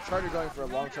bottom. Charger going for a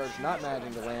long charge, not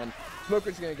managing to land.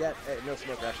 Smoker's going to get... no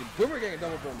Smoker, actually. Boomer getting a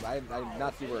double boom. I did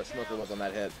not see where a Smoker was on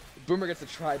that hit. Boomer gets a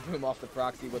tri-boom off the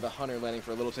proxy with a Hunter landing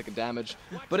for a little tick of damage.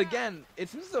 But again, it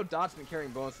seems as though Dot's been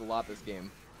carrying bonus a lot this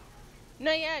game.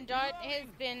 No, yeah, Dot has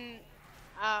been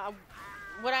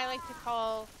what I like to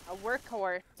call a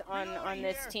workhorse on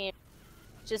this team.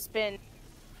 Just been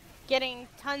getting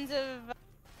tons of...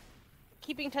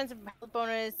 keeping tons of health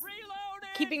bonus.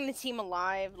 Keeping the team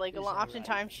alive. Like,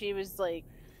 oftentimes she was like,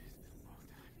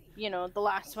 you know, the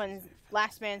last man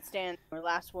standing, or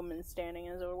last woman standing,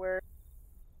 as it were.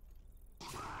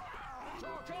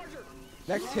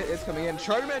 Next hit is coming in.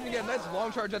 Charger managing to get a nice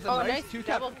long charge. That's a nice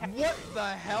 2-cap. What the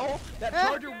hell? That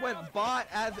Charger went bot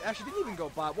as... Actually, didn't even go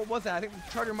bot. What was that? I think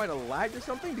the Charger might have lagged or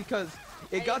something, because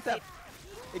it got that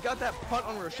punt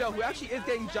on Rochelle, who actually is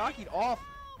getting jockeyed off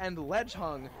and ledge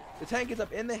hung. The tank is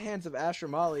up in the hands of Asher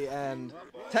Molly, and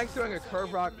Tank's throwing a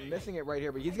curve rock, missing it right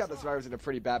here, but he's got the survivors in a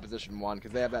pretty bad position, Juan,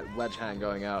 because they have that ledge hang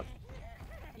going out.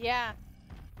 Yeah.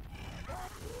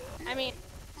 I mean...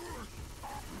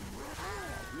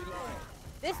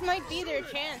 this might be their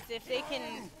chance if they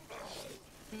can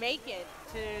make it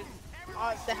to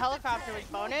the helicopter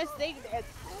with bonus.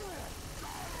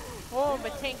 Oh,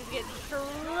 but Tank is getting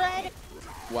shredded.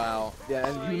 Wow. Yeah,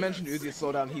 and you mentioned Uzi's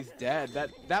slowdown. He's dead.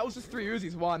 That was just 3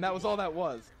 Uzis won. That was all that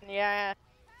was. Yeah.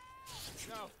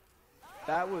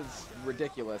 That was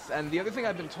ridiculous. And the other thing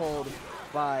I've been told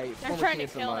by former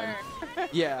teammates of mine,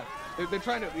 yeah, they're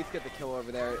trying to at least get the kill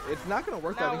over there. It's not going to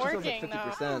work. I think she's like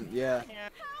 50%. Yeah.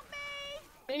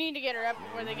 They need to get her up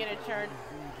before they get a charge.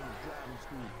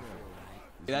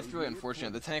 Yeah, that's really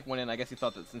unfortunate. The tank went in. I guess he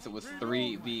thought that since it was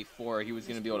 3v4, he was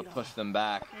going to be able to push them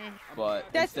back. But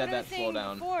instead, that slowed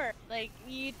down. Before. Like,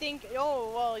 you think,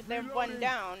 oh, well, they're 1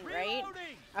 down, right?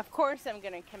 Of course I'm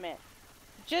going to commit.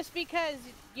 Just because,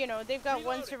 you know, they've got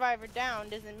 1 survivor down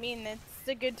doesn't mean that's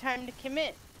a good time to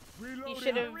commit. You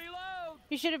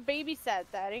should have babysat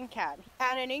that in-cap.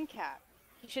 Had an in-cap.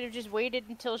 He should have just waited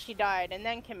until she died and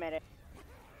then committed.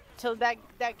 Till that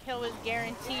kill was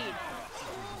guaranteed.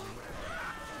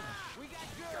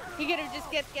 He could have just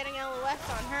kept getting LOS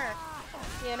on her,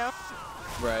 you know?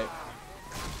 Right.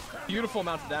 Beautiful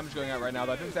amounts of damage going out right now,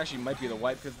 though I think this actually might be the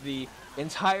wipe because the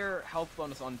entire health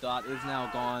bonus on Dot is now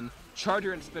gone.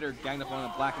 Charger and Spitter ganged up on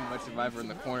a black and white survivor in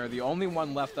the corner. The only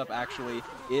one left up actually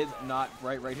is Not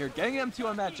Bright right here. Getting M2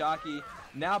 on that jockey,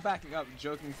 now backing up,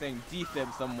 joking, saying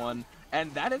defib someone.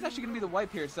 And that is actually going to be the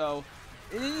wipe here, so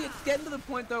it's getting to the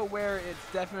point though where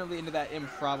it's definitely into that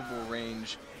improbable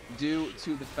range due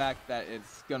to the fact that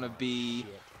it's going to be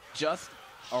just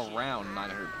around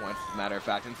 900 points as a matter of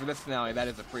fact. And for this finale, that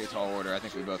is a pretty tall order, I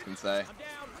think we both can say.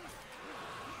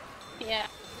 Yeah.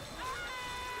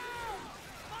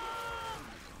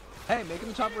 Hey, making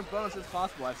the top worth bonus is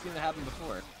possible. I've seen it happen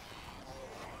before.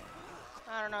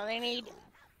 I don't know, they need...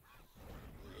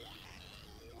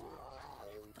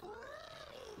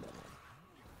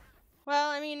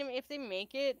 Well, I mean, if they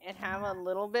make it and have a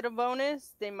little bit of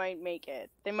bonus, they might make it.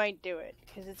 They might do it,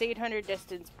 because it's 800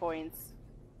 distance points.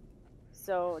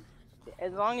 So,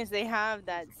 as long as they have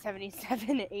that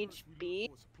 77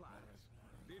 HP,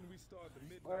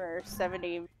 or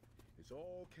 70,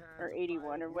 or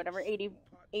 81, or whatever, 80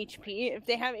 HP. If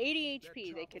they have 80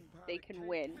 HP, they could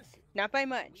win. Not by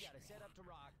much.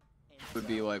 Would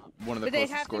be like one of the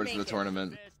closest scores to the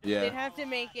tournament. Yeah. They'd have to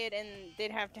make it, and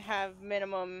they'd have to have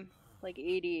minimum like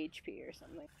 80 HP or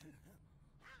something.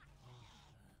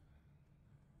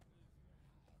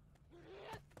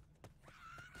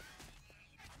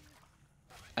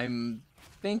 I'm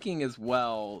thinking as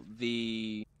well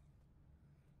the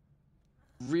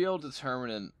real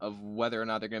determinant of whether or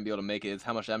not they're going to be able to make it is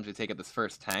how much damage they take at this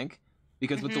first tank.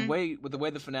 Because with the way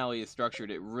the finale is structured,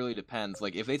 it really depends.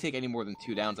 Like if they take any more than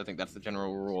 2 downs, I think that's the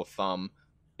general rule of thumb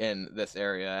in this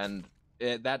area, and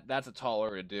that's a tall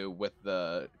order to do with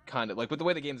the kind of like with the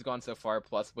way the game's gone so far,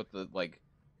 plus with the like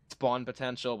spawn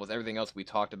potential, with everything else we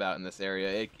talked about in this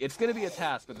area. It's going to be a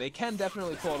task, but they can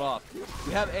definitely pull it off.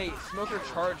 We have a smoker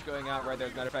charge going out right there.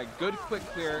 As a matter of fact, good quick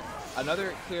clear.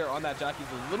 Another clear on that jockey's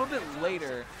a little bit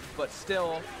later, but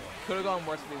still could have gone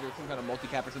worse if there was some kind of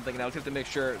multi-cap or something. Now we have to make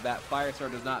sure that Firestar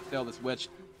does not fail this witch.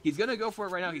 He's going to go for it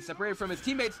right now. He's separated from his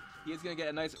teammates. He is going to get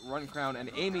a nice run crown,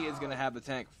 and Amy is going to have the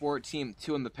tank for team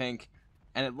 2InDaPink.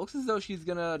 And it looks as though she's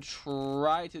going to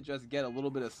try to just get a little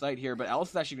bit of sight here, but Alice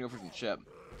is actually going to go for some chip.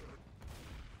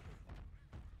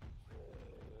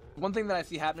 One thing that I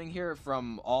see happening here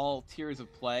from all tiers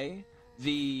of play,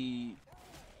 the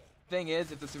thing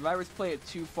is, if the survivors play it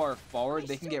too far forward,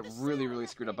 they can get really, really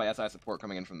screwed up by SI support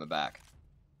coming in from the back.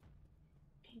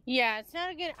 Yeah, it's not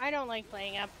a good... I don't like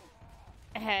playing up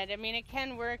ahead. I mean, it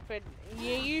can work, but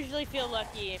you usually feel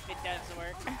lucky if it does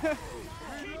work.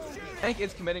 Tank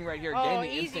is committing right here, getting the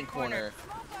instant corner.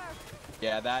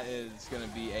 Yeah, that is going to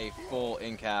be a full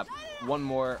in-cap. One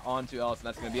more onto Ellis, and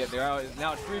that's going to be it. Now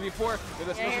it's 3v4. With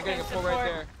a special getting a pull right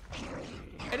there.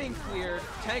 Getting cleared.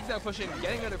 Tank's now pushing,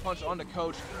 getting another punch onto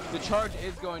Coach. The charge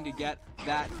is going to get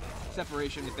that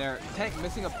separation there. Tank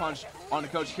missing a punch onto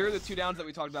Coach. Here are the 2 downs that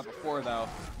we talked about before, though.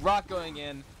 Rock going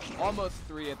in, almost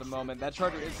 3 at the moment. That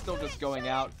charger is still just going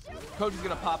out. Coach is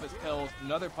going to pop his pills.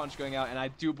 Another punch going out, and I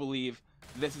do believe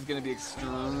this is going to be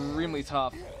extremely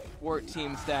tough for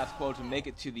Team Status Quo to make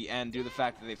it to the end due to the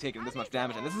fact that they've taken this much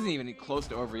damage, and this isn't even close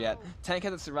to over yet. Tank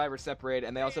has a survivor separated,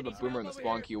 and they also have a boomer in the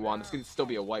spawn Q1. This could still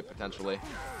be a wipe potentially.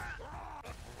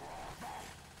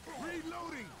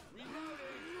 Reloading.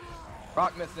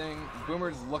 Rock missing.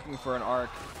 Boomer's looking for an arc.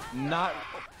 Not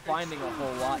finding a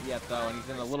whole lot yet though, and he's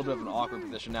in a little bit of an awkward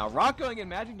position now. Rock going in,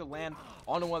 managing to land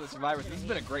onto one of the survivors. This has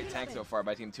been a great tank so far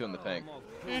by Team 2InDaPink.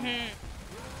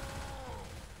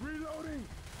 Reloading.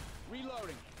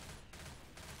 Reloading.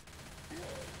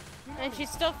 And she's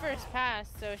still first pass,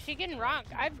 so she can rock.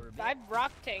 I've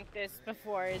rock tanked this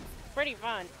before. It's pretty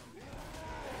fun.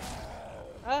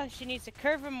 Oh, she needs to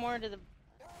curve him more to the.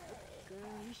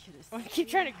 I keep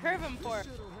trying to curve him for.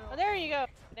 Oh, there you go.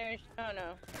 There. Oh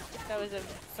no, that was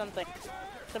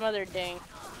some other ding.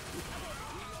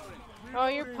 Oh,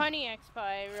 you're punny,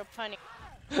 X-Pie, real punny.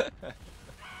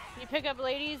 You pick up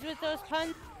ladies with those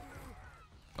puns?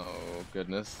 Oh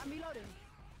goodness.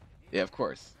 Yeah, of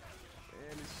course.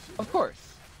 Of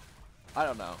course. I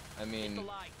don't know. I mean,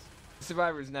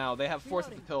 survivors now, they have 4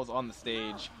 sets of pills on the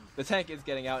stage. The tank is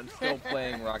getting out and still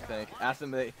playing Rock Tank. Ask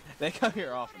them, they come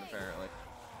here often, apparently.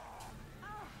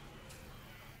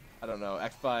 I don't know.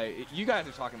 X-Spy, you guys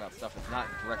are talking about stuff that's not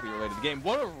directly related to the game.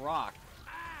 What a rock!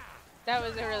 That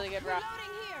was a really good rock.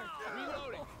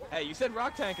 Hey, you said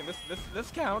Rock Tank, and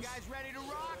this counts.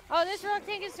 Oh, this rock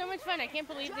tank is so much fun. I can't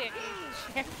believe they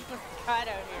got out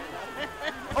here.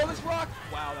 Oh, this rock!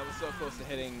 Wow, that was so close to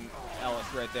hitting Ellis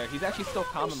right there. He's actually still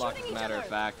common locked, as a matter of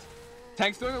fact.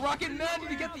 Tank's throwing a rocket, man,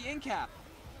 to get the in-cap.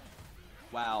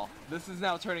 Wow, this is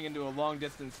now turning into a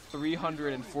long-distance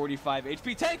 345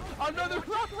 HP. Tank, another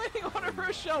rock landing on her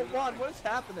Rochelle. Juan, what is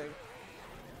happening?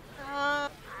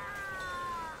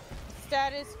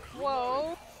 Status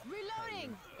quo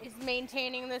is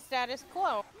maintaining the status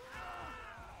quo.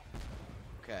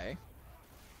 Okay,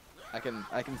 I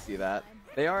can see that.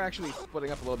 They are actually splitting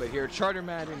up a little bit here. Charter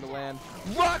managing to land.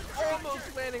 Rock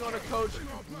almost landing on a coach.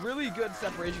 Really good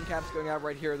separation caps going out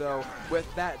right here, though,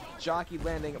 with that Jockey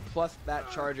landing plus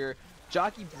that Charger.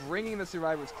 Jockey bringing the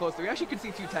survivors closer. We actually could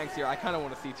see 2 tanks here. I kind of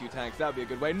want to see 2 tanks. That would be a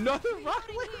good way. Another rock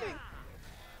landing.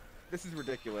 This is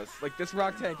ridiculous. Like, this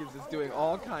rock tank is just doing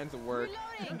all kinds of work.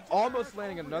 Almost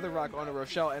landing another rock on a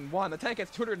Rochelle. And Juan, the tank has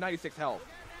 296 health.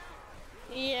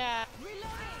 Yeah.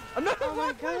 Another Oh my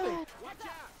rock landing.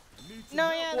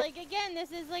 No, yeah, like again,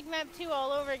 this is like map 2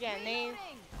 all over again.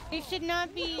 They should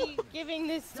not be giving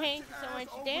this tank so much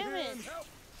damage.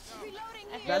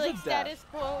 I feel like status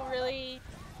quo really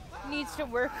needs to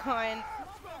work on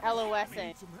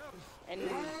LOSing. And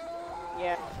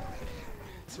yeah.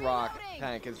 This rock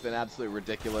tank has been absolutely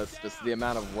ridiculous, just the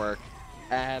amount of work.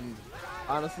 And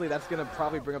honestly, that's going to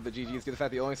probably bring up the GGs, because the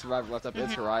fact the only survivor left up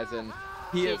is Horizon.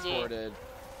 He is hoarded.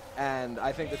 And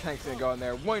I think the tank's going to go in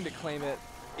there, wanting to claim it.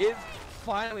 Is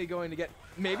finally going to get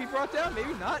maybe brought down,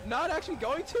 maybe not actually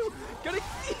going to. Gonna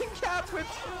cap with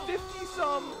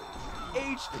 50-some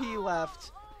HP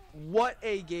left. What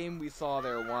a game we saw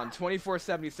there, Juan.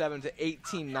 2477 to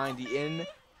 1890 in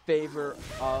favor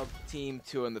of Team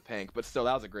 2InDaPink. But still,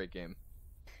 that was a great game.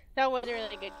 That was a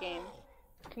really good game.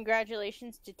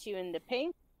 Congratulations to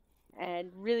 2InDaPink.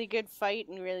 And really good fight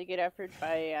and really good effort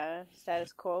by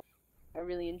Status Quo. I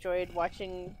really enjoyed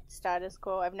watching Status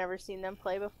Quo. I've never seen them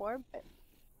play before, but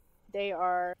they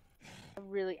are I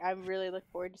really look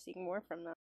forward to seeing more from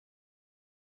them.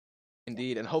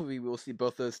 Indeed, and hopefully we'll see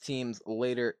both those teams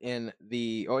later in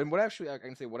the... Oh, and I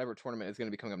can say whatever tournament is going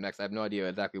to be coming up next. I have no idea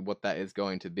exactly what that is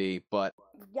going to be, but...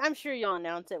 I'm sure you'll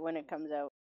announce it when it comes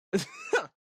out.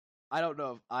 I don't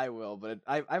know if I will, but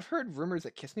I've heard rumors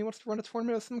that Kiss Me wants to run a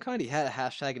tournament of some kind. He had a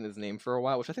hashtag in his name for a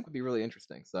while, which I think would be really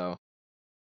interesting, so...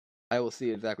 I will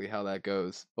see exactly how that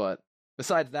goes, but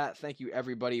besides that, thank you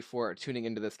everybody for tuning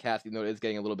into this cast, even though it is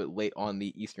getting a little bit late on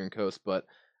the Eastern Coast, but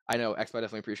I know X-Spy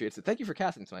definitely appreciates it. Thank you for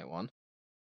casting tonight, Juan.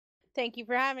 Thank you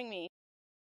for having me.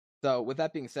 So, with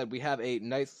that being said, we have a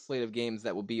nice slate of games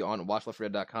that will be on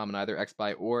watchleftfordead.com and either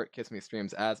X-Spy or Kiss Me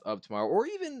streams as of tomorrow, or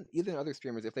even other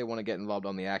streamers if they want to get involved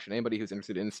on the action. Anybody who's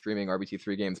interested in streaming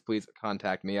RBT3 games, please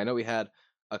contact me. I know we had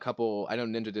I know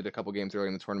Ninja did a couple games earlier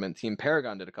in the tournament. Team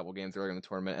Paragon did a couple games earlier in the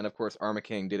tournament. And of course, Arma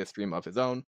King did a stream of his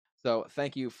own. So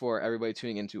thank you for everybody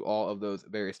tuning into all of those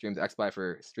various streams. X-Spy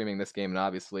for streaming this game and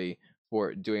obviously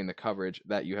for doing the coverage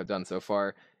that you have done so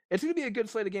far. It's going to be a good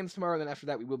slate of games tomorrow. Then after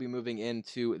that, we will be moving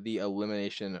into the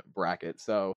elimination bracket.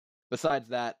 So besides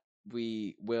that,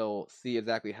 we will see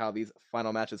exactly how these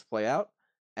final matches play out.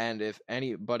 And if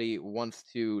anybody wants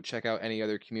to check out any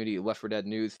other community Left 4 Dead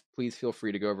news, please feel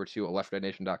free to go over to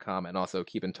left4deadnation.com and also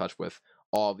keep in touch with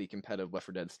all the competitive Left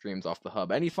 4 Dead streams off the hub.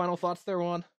 Any final thoughts there,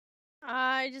 Juan?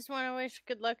 I just want to wish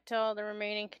good luck to all the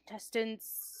remaining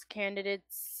contestants,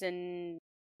 candidates, and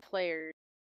players.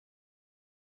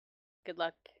 Good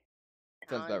luck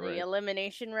Sounds on about the right.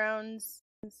 elimination rounds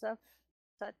and stuff.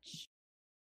 Such.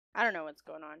 I don't know what's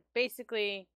going on.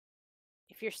 Basically,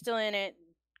 if you're still in it,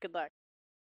 good luck.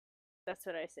 That's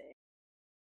what I say.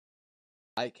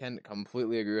 I can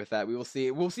completely agree with that. We will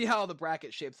see. We'll see how the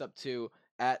bracket shapes up too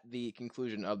at the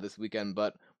conclusion of this weekend.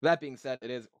 But with that being said, it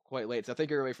is quite late. So thank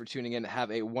you everybody for tuning in.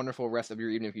 Have a wonderful rest of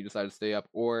your evening if you decide to stay up,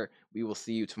 or we will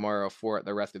see you tomorrow for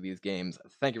the rest of these games.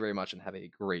 Thank you very much and have a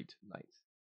great night.